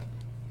shot.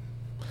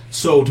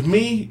 So to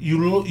me, you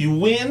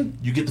win,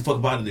 you get the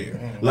fuck out of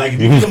there. Like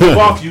if you get them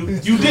off you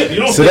dip. You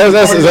don't. So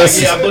that's if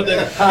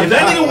that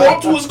nigga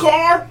walk to his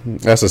car,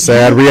 that's a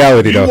sad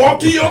reality. You walk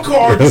to your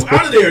car, you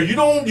out of there. You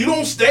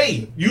don't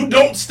stay. You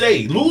don't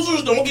stay.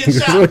 Losers don't get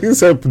shot. You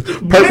said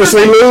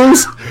purposely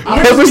lose.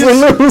 Purposely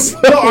lose.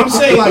 No, I'm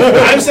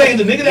saying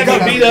the nigga that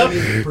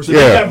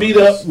got beat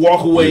up,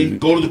 walk away,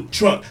 go to the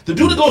trunk. The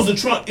dude that goes to the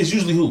trunk is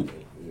usually who?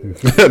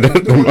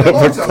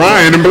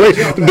 Crying and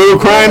bleeding. The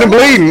dude crying and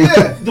bleeding.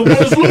 Yeah, the one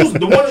that's losing.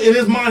 The one in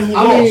his mind who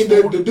lost. I mean,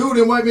 the dude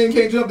in white man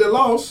can't jump that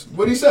lost.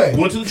 What'd he say?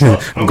 Going to the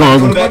trunk. I'm going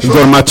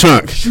to my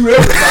trunk. Shoot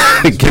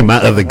everybody. Get my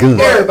other gun.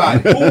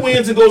 Everybody. Who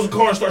wins and goes to the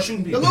car and starts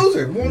shooting people? The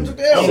loser. Who took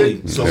the L?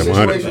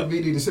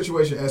 The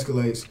situation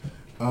escalates.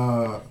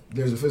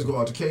 There's a physical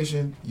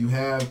altercation. You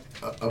have.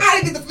 I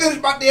didn't get to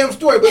finish my damn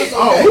story, but it's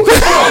okay.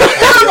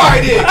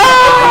 Everybody did.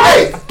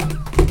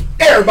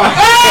 Everybody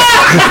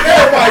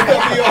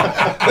cut me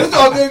off. It's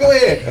all good. Go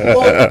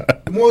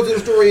ahead. The moral to the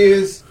story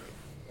is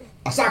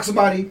I socked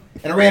somebody,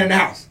 and I ran in the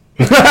house.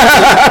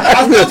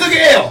 I still took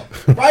an L,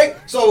 right?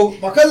 So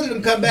my cousin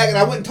didn't come back, and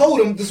I went and told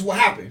him this is what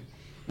happened,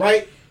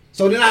 right?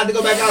 So then I had to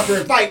go back out there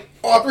and fight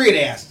all three of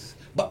the asses.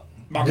 But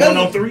my cousin,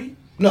 1-on-3?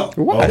 No, it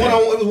was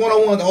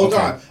 1-on-1 the whole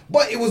time.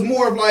 But it was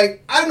more of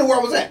like I didn't know where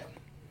I was at.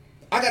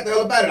 I got the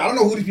hell about it. I don't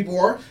know who these people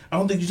were. I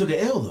don't think you took an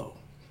L though.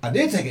 I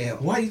did take an L.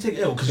 Why you take an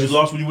L? Because you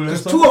lost when you were in.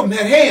 Because two of them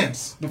had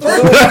hands. The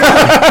first one,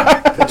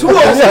 two of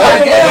them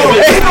had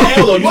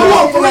L.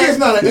 1-on-3 is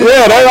not an L.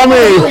 Yeah, that, I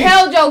mean, You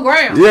held your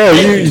ground. yeah,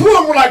 Two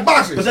of them were like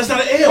boxers. But that's not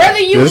an L. Whether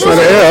you that's not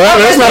an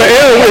L. That's not an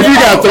L if you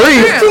got 3.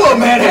 Two of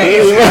them had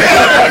hands.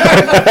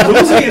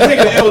 Losing and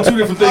taking an L are two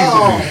different things.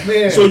 Oh,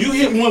 man. So you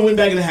hit one, went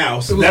back in the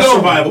house. It was That's gone.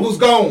 survival. It was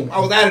gone. I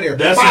was out of there.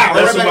 That's right back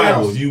in the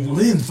survival. house. You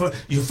win.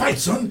 You fight,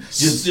 son.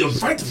 You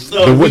fight.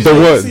 The what?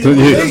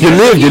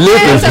 You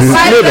live to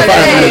fight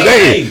another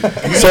day.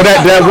 So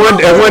that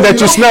one that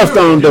you snuffed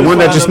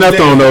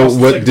on, though,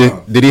 what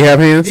did he have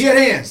hands? He had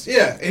hands,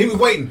 yeah, and he was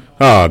waiting.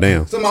 Oh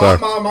damn! So Sorry.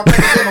 my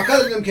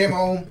cousin and them came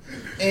home,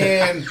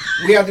 and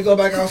we had to go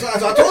back outside.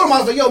 So I told him, I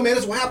was like, "Yo, man,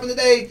 this is what happened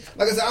today."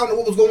 Like I said, I don't know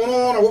what was going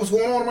on or what was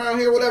going on around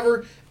here,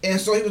 whatever. And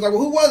so he was like,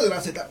 "Well, who was it?" I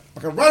said, "Like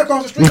right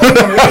across the street." Right?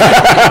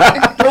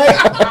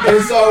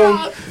 And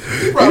so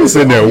He was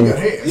sitting there.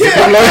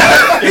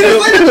 yeah,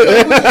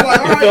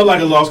 It felt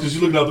like a loss because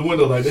you looked out the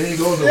window like they ain't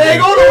going nowhere. They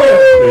ain't going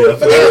nowhere. Yeah,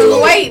 But they was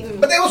cool. waiting.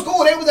 But they was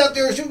cool. They was out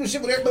there shooting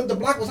shit with everybody. The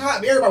block was hot.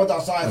 And everybody was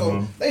outside,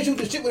 so they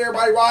shooting shit with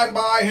everybody riding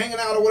by, hanging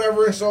out or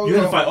whatever. And so You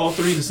had to fight all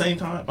three at the same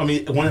time? I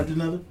mean, one after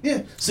another?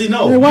 Yeah. See,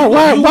 no. Yeah,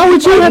 why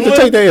would you fight have to one,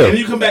 take the L? And then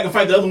you come back and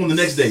fight the other one the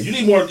next day. You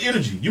need more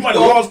energy. You might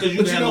have lost because you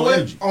But didn't have know no what?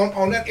 energy.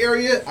 On that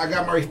area, I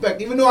got my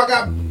respect. Even though I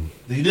got,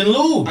 You didn't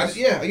lose.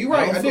 yeah, you're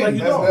right. I I feel like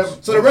did. you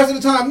lost. So the rest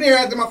of the time there,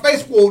 after my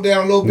face swelled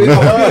down a little bit, I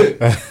was good.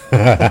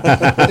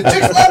 The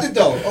chicks loved it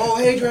though. Oh,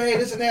 hey, Dre,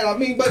 this and that. I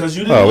mean, but Because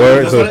you didn't Oh, lose.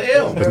 word. That's So not an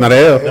L. that's not an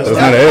L. That's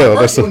not an L.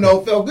 That's first one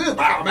though felt good.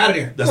 Wow, I'm out of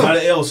there. That's not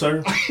an L,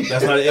 sir.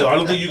 That's not an L. I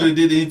don't think you could have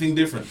did anything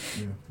different.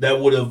 That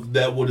would have.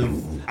 But I wouldn't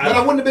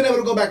have been able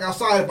to go back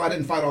outside if I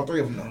didn't fight all three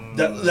of them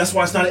though. That's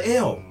why it's not an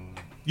L.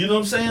 You know what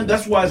I'm saying?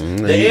 That's why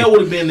the L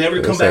would have been never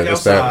to come back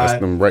That's outside.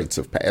 them rites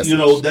of passage. You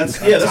know, that's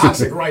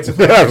Toxic rights of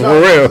For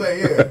real.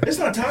 Yeah. It's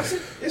not toxic.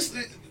 It's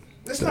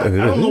not. I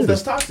don't know if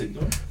that's toxic,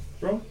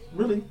 bro.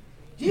 Really?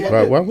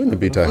 Yeah. Why wouldn't it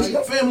be toxic?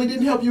 Your family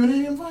didn't help you in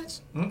any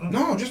fights?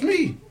 No, just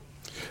me.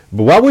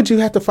 But why would you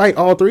have to fight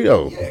all 3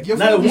 though? Yeah, your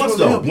Not at family's once supposed to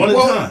though. help you. One at a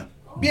Well, time.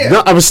 Yeah.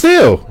 No, I was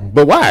still.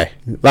 But why?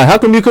 Like, how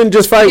come you couldn't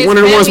just fight His one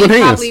of the ones with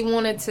family hands? probably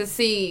wanted to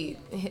see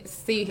And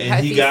how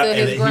he he got stood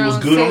and his he was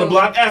ground, good on the too.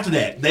 block after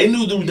that. They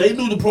knew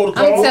the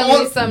protocol. I'm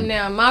telling you something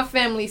now. My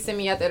family sent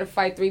me out there to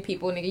fight 3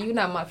 people, nigga. You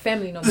not my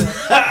family no more. You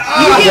get one,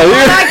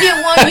 I get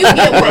one. You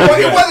get one. Well,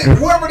 it wasn't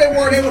whoever they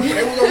were. They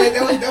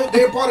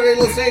were part of their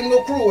little same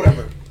little crew or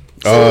whatever.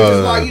 So it was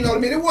just like, you know what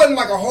I mean? It wasn't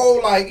like a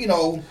whole like, you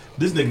know.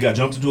 This nigga got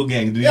jumped into a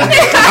gang. Did he? I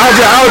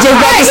was just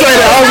about to say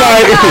that. I was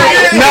like,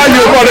 now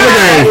you're a part of the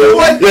game.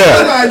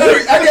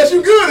 Yeah. I guess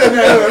you good at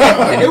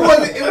that. It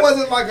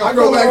wasn't like a I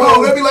go back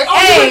home, they'll be like, oh,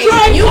 Hey,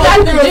 you got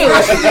the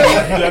juice. You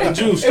got the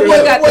juice. It Straight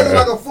wasn't, up.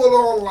 like a full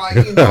on like,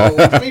 you know,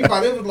 street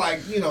fight. It was like,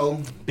 you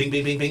know, Bing,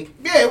 bing, bing, bing.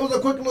 yeah, it was a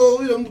quick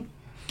little, you know,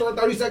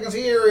 30 seconds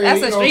here. And,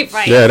 That's you a know, street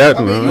fight. Yeah, that I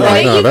mean, no,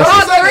 like, no, you that's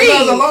fought That was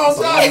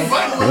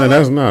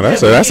a 3. long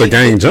time. that's a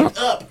gang jump.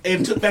 Up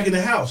and took back in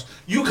the house.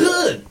 You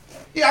could.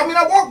 Yeah, I mean,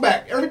 I walked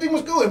back. Everything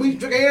was good. We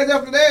shook hands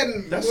after that,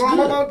 and That's went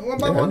on good.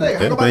 about one day.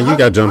 Yeah, man, you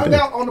got jumped in. I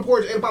hung out on the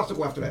porch and ate a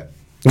popsicle after that.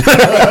 Good.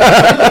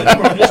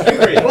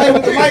 Play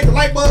with the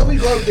light bulbs. We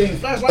call them things.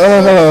 Flashlight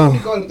bulbs. What do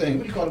you call them things?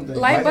 What do you call them things?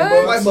 Light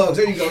bulbs? Light bulbs.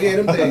 There you go. Yeah,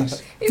 them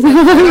things. It's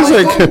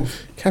like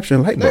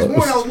capturing light Next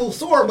morning, I was a bulbs. little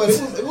sore, but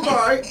it was all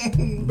right.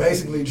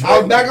 Basically, I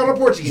was back on the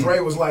porch again. Dre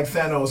was like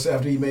Thanos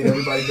after he made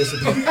everybody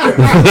disappear.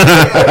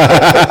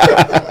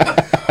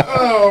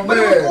 Oh, But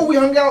it was cool. man. We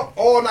hung out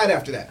all night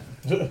after that.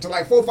 To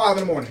like 4 or 5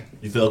 in the morning.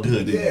 You felt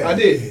good, didn't you? Yeah. I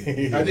did. I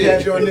You had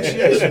did. your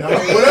initiation. I mean,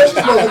 what else you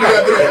supposed to do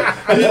after that?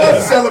 You're supposed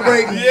to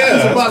celebrate.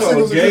 Yeah,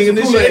 popsicles and gang some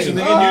initiation,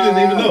 Kool-Aid. nigga. You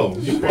didn't even know.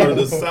 You part of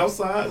the South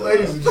Side.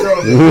 Ladies and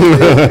gentlemen, this is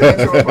the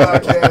Mentour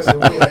Podcast, and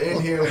we are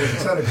in here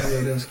with a ton of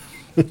creatives.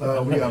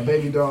 We got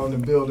Baby Doll in the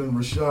building,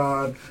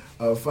 Rashad,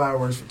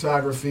 Fireworks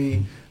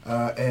Photography,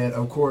 and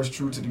of course,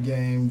 True to the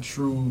Game,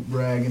 True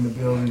Bragg in the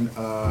building.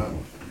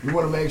 We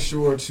want to make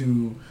sure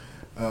to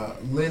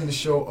lend the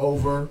show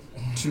over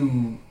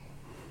to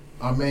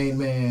our main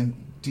man,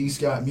 D.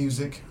 Scott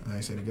Music. I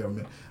ain't say the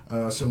government.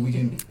 So we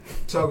can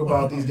talk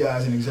about these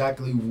guys and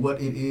exactly what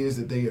it is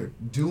that they are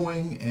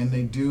doing and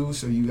they do,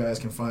 so you guys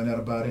can find out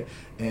about it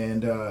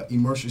and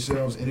immerse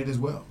yourselves in it as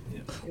well.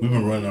 Yeah. We've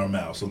been running our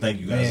mouths, so thank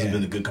you guys. Man. It's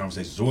been a good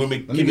conversation. So we'll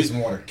Let me get some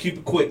water. Keep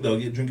it quick though.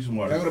 Drink you some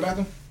Can I go water. to the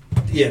bathroom?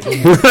 Yeah.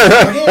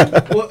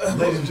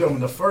 Ladies and gentlemen,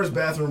 the first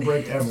bathroom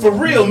break ever. For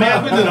real,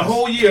 man. It's been a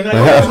whole year.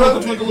 Now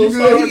you twinkle little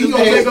star. You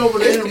gonna take over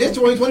the It's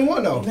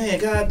 2021 though. Man,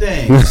 god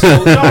dang. So,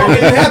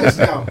 It happens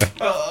now.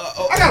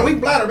 I got a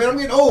weak bladder, man. I'm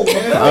getting old,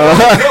 man.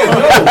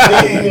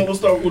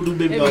 We'll do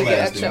Baby Doll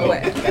last.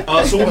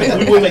 So we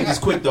will make this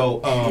quick though,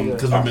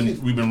 because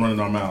we've been running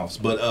our mouths.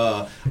 But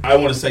I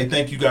want to say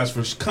thank you guys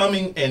for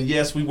coming. And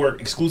yes, we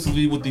work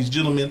exclusively with these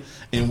gentlemen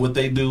and what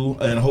they do,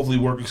 and hopefully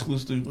work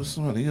exclusively with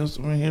somebody else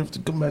around here to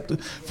come back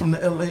from the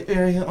LA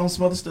area on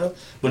some other stuff.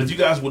 But if you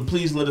guys would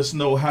please let us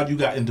know how you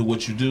got into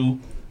what you do,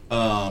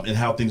 and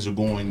how things are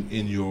going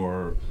in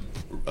your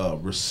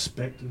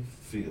respective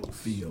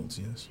fields.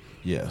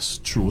 Yes.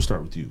 True. We'll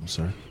start with you,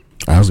 sir.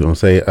 I was gonna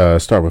say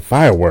start with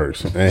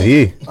fireworks, and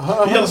yeah,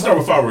 let's start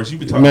with fireworks. You've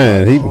been talking.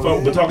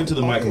 Been talking to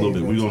the mic a little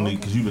bit. We're gonna need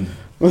because you've been.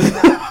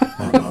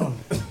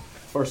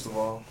 First of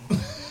all,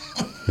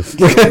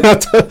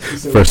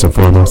 first and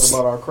foremost,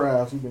 about our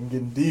crafts, we've been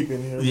getting deep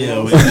in here. Yeah,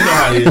 well, you know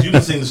how it is. You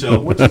done seen the show.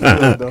 Which is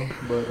good though,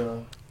 but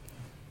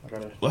I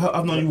gotta. Well,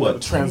 I've known you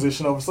what?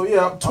 Transition over. So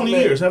yeah, 20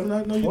 years. Haven't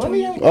I known you 20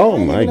 years? Oh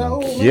my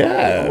god!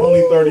 I'm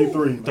only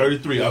 33.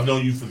 33. I've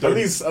known you for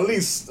 30.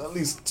 At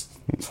least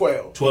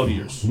 12. 12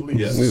 years.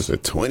 Yes. This is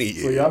 20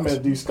 years. So yeah, I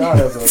met D Scott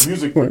as a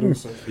music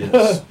producer.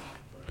 Yes.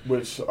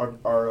 Which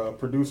our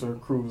producer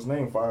crew was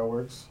named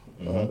Fireworks.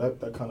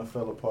 That kind of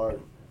fell apart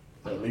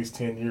at least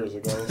 10 years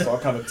ago. So I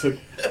kind of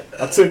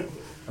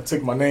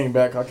took my name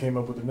back. I came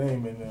up with the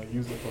name and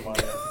used it for my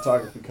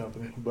photography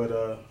company.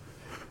 But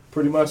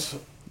pretty much,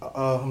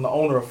 I'm the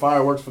owner of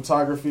Fireworks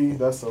Photography.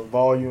 That's a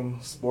volume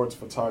sports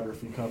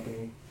photography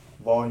company.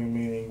 Volume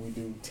meaning we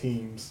do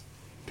teams.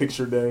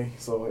 Picture day,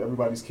 so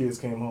everybody's kids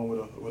came home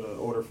with an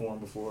order form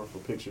before for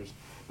pictures.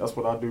 That's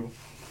what I do.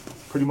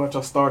 Pretty much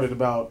I started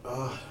about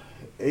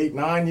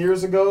 8-9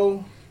 years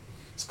ago.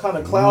 It's kind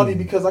of cloudy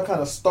because I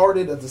kind of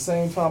started at the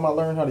same time I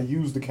learned how to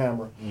use the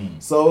camera.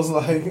 So it's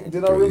like,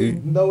 did I really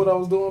know what I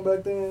was doing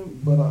back then?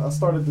 But I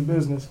started the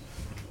business.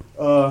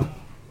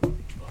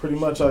 Pretty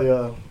much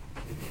I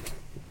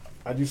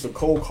used to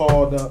cold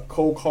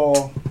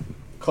call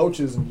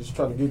coaches and just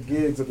try to get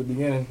gigs at the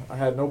beginning. I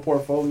had no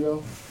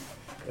portfolio.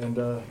 And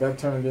that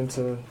turned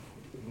into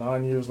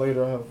 9 years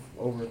later. I have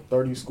over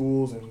 30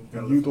 schools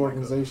and youth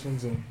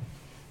organizations and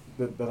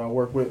that I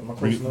work with.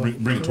 Bring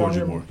it towards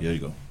you more. There you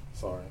go.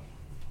 Sorry.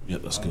 Yeah,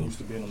 that's good. Used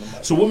to being on the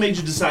mic. So what made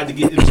you decide to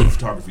get into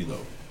photography,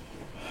 though?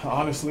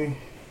 Honestly,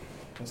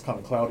 it's kind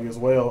of cloudy as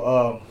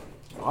well.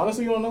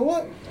 Honestly, you don't know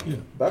what? Yeah.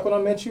 Back when I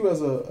met you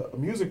as a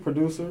music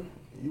producer,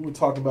 you would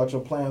talk about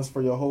your plans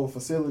for your whole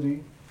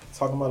facility,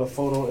 talking about a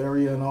photo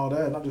area and all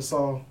that, and I just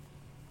saw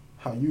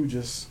how you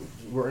just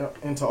were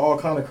into all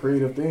kind of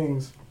creative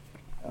things.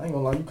 I ain't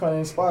gonna lie, you kind of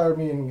inspired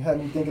me and had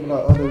me thinking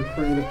about other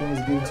creative things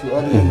to get into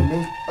other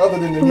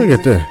than the music. Look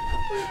at that.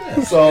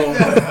 So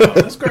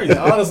that's crazy.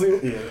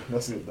 Honestly, yeah,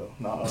 that's it though.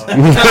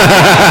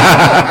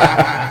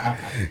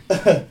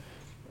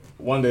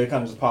 One day it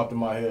kind of just popped in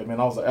my head, man.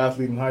 I was an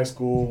athlete in high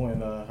school,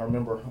 and I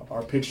remember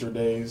our picture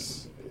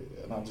days.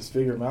 And I just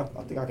figured, man,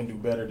 I think I can do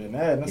better than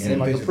that. And that seemed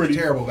like a pretty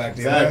terrible back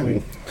then.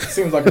 Exactly.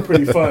 Seems like a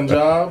pretty fun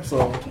job.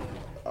 So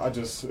I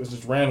just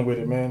ran with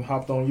it, man.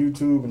 Hopped on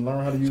YouTube and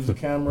learned how to use the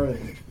camera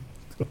and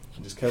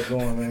just kept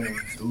going, man.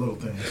 It's the little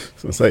things.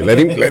 So it's like, let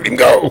him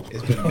go.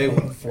 It's been a big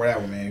one before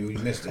that one, man. You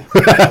missed it.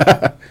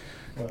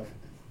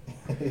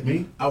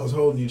 Me? I was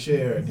holding your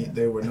chair and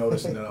they were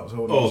noticing that I was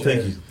holding your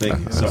chair. Thank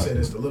you. I said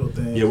it's the little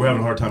things. Yeah, we're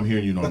having a hard time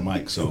hearing you on the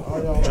mic, so.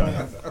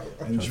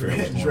 And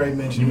Trey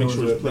mentioned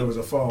there was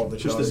a fall that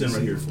just this in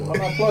right here. Am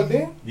I plugged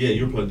in? Yeah,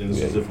 you're plugged in. This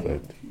is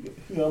different.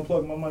 You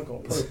unplugged my mic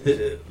on purpose.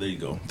 There you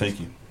go. Thank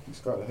you.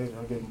 Scott a hater.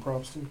 I gave him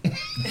props too.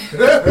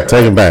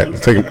 Take him back.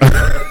 Is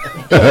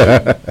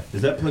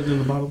that plugged in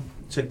the bottom?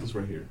 Check this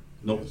right here.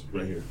 No, it's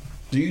right here.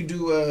 Do you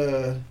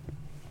do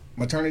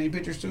maternity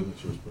pictures too?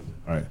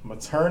 All right.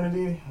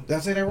 Maternity? Did I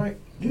say that right?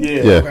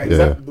 Yeah. Okay. Is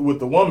that with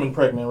the woman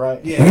pregnant, right?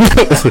 Yeah.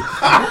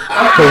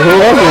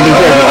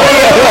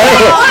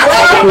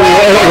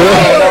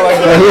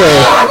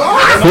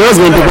 Who else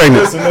going to be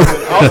pregnant? Listen. I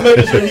was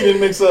making sure he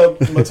didn't mix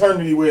up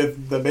maternity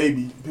with the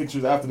baby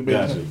pictures after the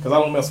baby, because I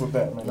don't mess with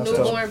that, man. That's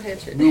Newborn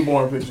pictures.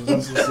 Newborn pictures.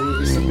 It's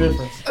a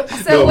difference.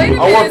 So wait a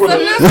minute.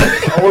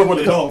 I work with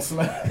adults,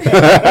 man.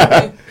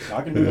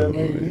 I can do that,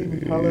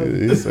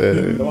 maybe. He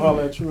said, don't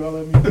holler at True,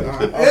 holler at me.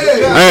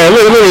 hey,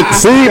 look.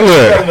 See, I got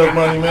look. enough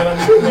money, man.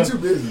 I'm too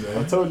busy, man.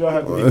 I told you I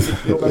had to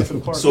go back to the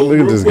park. So Look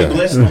at real this quick, guy.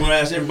 I'm going to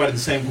ask everybody the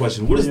same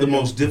question. What is the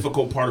most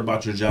difficult part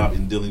about your job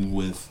in dealing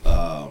with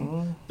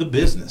the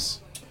business?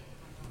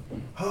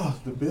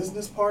 The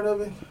business part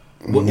of it?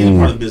 Well, any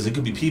part of the business. It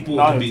could be people.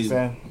 It I could be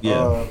understand.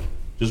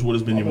 just what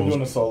has been I've your been doing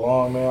most. this so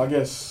long, man. I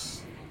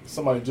guess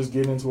somebody just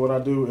getting into what I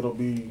do, it'll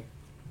be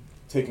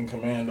taking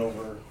command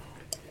over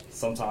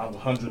sometimes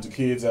hundreds of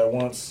kids at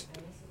once.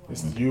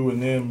 It's you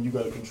and them. You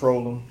got to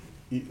control them.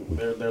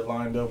 They're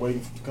lined up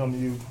waiting to come to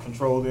you.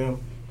 Control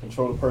them.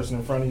 Control the person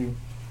in front of you.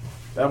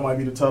 That might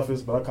be the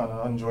toughest, but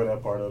I enjoy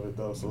that part of it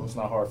though. So it's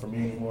not hard for me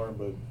anymore.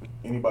 But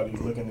anybody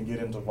looking to get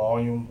into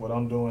volume, what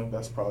I'm doing,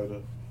 that's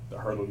probably the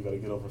hurdle you got to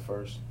get over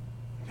first.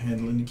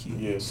 Handling the kids.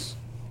 Yes.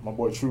 My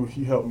boy True,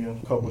 he helped me in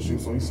a couple of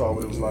shoots, so he saw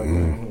what it was like.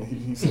 And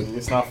he said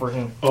it's not for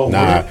him. Oh,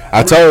 Nah,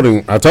 I told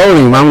him.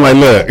 I'm like,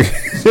 look,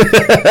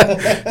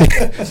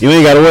 you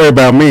ain't got to worry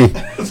about me.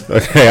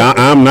 Okay,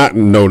 I'm not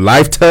no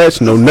life touch,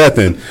 no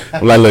nothing.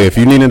 I'm like, look, if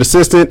you need an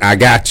assistant, I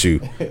got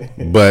you.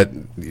 But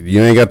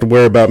you ain't got to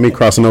worry about me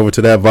crossing over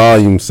to that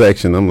volume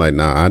section. I'm like,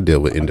 nah, I deal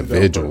with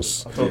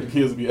individuals. I told the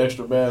kids to be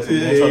extra bad, so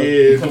I'm trying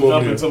to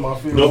jump into my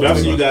field. No, but I've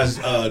seen you guys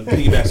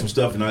piggyback some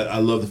stuff, and I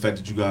love the fact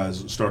that you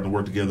guys are starting to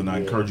work together, and I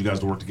encourage you guys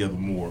to work together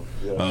more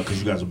because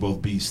you guys are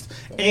both beasts.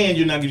 And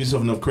you're not giving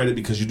yourself enough credit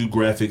because you do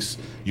graphics.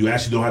 You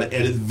actually know how to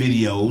edit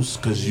videos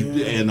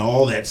and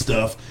all that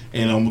stuff.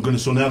 And I'm going to.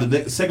 So now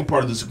the second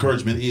part of this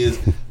encouragement is.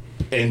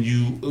 And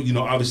you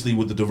know, obviously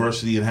with the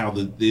diversity and how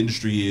the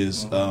industry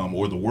is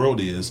or the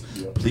world is,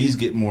 please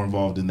get more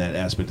involved in that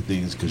aspect of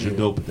things because you're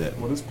dope at that.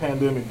 Well, this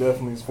pandemic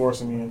definitely is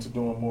forcing me into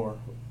doing more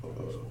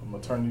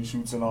maternity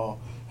shoots and all,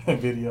 and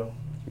video.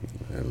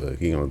 And look,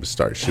 he gonna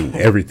start shooting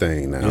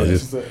everything now.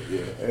 Just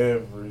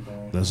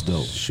everything. That's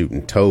dope.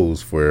 Shooting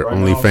toes for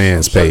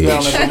OnlyFans page.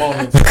 Down at the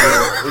moment,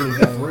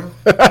 anything real.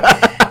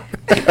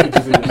 Pictures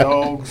of your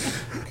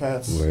dogs,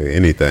 cats. Well,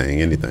 anything.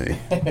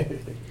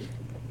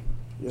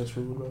 Yeah,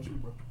 True. What about you,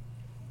 bro?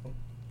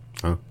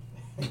 Huh?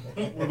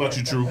 What about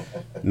you, True?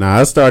 Nah,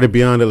 I started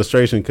Beyond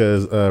Illustration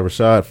because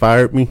Rashad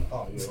fired me.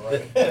 Oh, yeah,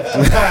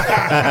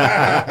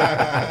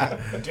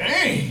 right.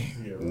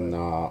 Dang.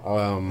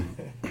 Nah,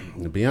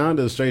 Beyond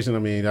Illustration, I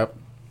mean,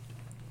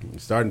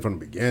 starting from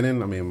the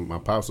beginning, I mean, my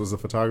pops was a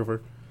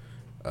photographer.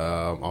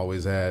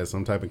 Always had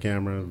some type of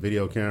camera,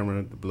 video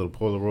camera, the little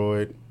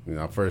Polaroid. You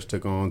know, I first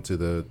took on to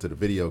the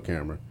video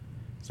camera.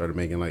 Started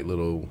making like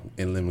little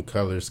in living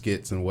color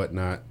skits and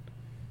whatnot.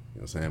 You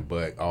know what I'm saying?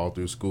 But all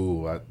through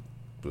school, I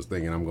was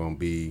thinking I'm going to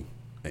be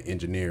an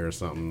engineer or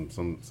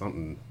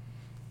something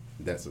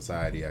that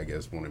society, I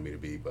guess, wanted me to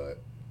be. But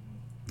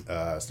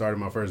I started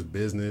my first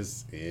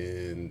business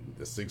in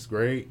the 6th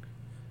grade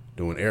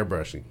doing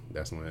airbrushing.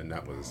 That's when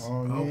that was...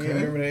 Oh, yeah, okay.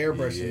 Remember the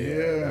airbrushing?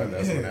 Yeah.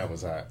 That's when that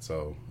was hot.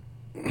 So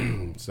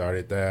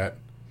started that.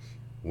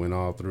 Went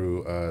all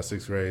through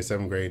 6th grade,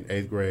 7th grade,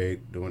 8th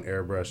grade doing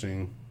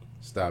airbrushing.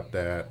 Stopped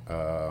that.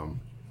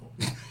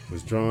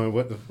 Was drawing.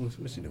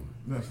 What's she doing?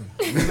 Nothing.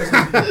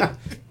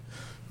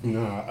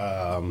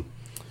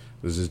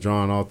 Was just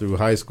drawing all through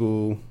high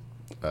school.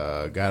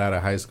 Got out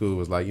of high school.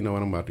 Was like, you know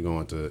what? I'm about to go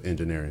into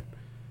engineering.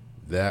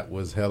 That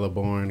was hella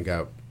boring.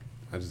 I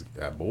just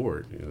got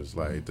bored. It was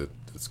like the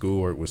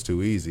schoolwork was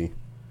too easy,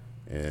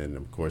 and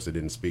of course it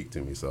didn't speak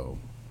to me. So,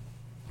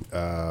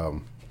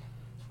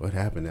 what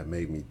happened that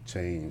made me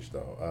change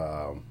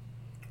though?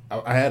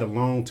 I had a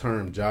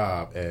long-term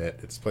job at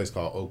this place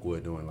called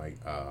Oakwood doing like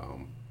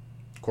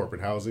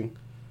corporate housing.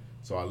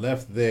 So I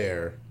left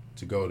there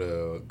to go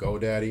to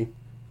GoDaddy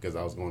because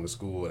I was going to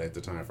school at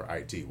the time for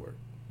IT work.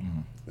 Mm-hmm.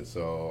 And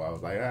so I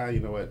was like, you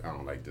know what? I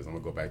don't like this. I'm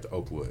going to go back to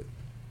Oakwood.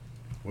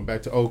 Went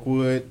back to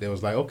Oakwood. They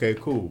was like, okay,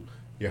 cool.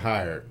 You're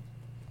hired.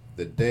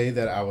 The day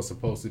that I was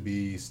supposed to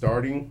be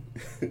starting,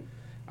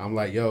 I'm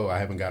like, yo, I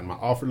haven't gotten my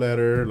offer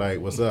letter. Like,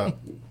 what's up?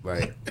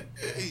 Like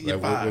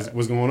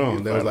what's going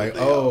on? They was like,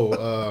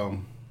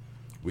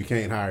 we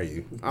can't hire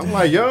you. I'm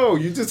like, yo,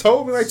 you just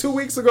told me like 2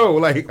 weeks ago.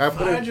 Like, I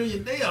put you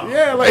your day off.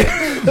 Yeah, like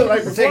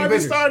before I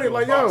even started,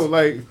 like, yo,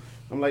 like,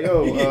 I'm like,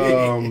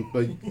 yo,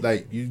 but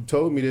like you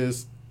told me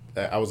this.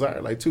 I was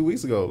hired like 2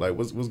 weeks ago. Like,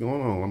 what's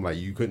going on? I'm like,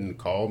 you couldn't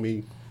call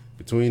me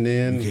between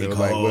then. You can't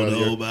like, call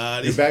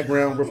nobody. Your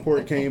background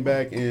report came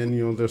back, and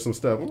you know there's some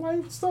stuff. I'm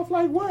like, stuff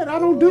like what? I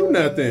don't do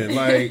nothing.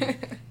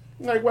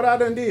 Like what I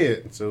done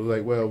did. So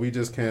like, well, we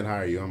just can't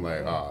hire you. I'm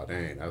like, oh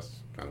dang, that's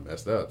kind of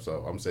messed up.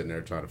 So I'm sitting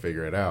there trying to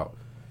figure it out,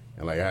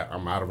 and like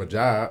I'm out of a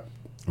job.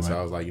 Right. So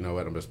I was like, you know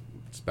what? I'm just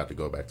about to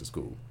go back to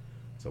school.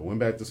 So went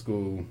back to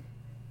school,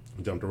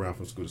 jumped around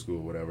from school to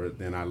school, whatever.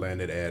 Then I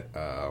landed at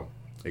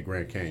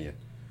Grand Canyon.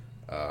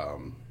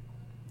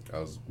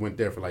 Went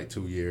there for like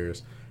 2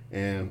 years.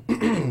 And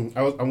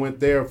I went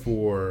there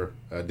for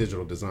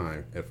digital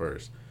design at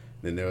first.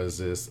 Then there was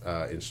this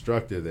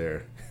instructor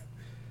there.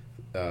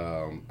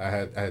 I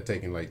had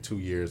taken like 2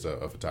 years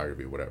of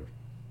photography or whatever.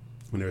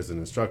 When there was an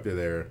instructor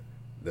there,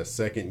 the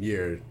second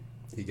year,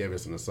 he gave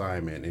us an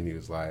assignment, and he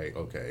was like,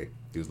 okay.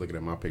 He was looking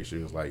at my picture.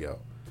 He was like, yo,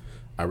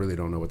 I really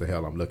don't know what the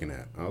hell I'm looking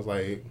at. I was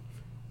like,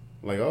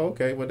 oh,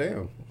 okay, well,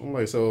 damn. I'm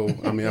like, so,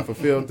 I mean, I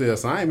fulfilled the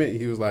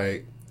assignment. He was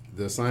like,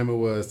 the assignment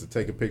was to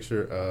take a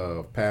picture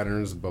of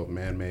patterns, both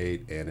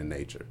man-made and in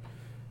nature.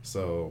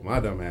 So my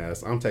dumb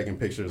ass, I'm taking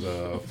pictures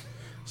of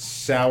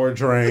shower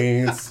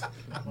drains,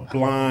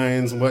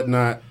 blinds,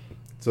 whatnot.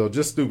 So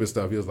just stupid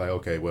stuff. He was like,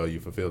 okay, well, you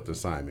fulfilled the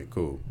assignment.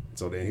 Cool.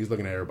 So then he's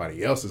looking at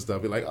everybody else's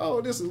stuff. He's like,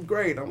 oh, this is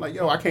great. I'm like,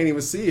 yo, I can't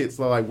even see it.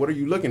 So like, what are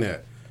you looking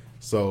at?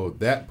 So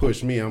that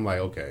pushed me. I'm like,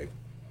 okay,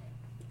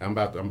 I'm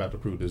about to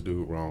prove this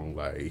dude wrong.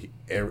 Like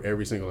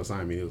every single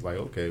assignment, he was like,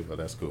 okay, well,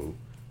 that's cool.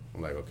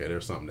 I'm like, okay,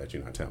 there's something that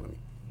you're not telling me.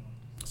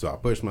 So I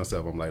pushed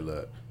myself. I'm like,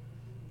 look,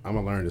 I'm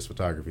going to learn this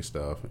photography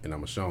stuff, and I'm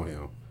going to show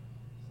him.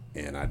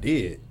 And I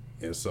did.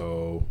 And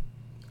so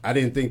I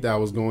didn't think that I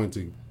was going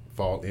to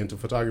fall into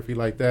photography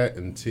like that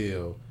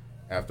until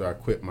after I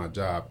quit my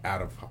job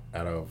out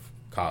of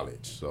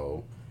college.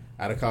 So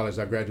out of college,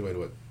 I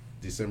graduated,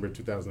 December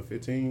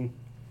 2015.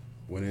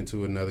 Went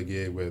into another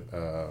gig with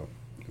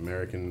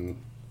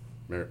American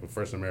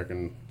First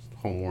American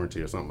home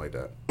warranty or something like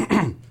that.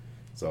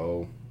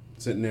 So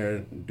sitting there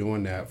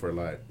doing that for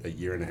like a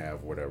year and a half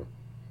or whatever.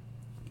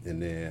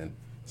 And then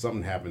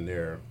something happened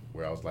there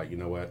where I was like, you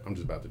know what, I'm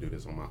just about to do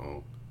this on my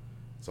own.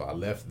 So I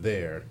left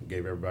there,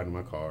 gave everybody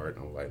my card,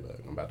 and I was like, look,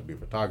 I'm about to be a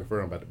photographer,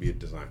 I'm about to be a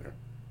designer.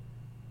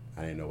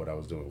 I didn't know what I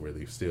was doing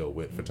really still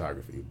with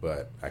photography,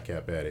 but I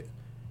kept at it.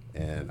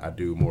 And I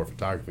do more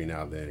photography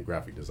now than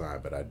graphic design,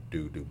 but I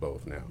do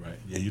both now. Right.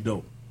 Yeah, you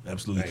dope.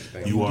 Absolutely.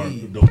 Thank you you. are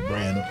a dope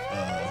brand.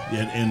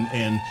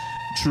 And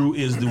True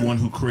is the one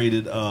who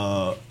created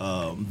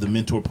the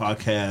Mentor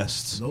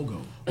podcast's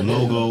logo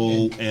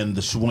and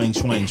the swing,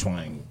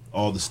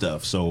 all the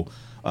stuff. So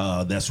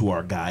that's who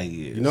our guy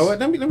is. You know what?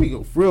 Let me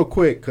go real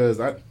quick because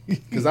I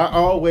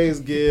always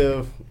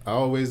give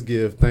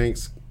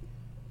thanks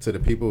to the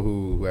people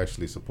who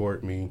actually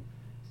support me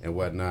and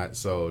whatnot.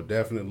 So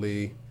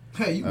definitely.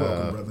 Hey, you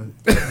welcome, brother.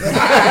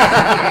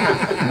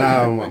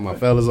 Nah, my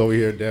fellas over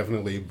here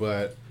definitely,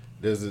 but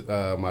there's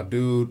my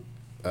dude,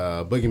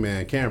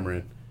 Boogeyman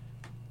Cameron.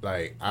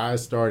 Like I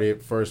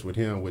started first with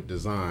him with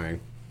design,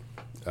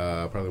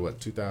 probably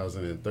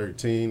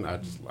 2013. I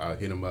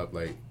hit him up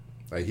like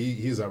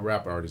he's a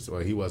rap artist,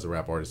 or he was a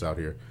rap artist out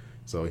here,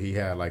 so he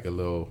had like a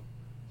little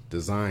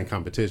design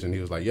competition. He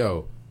was like,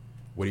 "Yo,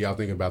 what do y'all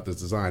think about this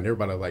design?"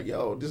 Everybody was like,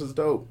 "Yo, this is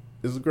dope.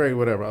 This is great."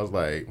 Whatever. I was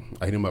like,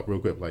 I hit him up real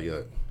quick, like,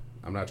 "Yeah,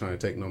 I'm not trying to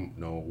take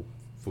no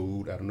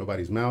food out of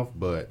nobody's mouth,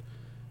 but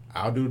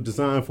I'll do the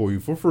design for you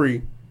for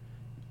free.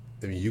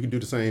 I mean, you can do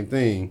the same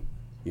thing,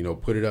 you know,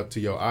 put it up to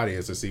your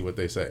audience and see what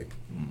they say.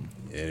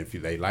 And if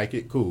they like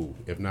it, cool.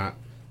 If not,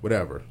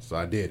 whatever." So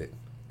I did it.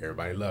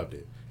 Everybody loved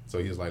it. So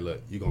he was like,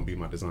 "Look, you're going to be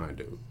my design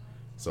dude."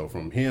 So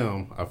from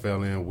him, I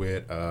fell in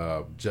with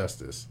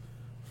Justice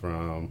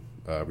from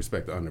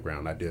Respect the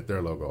Underground. I did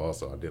their logo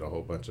also. I did a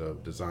whole bunch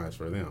of designs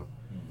for them.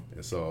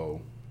 And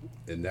so...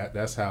 And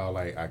that's how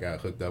like I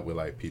got hooked up with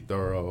like Pete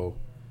Thorough.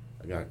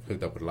 I got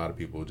hooked up with a lot of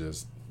people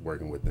just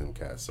working with them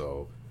cats.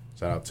 So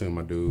shout out to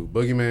my dude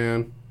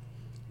Boogeyman,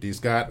 D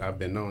Scott. I've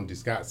been knowing D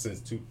Scott since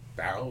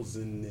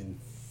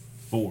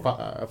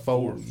 2004.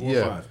 Four,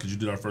 yeah. 5, because you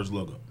did our first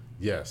logo.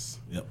 Yes.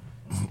 Yep.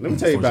 Let me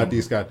tell you about D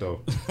Scott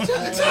though.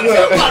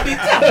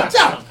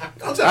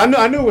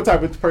 I knew what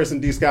type of person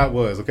D Scott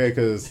was, okay?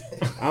 Because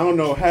I don't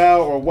know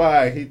how or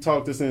why he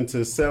talked us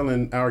into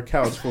selling our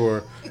couch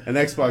for an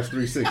Xbox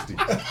 360.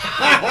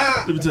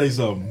 Let me tell you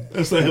something.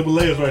 That's like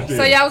Himalayas right there.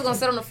 So y'all was gonna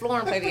sit on the floor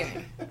and play the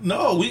game?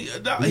 No,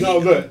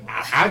 look,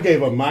 I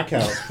gave up my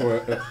couch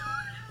for.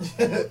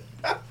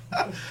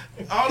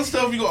 All the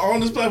stuff you go on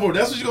this platform,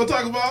 that's what you're gonna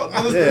talk about?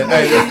 Yeah,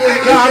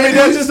 I mean,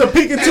 that's just a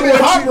peek into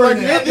what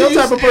your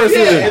type of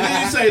person is. And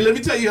then you say, let me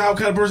tell you how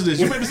kind of person it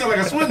is. You make me sound like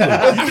a swindler.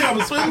 You think I'm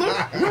a swindler?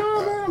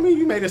 No, man, I mean,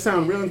 you made it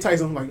sound real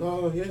enticing. I'm like,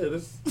 oh, yeah,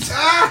 this...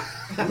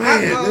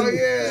 Man,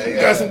 you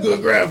got some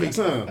good graphics,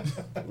 huh?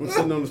 I'm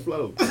sitting on this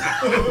floor.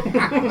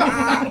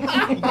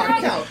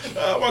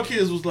 My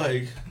kids was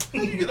like,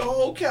 you get a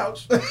whole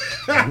couch. Where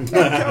did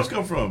the couch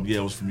come from? Yeah,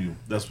 it was from you.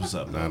 That's what's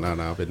up. No.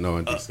 I've been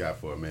knowing D Scott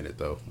for a minute,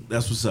 though.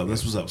 That's what's up.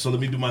 So let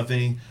me do my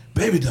thing.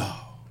 Baby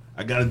doll.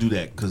 I got to do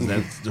that because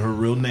that's her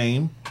real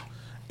name.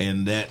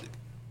 And that,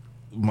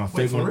 my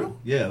favorite. For real?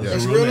 Yeah,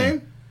 That's her real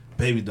name?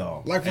 Baby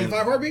doll. Like from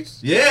 5 Heartbeats?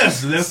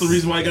 Yes, that's the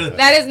reason why I got to.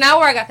 That is not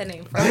where I got the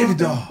name from. Baby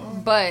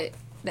doll. But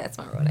that's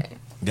my real name.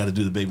 Got to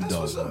do the baby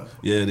doll.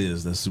 Yeah, it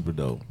is. That's super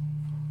dope.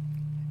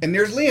 And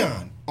there's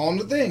Leon on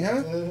the thing,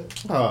 huh?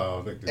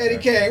 Oh, Eddie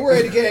Kane. Where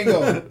Eddie Kane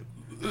go?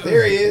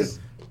 There he is.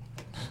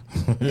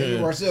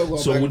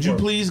 So would you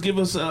please give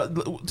us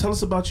tell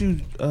us about you,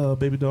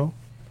 baby doll?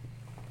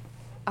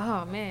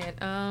 Oh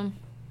man,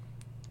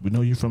 we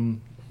know you're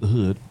from the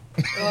hood.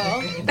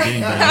 Well,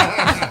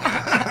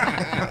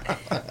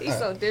 he's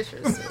so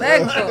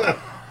disrespectful.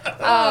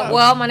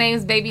 Well, my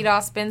name's Baby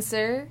Doll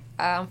Spencer.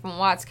 I'm from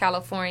Watts,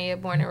 California,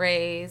 born and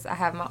raised. I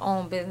have my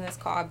own business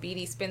called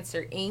BD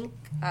Spencer Inc.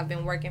 I've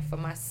been working for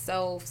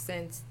myself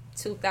since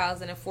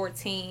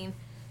 2014.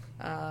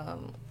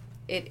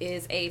 It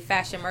is a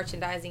fashion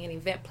merchandising and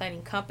event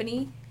planning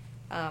company.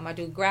 I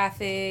do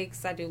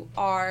graphics, I do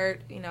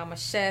art, I'm a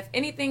chef.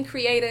 Anything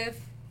creative,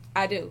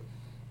 I do.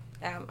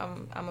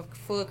 I'm a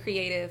full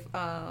creative.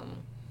 What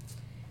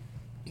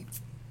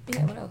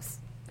else?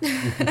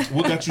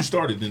 What got you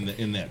started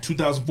in that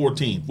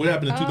 2014? What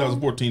happened in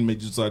 2014 made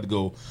you decide to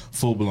go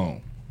full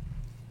blown?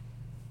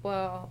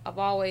 Well, I've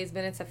always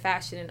been into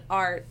fashion and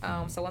art.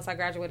 So once I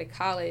graduated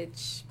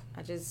college,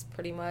 I just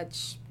pretty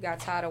much got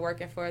tired of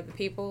working for other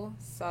people.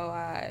 So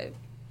I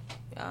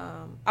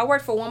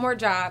worked for one more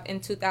job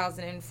in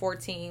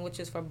 2014, which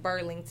is for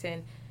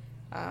Burlington.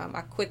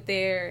 I quit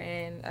there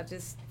and I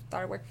just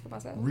started working for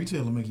myself.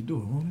 Retail will make you do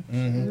it, won't it?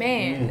 Mm-hmm.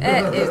 Man,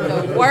 that is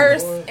the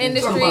worst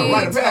industry to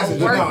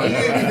work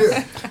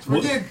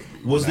in.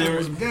 Was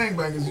there some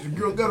gangbangers? Your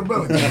girl got a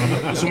brother.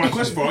 So my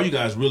question for all you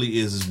guys really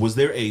is was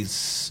there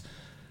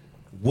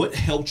what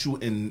helped you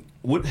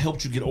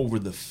get over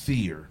the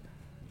fear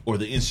or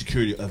the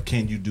insecurity of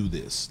can you do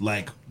this?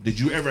 Like, did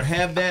you ever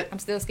have that? I'm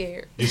still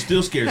scared. You're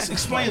still scared.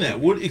 Explain that. I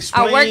worked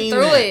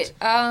through it.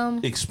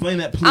 Explain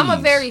that, please. I'm a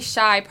very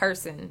shy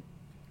person.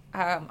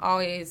 I'm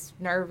always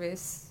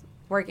nervous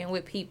working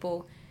with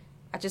people.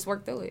 I just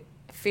work through it.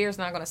 Fear's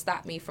not going to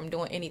stop me from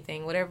doing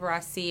anything. Whatever I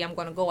see, I'm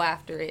going to go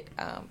after it.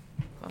 I'm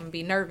going to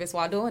be nervous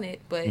while doing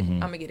it, but I'm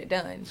going to get it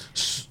done.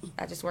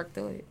 I just work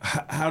through it.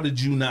 How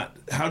did you not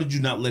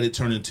let it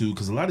turn into,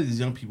 because a lot of these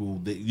young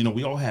people,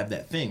 we all have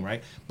that thing,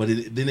 right? But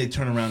then they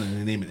turn around and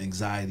they name it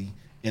anxiety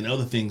and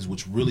other things,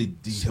 which really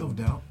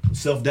self-doubt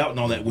and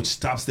all that, which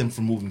stops them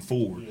from moving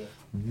forward. Yeah.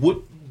 What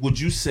would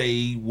you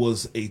say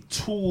was a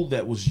tool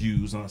that was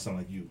used? I don't sound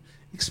like you.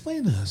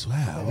 Explain to us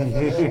how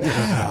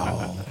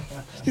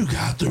you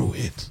got through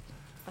it.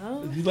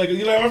 You like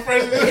my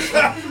friend?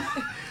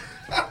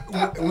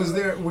 Was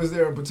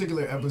there a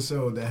particular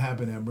episode that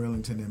happened at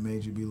Burlington that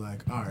made you be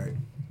like, all right,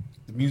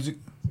 the music?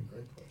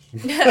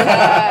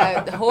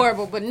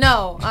 Horrible, but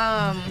no.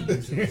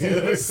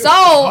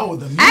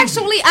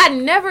 Actually, I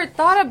never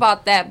thought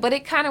about that, but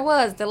it kind of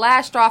was. The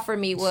last straw for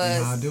me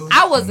was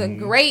I was a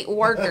great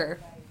worker,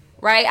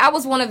 right? I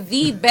was one of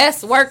the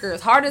best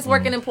workers, hardest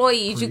working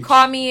employees. You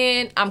call me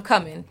in, I'm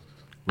coming.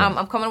 Right.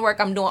 I'm coming to work.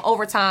 I'm doing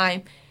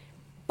overtime,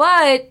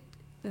 but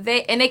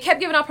they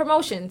kept giving out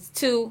promotions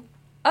to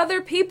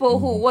other people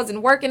who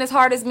wasn't working as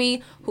hard as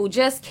me, who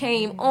just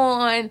came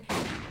on,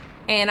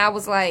 and I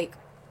was like,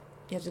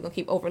 you're just gonna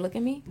keep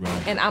overlooking me,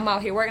 right? And I'm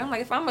out here working. I'm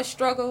like, if I'm gonna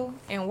struggle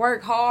and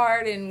work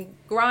hard and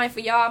grind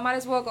for y'all, I might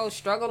as well go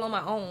struggle on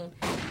my own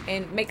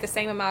and make the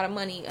same amount of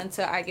money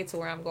until I get to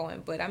where I'm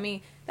going. But I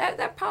mean,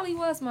 that probably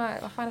was my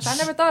final. I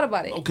never thought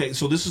about it. Okay,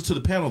 so this is to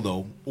the panel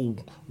though.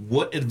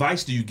 What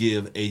advice do you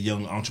give a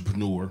young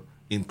entrepreneur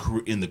in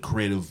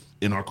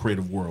our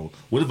creative world?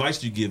 What advice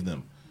do you give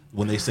them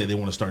when they say they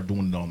want to start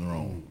doing it on their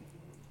own?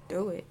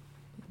 Do it.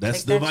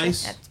 That's the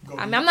advice?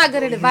 I mean, I'm not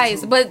good at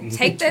advice, but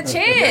take that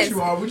chance. Yes, you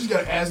are. We just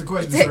got to ask the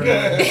questions for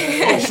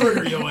that.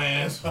 Trigger your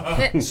ass.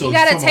 So you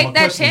got to take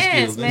that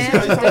chance, man.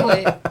 Just do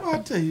it.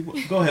 I'll tell you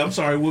what. Go ahead. I'm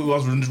sorry. I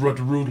was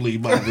interrupted rudely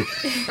by the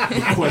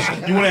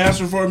question. You want to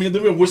answer for me?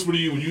 Then we'll whisper to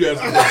you when you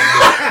answer the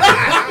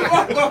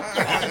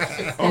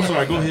question. I'm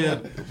sorry. Go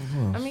ahead.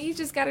 I mean, you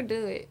just got to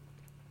do it.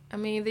 I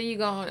mean, then you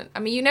going. I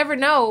mean, you never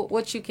know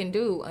what you can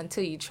do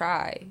until you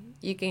try.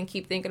 You can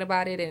keep thinking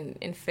about it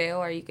and fail,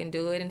 or you can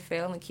do it and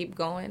fail and keep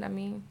going. I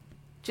mean,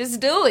 just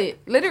do it,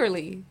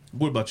 literally.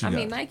 What about you guys? I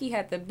mean, Nike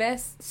had the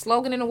best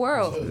slogan in the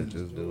world.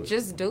 Just do it.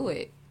 Just do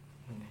it.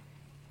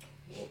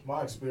 Well,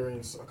 my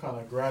experience, I kind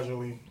of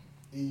gradually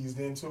eased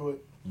into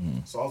it.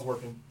 So I was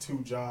working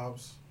 2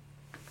 jobs.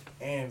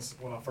 And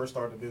when I first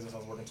started the business, I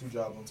was working 2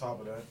 jobs on top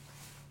of that.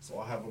 So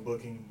I have a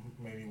booking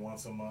maybe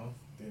once a month.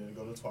 Then it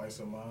go to twice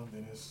a month.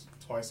 Then it's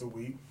twice a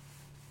week.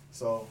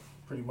 So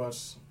pretty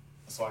much...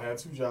 So I had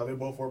 2 jobs. They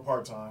both were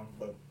part-time,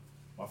 but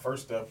my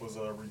first step was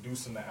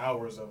reducing the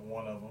hours of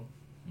one of them.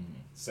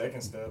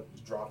 Second step was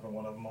dropping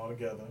one of them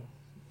altogether.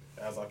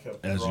 As I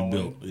kept growing. You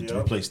built, it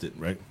replaced it,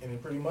 right? And then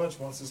pretty much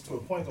once it's to a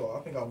point, I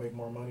think I'll make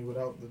more money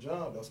without the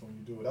job. That's when you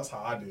do it. That's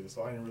how I did it.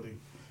 So I didn't really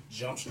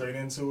jump straight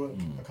into it.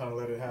 I kind of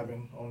let it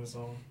happen on its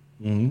own.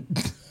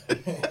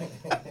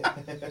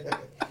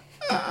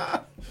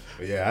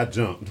 But yeah, I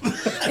jumped. I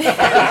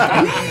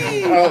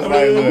was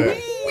like, look.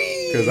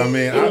 Because, I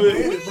mean,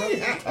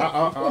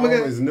 I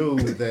always knew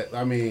that,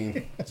 I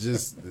mean,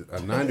 just a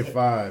 9 to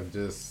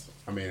 5,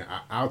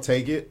 I'll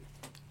take it,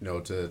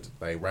 to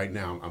like right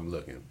now I'm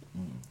looking,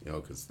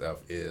 because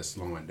stuff is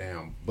slowing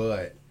down.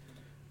 But,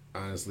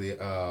 honestly,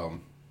 I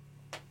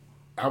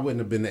wouldn't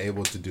have been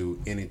able to do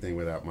anything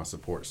without my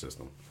support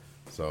system.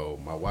 So,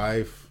 my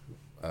wife,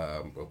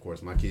 of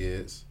course, my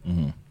kids,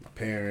 my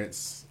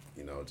parents,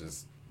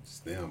 just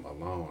them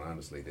alone,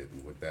 honestly,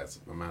 with that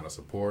amount of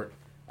support.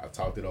 I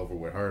talked it over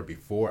with her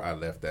before I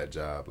left that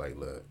job. Like,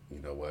 look, you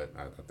know what?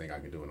 I think I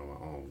can do it on my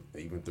own.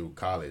 Even through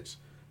college,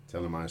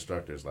 telling my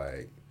instructors,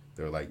 like,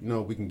 they were like,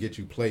 we can get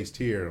you placed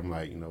here. I'm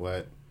like, you know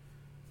what?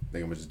 I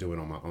think I'm gonna just do it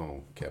on my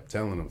own. Kept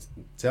telling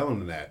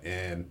them that.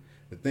 And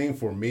the thing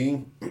for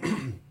me,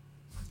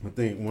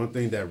 one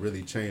thing that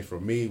really changed for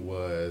me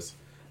was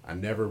I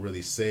never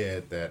really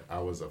said that I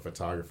was a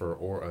photographer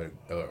or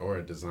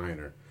a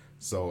designer.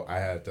 So I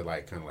had to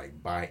kind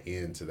of buy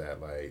into that.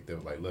 Like, they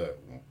were like, look,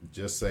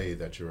 just say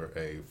that you're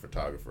a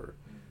photographer,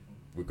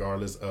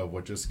 regardless of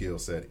what your skill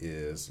set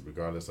is,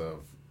 regardless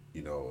of,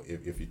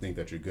 if you think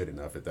that you're good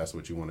enough, if that's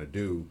what you want to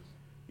do,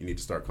 you need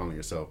to start calling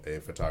yourself a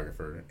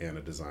photographer and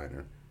a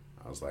designer.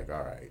 I was like,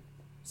 all right.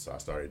 So I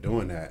started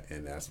doing that,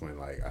 and that's when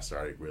I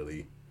started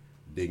really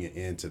digging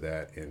into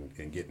that and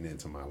getting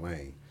into my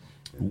lane.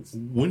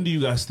 When do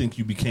you guys think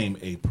you became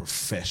a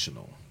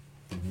professional?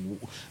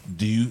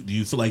 Do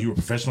you feel like you were a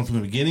professional from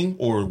the beginning,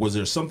 or was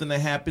there something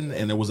that happened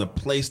and there was a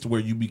place to where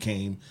you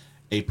became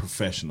a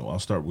professional? I'll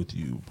start with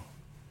you,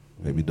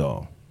 baby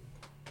doll.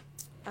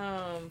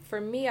 For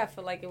me, I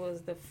feel like it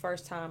was the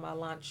first time I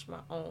launched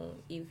my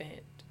own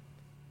event.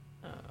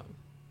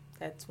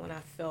 That's when I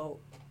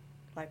felt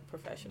like a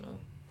professional,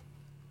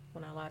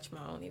 when I launched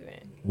my own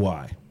event.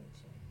 Why?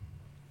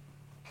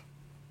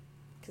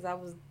 Because I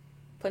was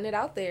putting it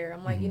out there.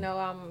 I'm like,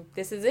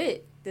 this is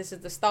it. This is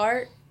the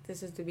start.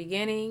 This is the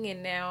beginning,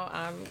 and now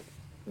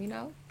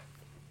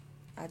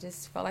I I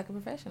just felt like a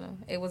professional.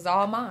 It was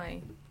all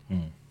mine.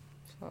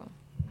 So.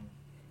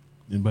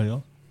 Anybody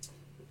else?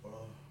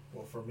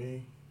 Well, for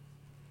me,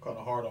 kind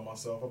of hard on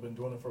myself. I've been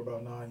doing it for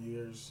about 9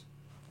 years.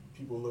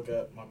 People look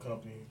at my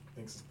company,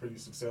 thinks it's pretty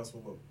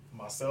successful, but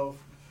myself,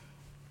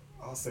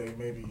 I'll say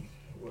maybe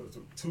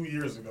 2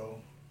 years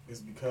ago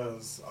is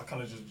because I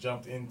kind of just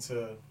jumped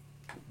into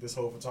this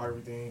whole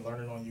photography thing,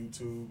 learning on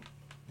YouTube,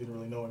 didn't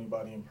really know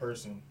anybody in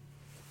person.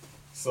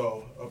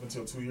 So up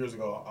until 2 years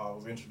ago, I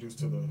was introduced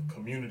to the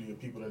community of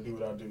people that do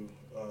what I do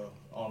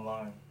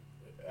online.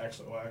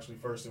 Actually,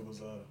 first it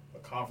was a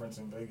conference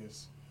in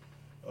Vegas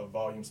of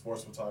volume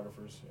sports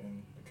photographers,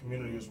 and the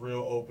community was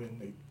real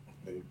open.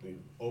 They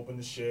open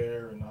to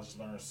share, and I just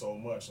learned so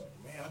much. Like,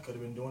 man, I could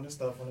have been doing this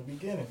stuff from the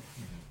beginning,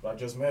 but I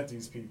just met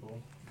these people.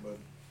 But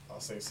I'll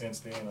say since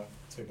then I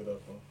took it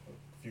up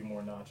a few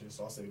more notches.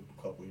 So I'll say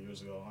a couple of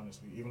years ago,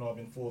 honestly. Even though I've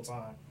been full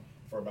time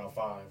for about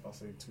 5, I'll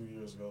say 2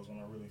 years ago is when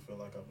I really feel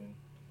like I've been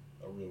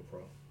a real pro.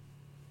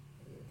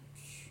 Yeah.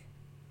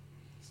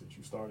 Since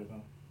you started,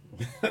 huh?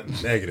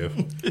 Negative.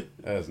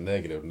 That's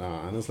negative.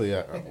 Nah, honestly,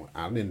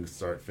 I didn't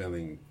start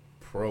feeling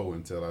pro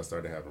until I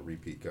started having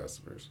repeat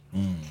customers.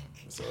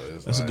 So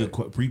that's like, a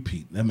good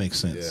repeat. That makes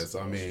sense. Yeah, so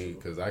I mean,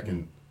 because I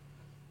can.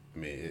 I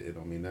mean, it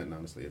don't mean nothing,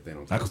 honestly, if they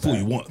don't. I can fool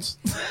you once.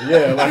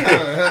 Yeah, like,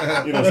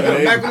 you know what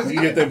I'm saying?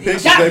 You get them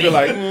pictures, they be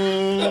like,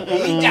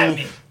 he got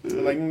me.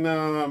 Like,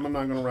 no, I'm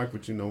not gonna rock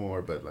with you no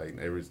more. But like,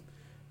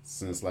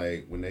 since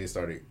like when they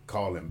started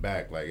calling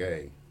back, like,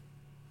 hey,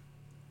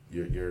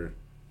 we're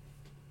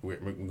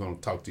gonna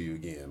talk to you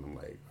again. I'm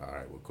like, all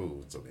right, well,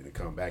 cool. So then they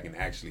come back and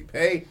actually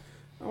pay.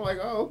 I'm like,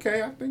 oh,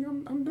 okay, I think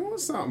I'm doing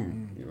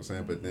something. You know what I'm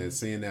saying? But then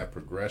seeing that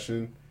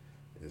progression,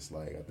 it's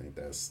like I think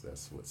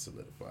that's what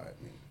solidified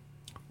me.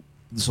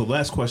 So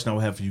last question I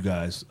would have for you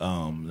guys,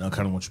 I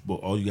kind of want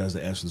all you guys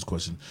to answer this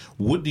question.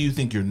 What do you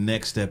think your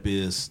next step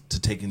is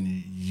to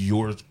taking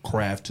your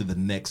craft to the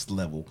next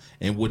level?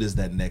 And what is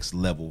that next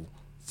level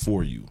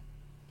for you?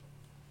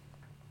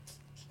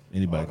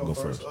 Anybody can go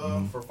first.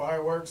 For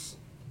fireworks,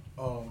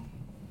 I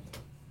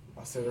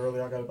said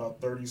earlier I got about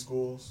 30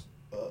 schools.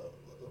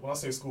 When I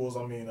say schools,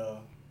 I mean,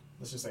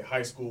 let's just say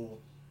high school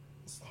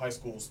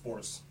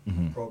sports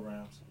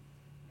programs.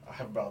 I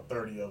have about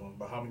 30 of them,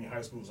 but how many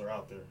high schools are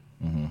out there?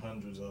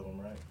 Hundreds of them,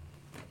 right?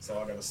 So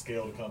I got to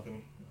scale the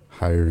company.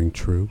 Hiring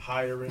True.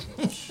 True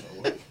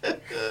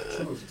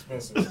is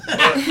expensive.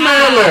 But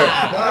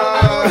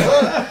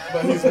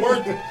he's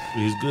worth it.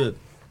 He's good.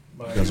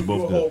 But you do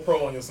a whole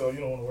pro on yourself.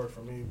 You don't want to work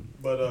for me.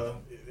 But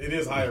it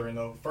is hiring,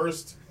 though.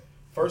 First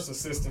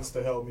assistants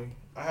to help me.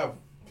 I have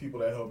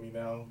people that help me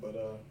now, but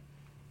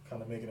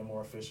kind of making it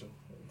more official.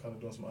 Kind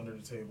of doing some under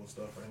the table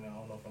stuff right now. I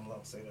don't know if I'm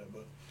allowed to say that,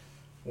 but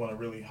want to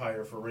really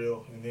hire for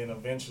real, and then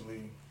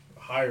eventually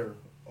hire.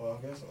 Well,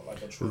 I guess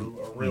like a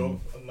real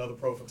another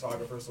pro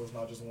photographer, so it's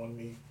not just one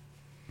me,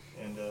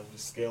 and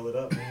just scale it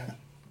up, man.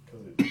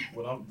 Because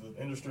the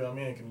industry I'm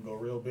in can go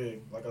real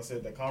big. Like I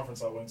said, that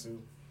conference I went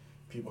to,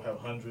 people have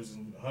hundreds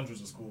and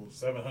hundreds of schools,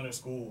 700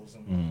 schools,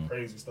 and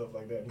crazy stuff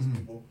like that. These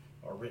people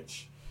are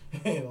rich.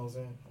 You know what I'm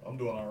saying? I'm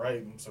doing all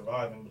right and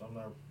surviving, but I'm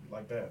not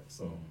like that.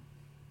 So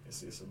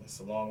it's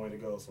a long way to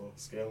go. So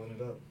scaling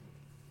it up.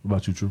 What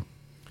about you, True?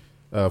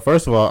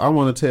 First of all, I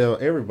want to tell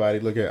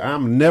everybody, look,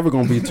 I'm never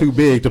going to be too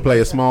big to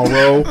play a small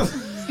role.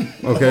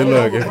 Okay,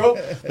 look.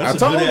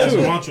 That's a good ass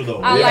mantra,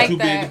 though. I like too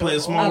that. big to play a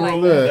small role.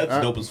 Look,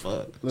 that's dope as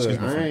fuck. Look,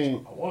 I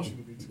want you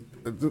to be too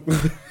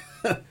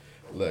big.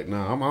 Look, no,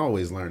 I'm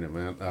always learning,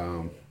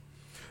 man.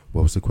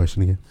 What was the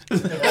question again?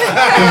 Yes.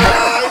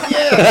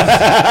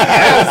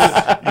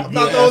 I'm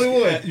not the only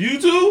one.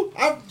 You too?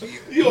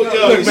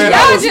 Look, man,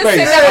 Y'all just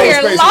sitting up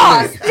here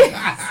lost.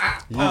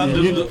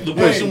 The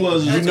question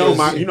was,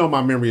 you know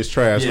my memory is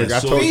trash. Yeah, Look, I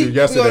so told you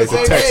yesterday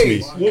to text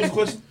me. What was the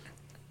question?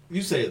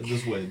 You say it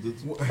this way.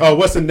 Oh,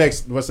 what's the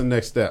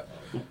next step?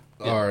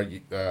 Yeah.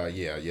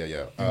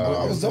 Yeah.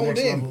 I was zoned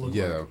in.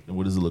 Yeah. And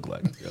what does it look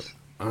like? Yep.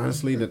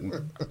 Honestly,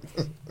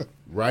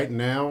 right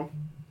now,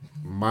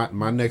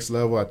 my next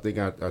level, I think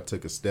I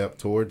took a step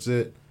towards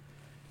it,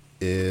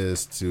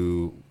 is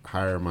to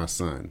hire my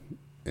son.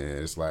 And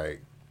it's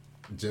like,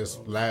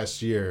 just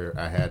last year,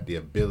 I had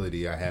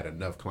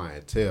enough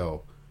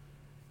clientele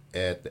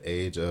at the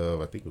age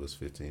of, I think it was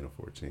 15 or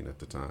 14 at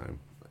the time.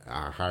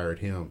 I hired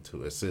him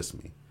to assist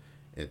me.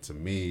 And to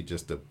me,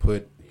 just to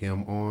put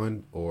him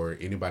on, or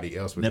anybody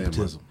else with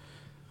nepotism.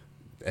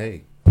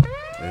 Hey,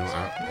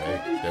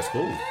 that's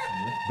cool.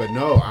 But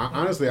no,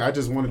 honestly, I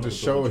just wanted to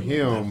show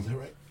him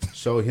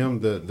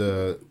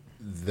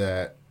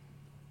that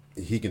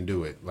he can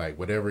do it. Like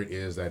whatever it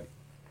is that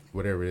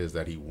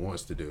he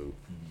wants to do,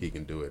 he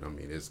can do it. I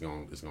mean, it's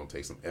gonna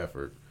take some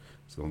effort.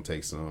 It's gonna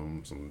take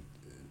some.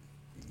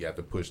 You have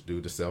to push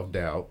through the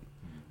self-doubt,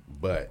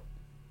 but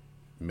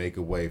make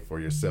a way for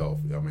yourself.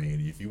 I mean,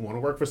 if you want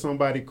to work for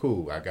somebody,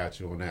 cool. I got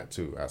you on that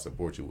too. I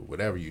support you with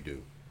whatever you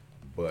do,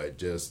 but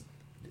just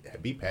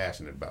be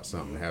passionate about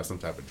something, have some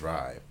type of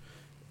drive,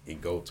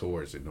 and go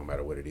towards it no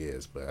matter what it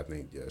is. But I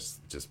think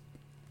just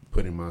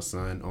putting my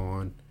son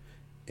on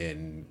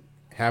and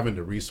having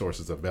the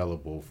resources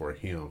available for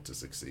him to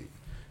succeed.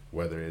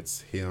 whether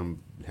it's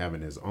him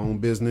having his own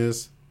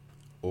business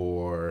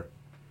or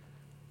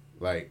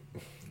like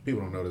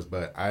people don't know this,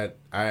 but I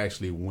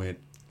actually went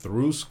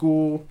through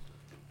school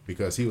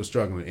because he was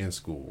struggling in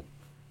school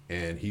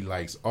and he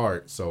likes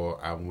art. So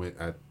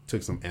I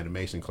took some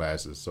animation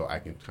classes so I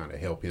can kind of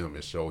help him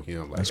and show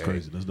him like, That's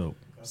crazy. That's dope.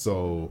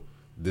 So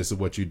this is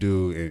what you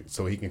do, and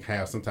so he can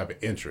have some type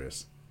of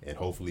interest, and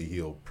hopefully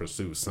he'll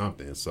pursue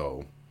something.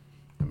 So,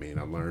 I mean,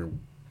 I learned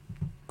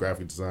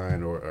graphic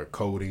design or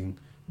coding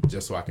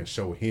just so I can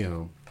show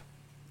him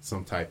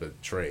some type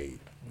of trade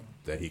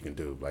that he can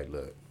do. Like,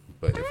 look,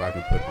 but if I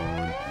can put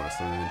on my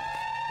son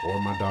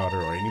or my daughter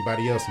or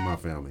anybody else in my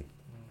family,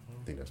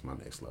 I think that's my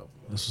next level.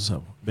 That's what's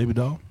up. Baby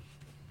doll?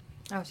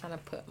 I was trying to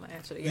put my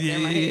answer together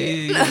in my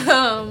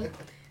head.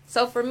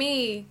 So for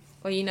me,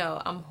 well, you know,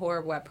 I'm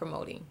horrible at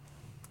promoting.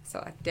 So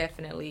I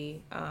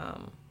definitely, I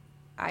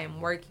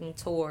am working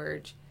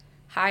towards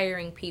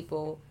hiring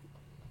people.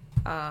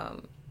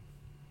 How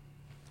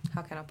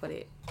can I put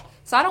it?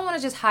 So I don't want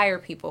to just hire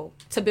people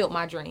to build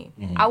my dream.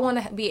 Mm-hmm. I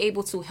want to be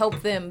able to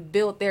help them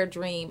build their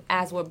dream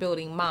as we're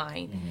building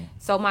mine. Mm-hmm.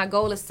 So my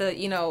goal is to,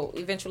 you know,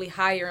 eventually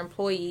hire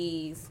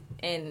employees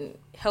and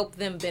help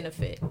them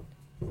benefit.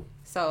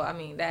 So, I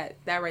mean, that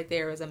right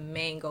there is a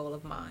main goal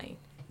of mine.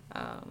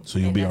 So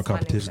you'll be our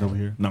competition over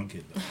here? No, I'm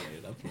kidding.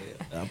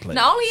 I'm playing.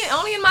 No,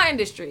 only in my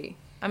industry.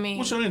 I mean,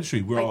 what's your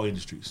industry? We're all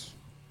industries.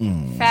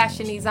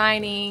 Fashion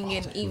designing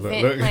and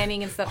event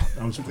planning and stuff.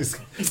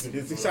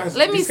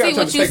 Let me see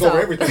what you saw.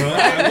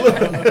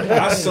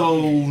 I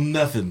sold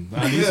nothing.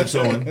 I need some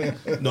sewing.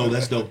 No,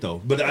 that's dope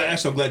though. But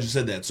I'm glad you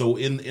said that. So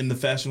in the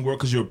fashion world,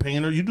 because you're a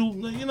painter, you do,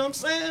 you know what I'm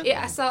saying?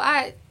 Yeah. So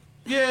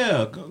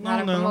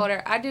not a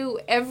promoter. I do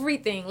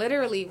everything.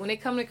 Literally, when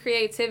it comes to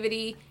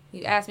creativity,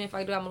 you ask me if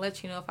I do, I'm gonna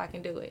let you know if I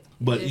can do it.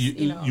 But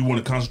you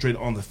want to concentrate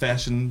on the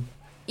fashion.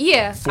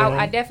 Yeah,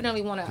 I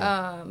definitely want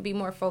to be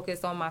more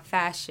focused on my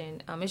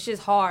fashion. It's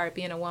just hard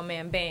being a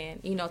one-man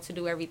band, you know, to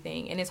do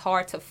everything. And it's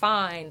hard to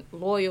find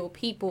loyal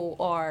people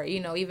or, you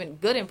know, even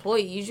good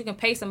employees. You can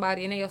pay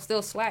somebody and they'll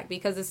still slack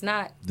because it's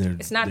not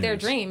their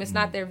dream. It's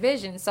not their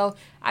vision. So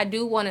I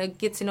do want to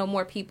get to know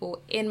more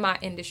people in my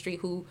industry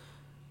who,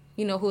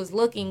 you know, who is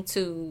looking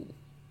to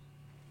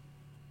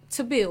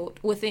build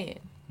within,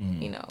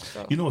 you know.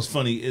 So. You know what's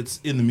funny? It's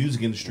in the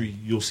music industry,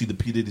 you'll see the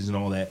P. Diddy's and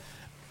all that.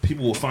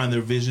 People will find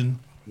their vision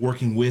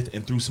working with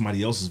and through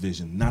somebody else's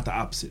vision, not the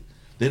opposite.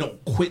 They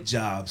don't quit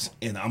jobs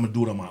and I'm gonna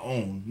do it on my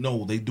own.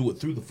 No, they do it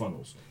through the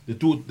funnels. They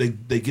do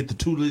it. They get the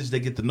tutelage, they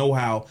get the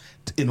know-how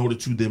in order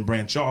to then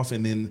branch off,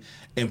 and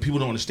people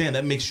don't understand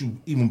that makes you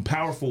even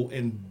powerful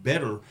and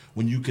better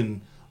when you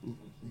can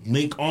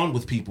link on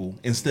with people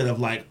instead of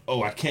like,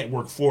 oh, I can't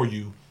work for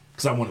you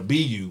because I want to be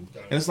you.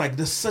 And it's like,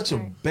 that's such a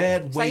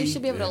bad way. So you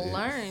should be able to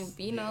learn,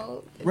 you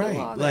know.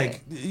 Right.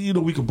 Like, you know,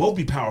 we could both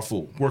be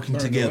powerful working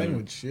together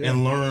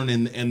and learn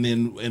and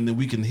then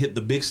we can hit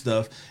the big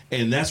stuff.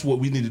 And that's what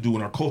we need to do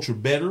in our culture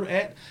better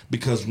at,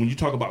 because when you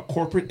talk about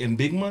corporate and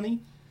big money,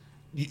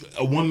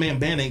 a one-man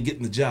band ain't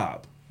getting the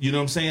job. You know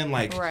what I'm saying?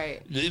 Like,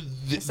 right.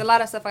 It's a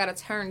lot of stuff I got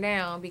to turn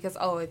down because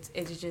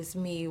it's just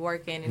me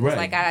working, and it's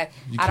like I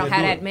don't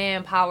have that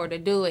manpower to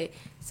do it.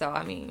 So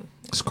I mean,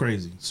 it's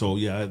crazy. So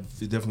yeah, I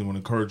definitely want to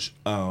encourage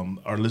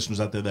our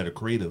listeners out there that are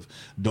creative.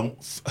 Don't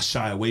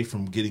shy away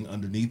from getting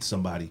underneath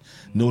somebody.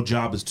 No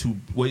job is too.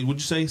 Wait, would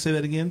you say? Say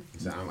that again.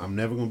 I'm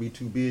never gonna be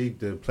too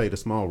big to play the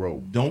small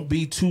role. Don't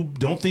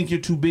think you're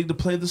too big to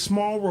play the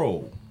small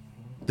role.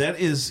 That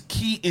is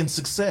key in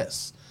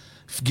success.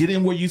 Get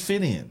in where you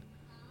fit in.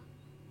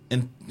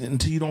 And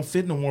until you don't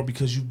fit no more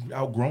because you've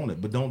outgrown it,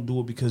 but don't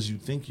do it because you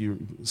think you're.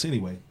 So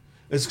anyway,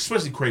 it's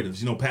especially creatives,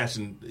 you know,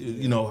 passion.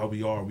 You know how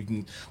we are.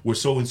 We're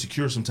so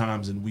insecure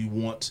sometimes, and we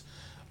want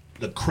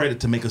the credit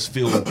to make us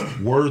feel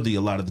worthy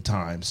a lot of the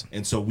times,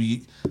 and so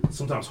we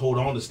sometimes hold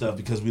on to stuff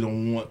because we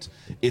don't want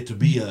it to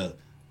be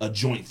a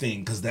joint thing,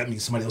 because that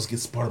means somebody else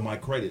gets part of my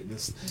credit.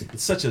 It's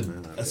such a.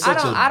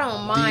 I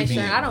don't mind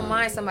sharing. I don't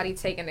mind somebody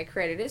taking the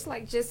credit. It's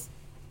like, just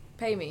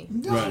pay me.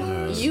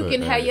 Right. You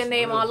can have your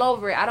name all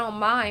over it. I don't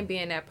mind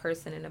being that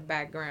person in the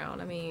background.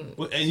 I mean,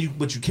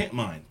 but you can't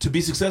mind. To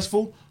be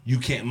successful, you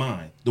can't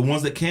mind. The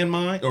ones that can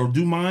mind or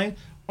do mind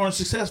aren't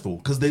successful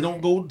because they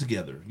don't go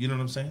together. You know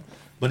what I'm saying?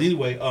 But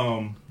anyway,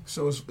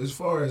 so as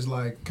far as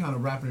like kind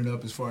of wrapping it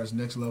up, as far as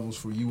next levels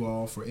for you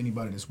all, for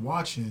anybody that's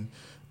watching,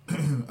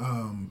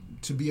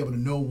 to be able to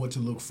know what to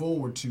look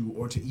forward to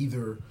or to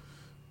either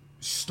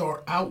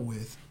start out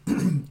with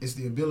is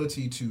the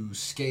ability to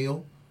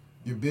scale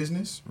your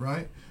business,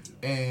 right?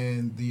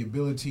 And the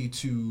ability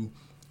to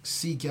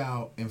seek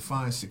out and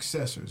find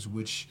successors,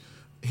 which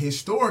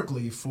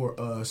historically for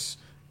us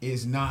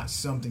is not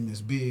something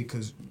that's big,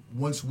 because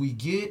once we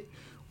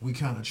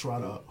kind of try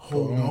to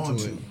hold on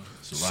to.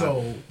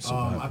 So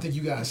I think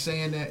you guys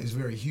saying that is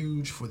very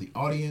huge for the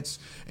audience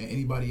and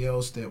anybody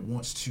else that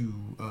wants to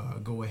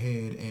go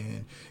ahead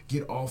and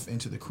get off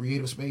into the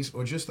creative space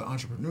or just the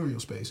entrepreneurial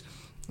space.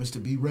 is to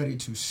be ready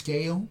to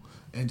scale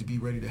and to be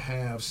ready to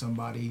have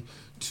somebody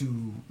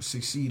to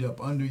succeed up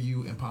under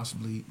you and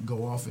possibly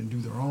go off and do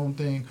their own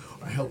thing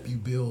or help you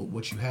build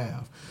what you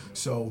have.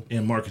 So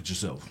And market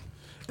yourself.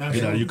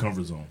 absolutely. Get out of your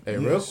comfort zone. Hey,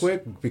 real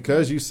quick,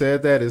 because you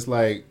said that, it's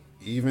like,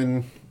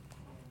 even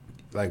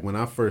like when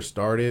I first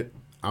started,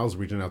 I was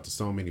reaching out to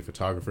so many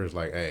photographers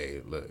like,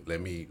 hey, look,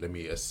 let me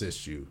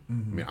assist you. I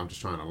mean, I'm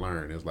just trying to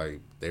learn. It's like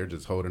they're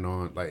just holding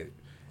on. Like,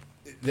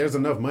 there's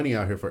enough money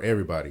out here for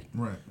everybody.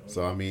 Right.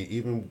 So I mean,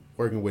 even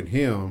working with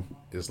him,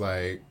 it's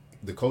like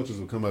the coaches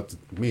would come up to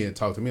me and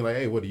talk to me like,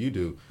 hey, what do you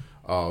do?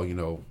 Oh, you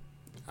know,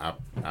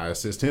 I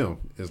assist him.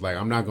 It's like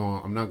I'm not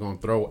going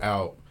to throw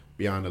out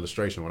beyond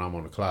illustration when I'm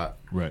on the clock.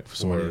 Right. For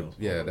somebody else.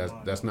 Yeah,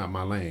 that's not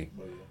my lane.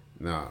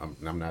 No,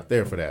 I'm not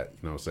there for that.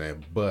 You know what I'm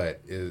saying?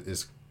 But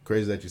it's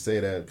crazy that you say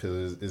that,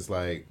 because it's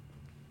like,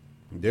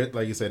 there,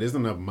 like you said, there's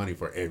enough money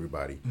for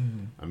everybody.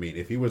 I mean,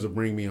 if he was to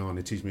bring me on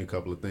and teach me a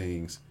couple of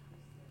things,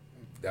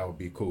 that would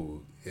be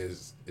cool.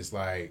 It's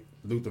like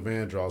Luther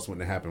Vandross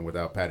wouldn't have happened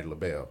without Patti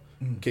LaBelle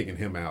kicking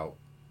him out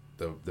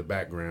the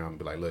background,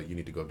 be like, look, you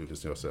need to go do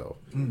this yourself.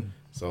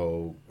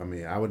 So I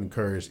mean, I would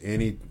encourage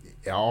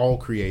all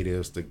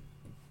creatives to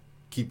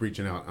keep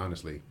reaching out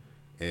honestly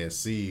and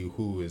see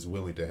who is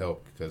willing to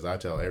help, because I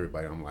tell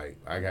everybody, I'm like,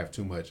 I have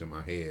too much in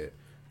my head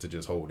to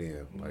just hold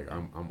in. Like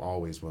I'm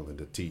always willing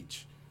to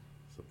teach.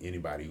 So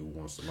anybody who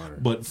wants to learn.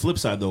 But flip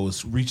side though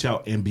is reach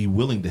out and be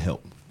willing to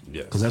help.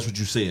 Yes. Because that's what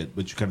you said,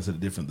 but you kind of said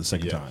it different the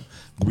second time.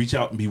 Reach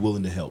out and be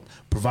willing to help.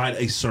 Provide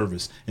a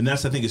service, and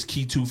that's I think is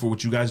key too for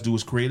what you guys do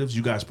as creatives.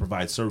 You guys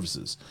provide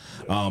services.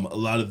 A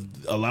lot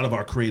of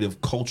our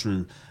creative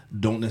culture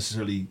don't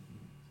necessarily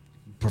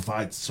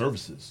provide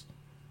services.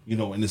 You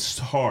know, and it's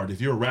hard.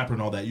 If you're a rapper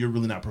and all that, you're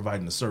really not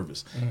providing a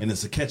service. And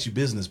it's a catchy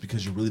business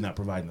because you're really not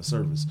providing a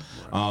service.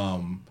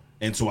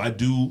 And so I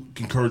do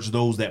encourage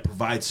those that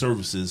provide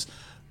services,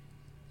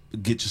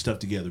 get your stuff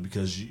together,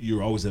 because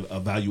you're always a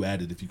value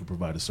added if you can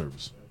provide a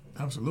service.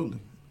 Absolutely.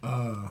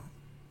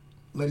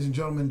 Ladies and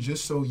gentlemen,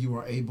 just so you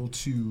are able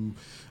to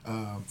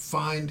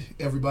find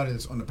everybody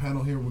that's on the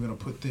panel here, we're going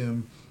to put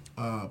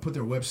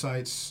their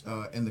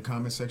websites in the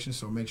comment section,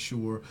 so make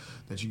sure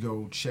that you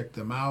go check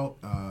them out.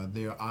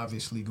 They're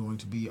obviously going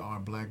to be our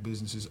Black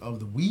Businesses of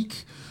the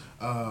Week.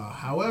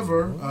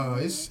 However,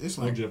 it's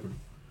like... No Jeopardy.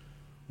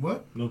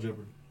 What? No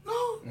Jeopardy.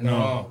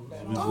 No.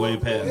 It was way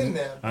past.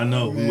 I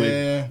know. We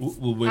way I was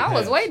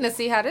past. waiting to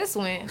see how this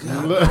went.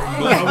 But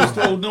I was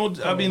told no.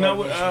 I mean,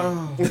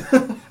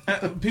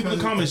 people in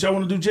the comments, y'all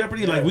want to do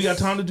Jeopardy? Like, we got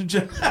time to do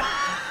Jeopardy.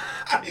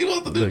 He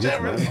wants to do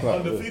Jeopardy.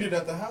 Undefeated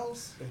at the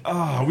house.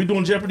 Are we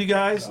doing Jeopardy,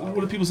 guys?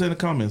 What do people say in the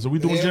comments? Are we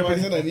doing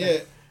Jeopardy? Said that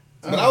yet.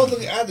 But I was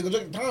looking. I had to go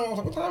check the time. I was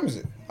like, "What time is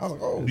it?" I was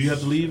like, "Oh." Do you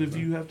have to leave if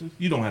you have to?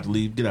 You don't have to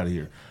leave. Get out of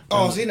here.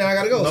 Oh, see, now I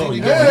gotta go. No, See,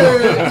 you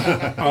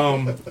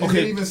don't. Is it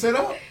Okay, even set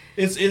up?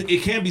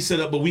 it can be set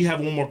up, but we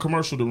have one more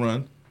commercial to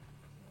run.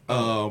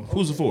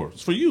 Who's it for?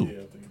 It's for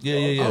you.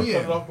 Yeah. Oh, yeah.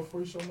 Cut it off before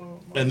you show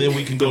my And then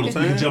we can go to we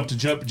can jump to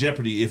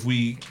Jeopardy if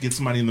we get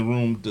somebody in the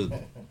room to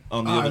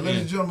on the All right, other ladies and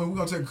end. gentlemen, we're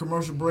going to take a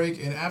commercial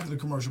break, and after the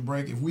commercial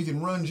break, if we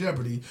can run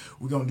Jeopardy,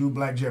 we're going to do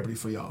Black Jeopardy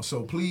for y'all.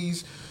 So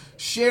please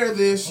share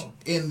this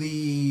in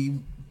the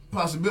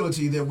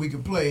possibility that we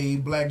could play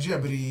Black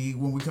Jeopardy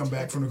when we come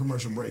back from the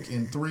commercial break.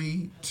 In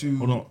 3, 2,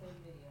 Hold on.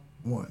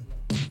 1.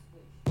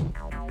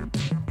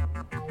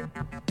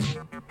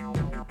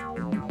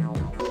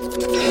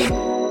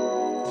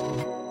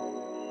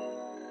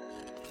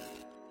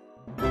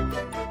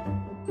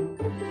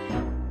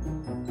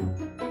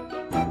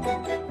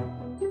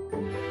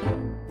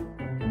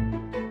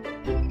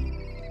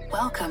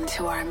 Welcome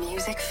to our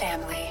music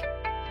family.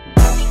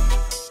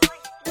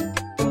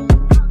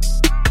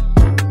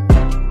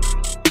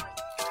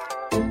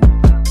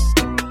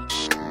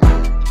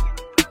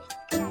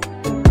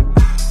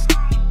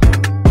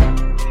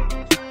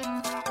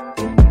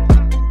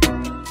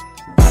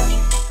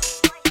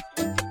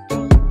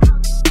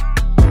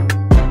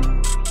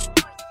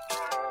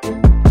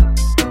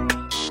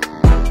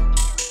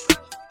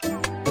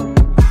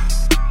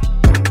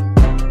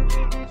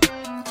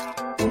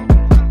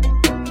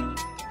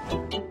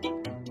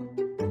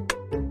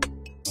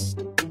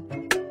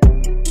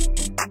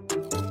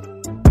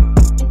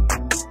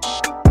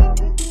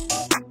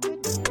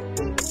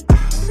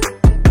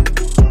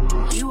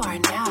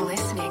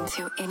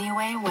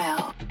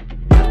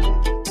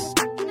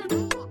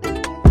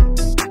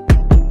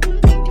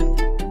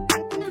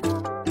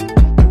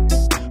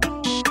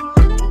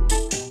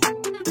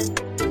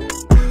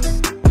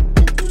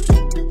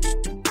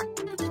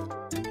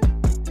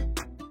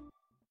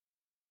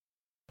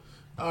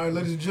 All right,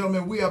 ladies and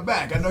gentlemen, we are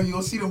back. I know you're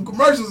going to see them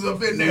commercials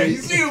up in there. You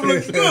see them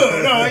looks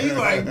good. No, you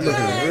like, man,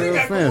 real they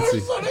got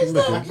fancy. commercials on their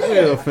Looking stuff.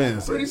 real Yeah.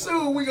 fancy. Pretty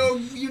soon we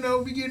going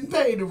to, be getting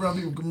paid to run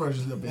people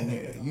commercials up in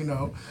there,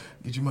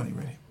 Get your money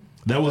ready.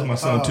 That was my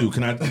son too.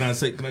 Can I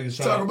just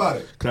shout Talk out? about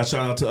it. Can I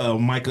shout out to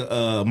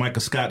Micah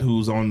Scott,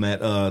 who's on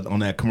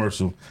that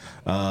commercial?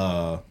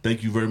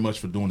 Thank you very much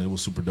for doing it. It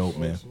was super dope,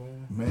 man.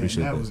 Man,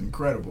 Appreciate that that. was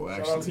incredible, Shout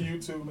out to actually.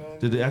 you too, man.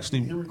 Did it actually?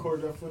 You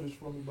recorded that footage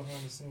for me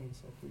behind the scenes,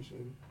 so I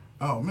appreciate it.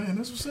 Oh man,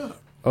 that's what's up.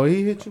 Oh,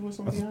 he hit you with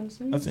some behind the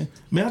scenes? I think,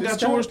 man, I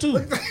got yours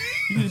too.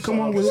 You need to come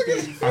on with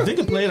it. I think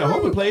it played. I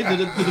hope it played. Did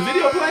the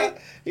video play?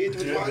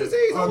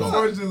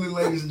 Unfortunately,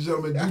 ladies and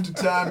gentlemen, due to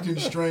time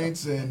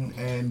constraints and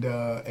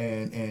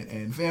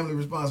family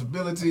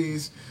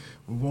responsibilities,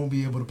 we won't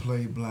be able to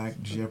play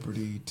Black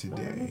Jeopardy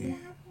today.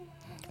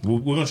 We're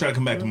gonna try to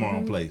come back tomorrow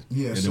and play.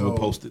 Yeah, and so then we'll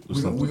post it.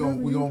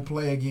 We're gonna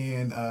play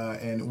again,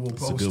 and we'll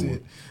post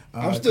it.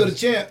 I'm still the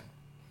champ.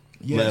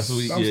 Yes. Last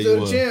week, I'm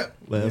still the champ.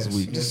 Last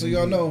week. Just so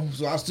y'all know,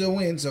 so I still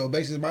win. So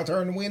basically, it's my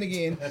turn to win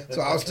again.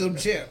 So I was still the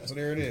champ. So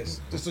there it is.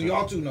 Just so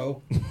y'all two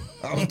know,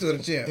 I'm still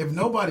the champ. If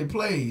nobody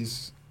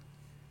plays,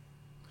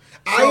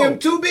 I am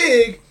too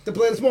big to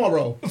play the small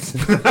role. I'm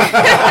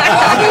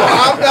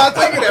not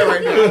taking that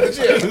right now.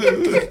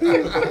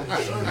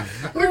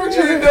 look what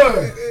you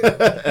done.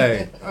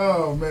 Hey.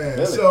 Oh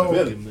man!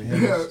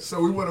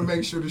 So we want to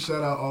make sure to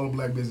shout out all the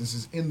Black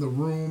businesses in the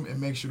room and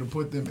make sure to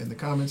put them in the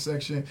comment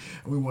section.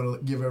 And we want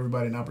to give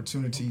everybody an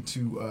opportunity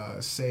to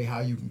say how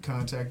you can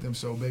contact them.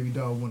 So, Baby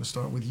Doll, we want to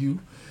start with you.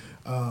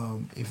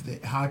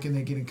 How can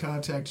they get in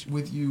contact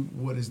with you?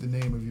 What is the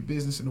name of your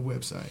business and the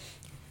website?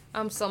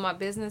 So my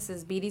business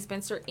is BD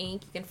Spencer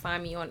Inc. You can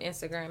find me on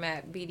Instagram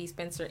at BD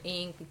Spencer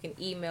Inc. You can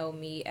email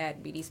me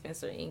at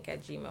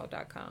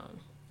bdspencerinc@gmail.com.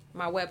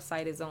 My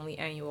website is only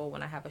annual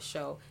when I have a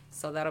show,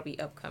 so that'll be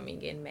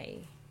upcoming in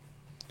May.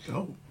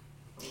 Oh.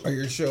 Are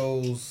your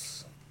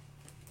shows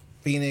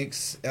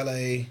Phoenix,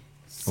 LA?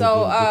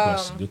 So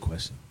good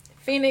question.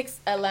 Phoenix,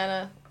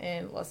 Atlanta,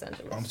 and Los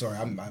Angeles. I'm sorry.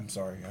 I'm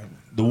sorry.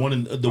 The one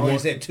in the one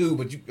said two,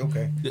 but you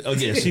okay? Oh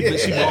yeah, she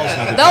balls.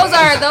 Those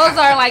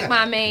are like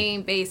my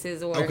main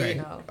bases, or Okay.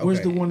 you know. Where's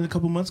the one in a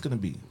couple months gonna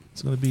be?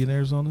 It's gonna be in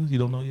Arizona. You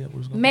don't know yet where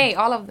it's gonna May.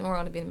 All of them are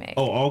going to be in May. be?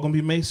 Oh, all gonna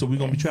be May. So we're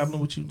gonna be traveling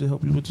with you to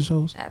help you with the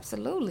shows.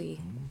 Absolutely.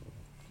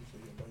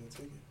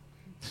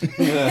 We're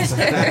gonna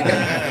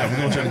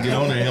try to get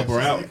on there and help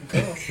her out.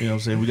 You know what I'm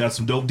saying? We got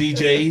some dope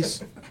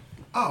DJs.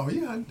 Oh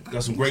yeah.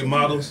 Got some great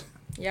models.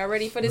 Y'all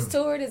ready for this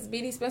tour? This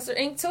BD Spencer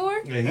Inc.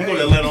 tour? Yeah, you go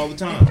to Atlanta all the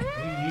time.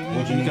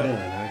 What you got?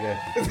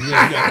 You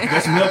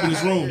got some help in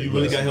this room. You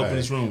really got help in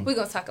this room. We're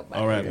going to talk about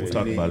All right, it. we'll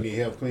talk about You it. need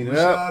help cleaning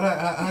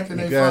up? How can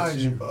they Got find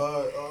you. you?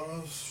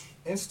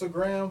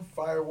 Instagram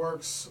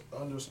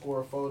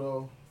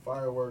fireworks_photo.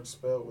 Fireworks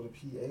spelled with a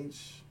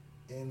PH,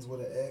 ends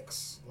with an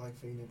X, like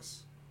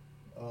Phoenix.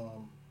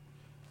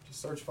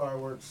 Just search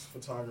fireworks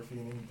photography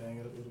and anything,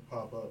 it'll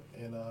pop up.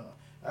 And I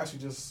actually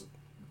just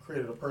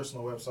created a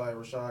personal website,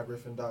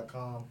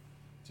 RashadGriffin.com,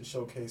 to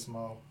showcase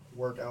my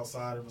work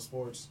outside of the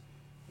sports.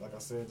 Like I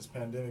said, this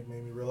pandemic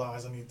made me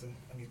realize I need to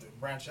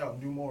branch out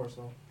and do more.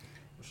 So,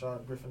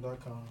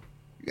 RashadGriffin.com.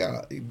 You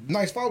got a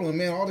nice following,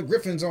 man. All the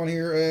Griffins on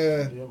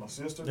here. Yeah, my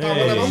sister.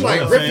 Hey, I'm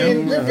like what up,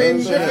 Griffin. fam?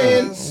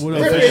 What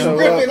up, fam?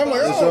 I'm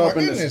like, oh my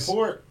goodness.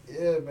 Support.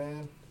 Yeah,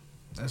 man.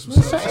 That's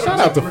what's up. Shout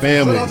out to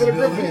family. Shout out to the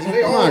Griffins.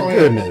 They all My on here.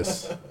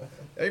 goodness.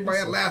 Everybody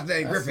had laughed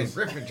at Griffin,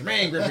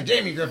 Jermaine Griffin,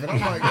 Jamie Griffin. I'm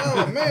like,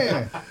 oh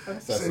man.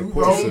 Say we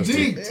roll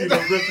deep.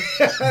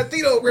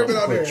 Tito Griffin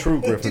out there. True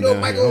Griffin Tito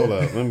down Michael. here.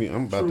 Hold up. I'm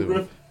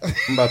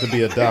about to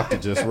be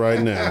adopted just right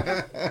now.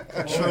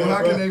 True,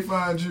 how can they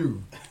find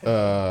you?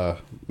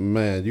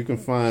 Man, you can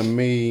find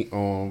me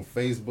on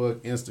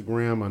Facebook,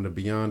 Instagram under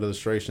Beyond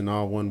Illustration,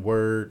 all one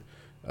word.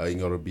 You can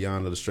go to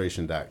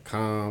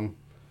beyondillustration.com.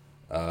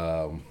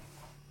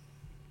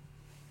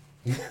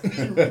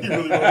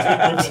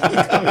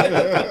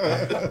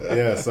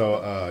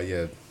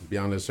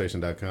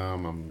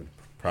 beyondillustration.com. I'm in the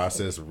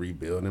process of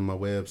rebuilding my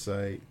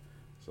website.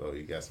 So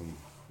you got some,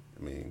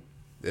 I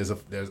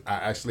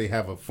actually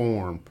have a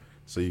form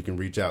so you can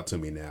reach out to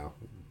me now.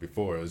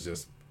 Before it was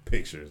just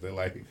pictures. They're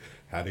like,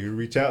 how do you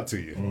reach out to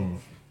you?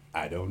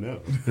 I don't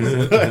know.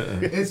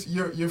 It's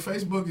your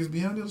Facebook is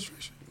Beyond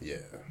Illustration?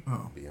 Yeah.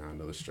 Oh. Beyond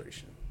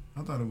Illustration.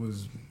 I thought it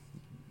was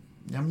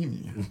Ladies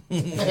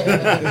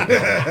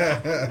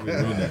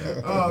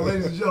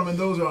and gentlemen,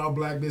 those are our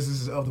Black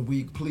businesses of the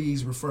week.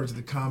 Please refer to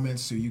the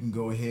comments so you can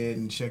go ahead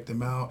and check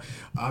them out.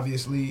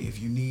 Obviously,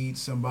 if you need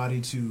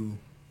somebody to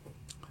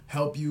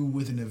help you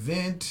with an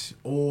event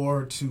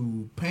or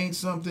to paint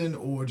something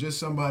or just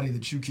somebody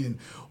that you can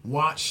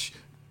watch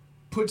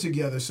put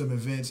together some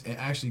events and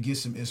actually get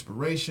some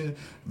inspiration,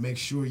 make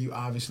sure you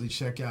obviously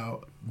check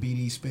out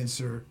BD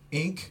Spencer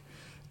Inc.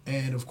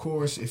 And of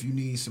course, if you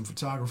need some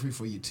photography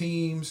for your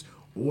teams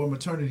or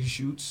maternity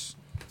shoots,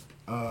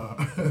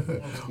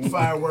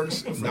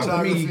 fireworks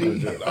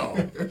photography,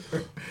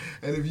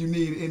 and if you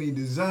need any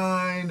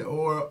design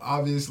or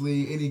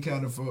obviously any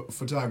kind of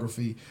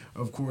photography,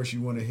 of course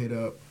you want to hit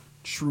up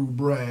True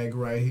Bragg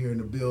right here in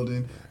the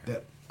building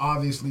that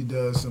obviously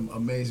does some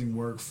amazing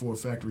work for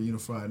Factory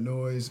Unified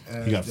Noise.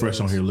 You got Fresh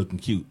on here looking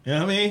cute. You know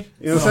what I mean?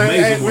 You know what I'm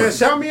saying? Hey, man,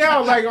 shout me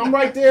out. Like, I'm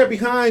right there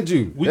behind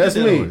you. We That's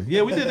did that me. already.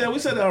 Yeah, we did that. We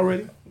said that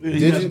already.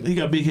 He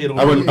got big head on.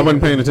 I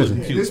wasn't paying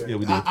attention. Cute. Yeah,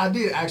 we did. I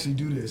did actually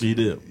do this. He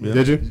did. Yeah.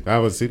 Did you? I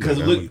was Because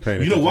look,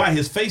 you know why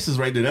his face is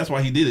right there. That's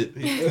why he did it.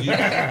 You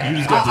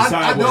just got the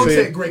I don't sideways.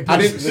 take great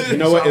pictures. You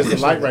know what? It's the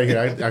light right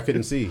here. I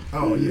couldn't see.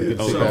 Oh yeah.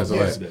 See past the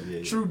light.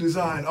 Yeah. True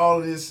designed all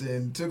of this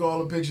and took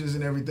all the pictures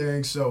and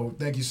everything. So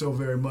thank you so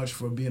very much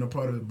for being a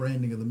part of the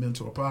branding of the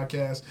Mentour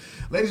podcast.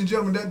 Ladies and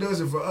gentlemen, that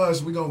does it for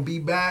us. We're going to be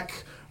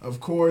back, of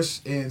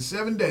course, in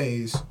 7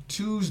 days,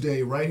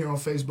 Tuesday, right here on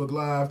Facebook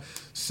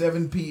Live,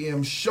 7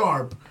 p.m.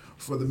 sharp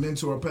for the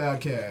Mentour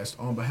podcast.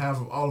 On behalf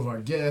of all of our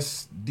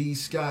guests, D.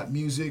 Scott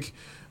Music,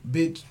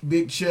 Big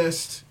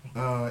Chest,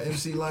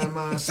 MC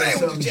Landmine, Say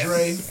Something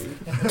Dre.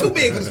 Too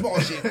big for the small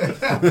shit.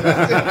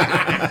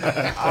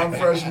 I'm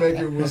Fresh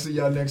Maker. We'll see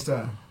y'all next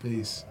time.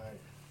 Peace.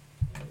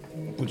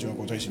 Put you on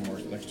quotation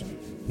marks next to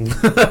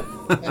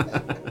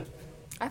me.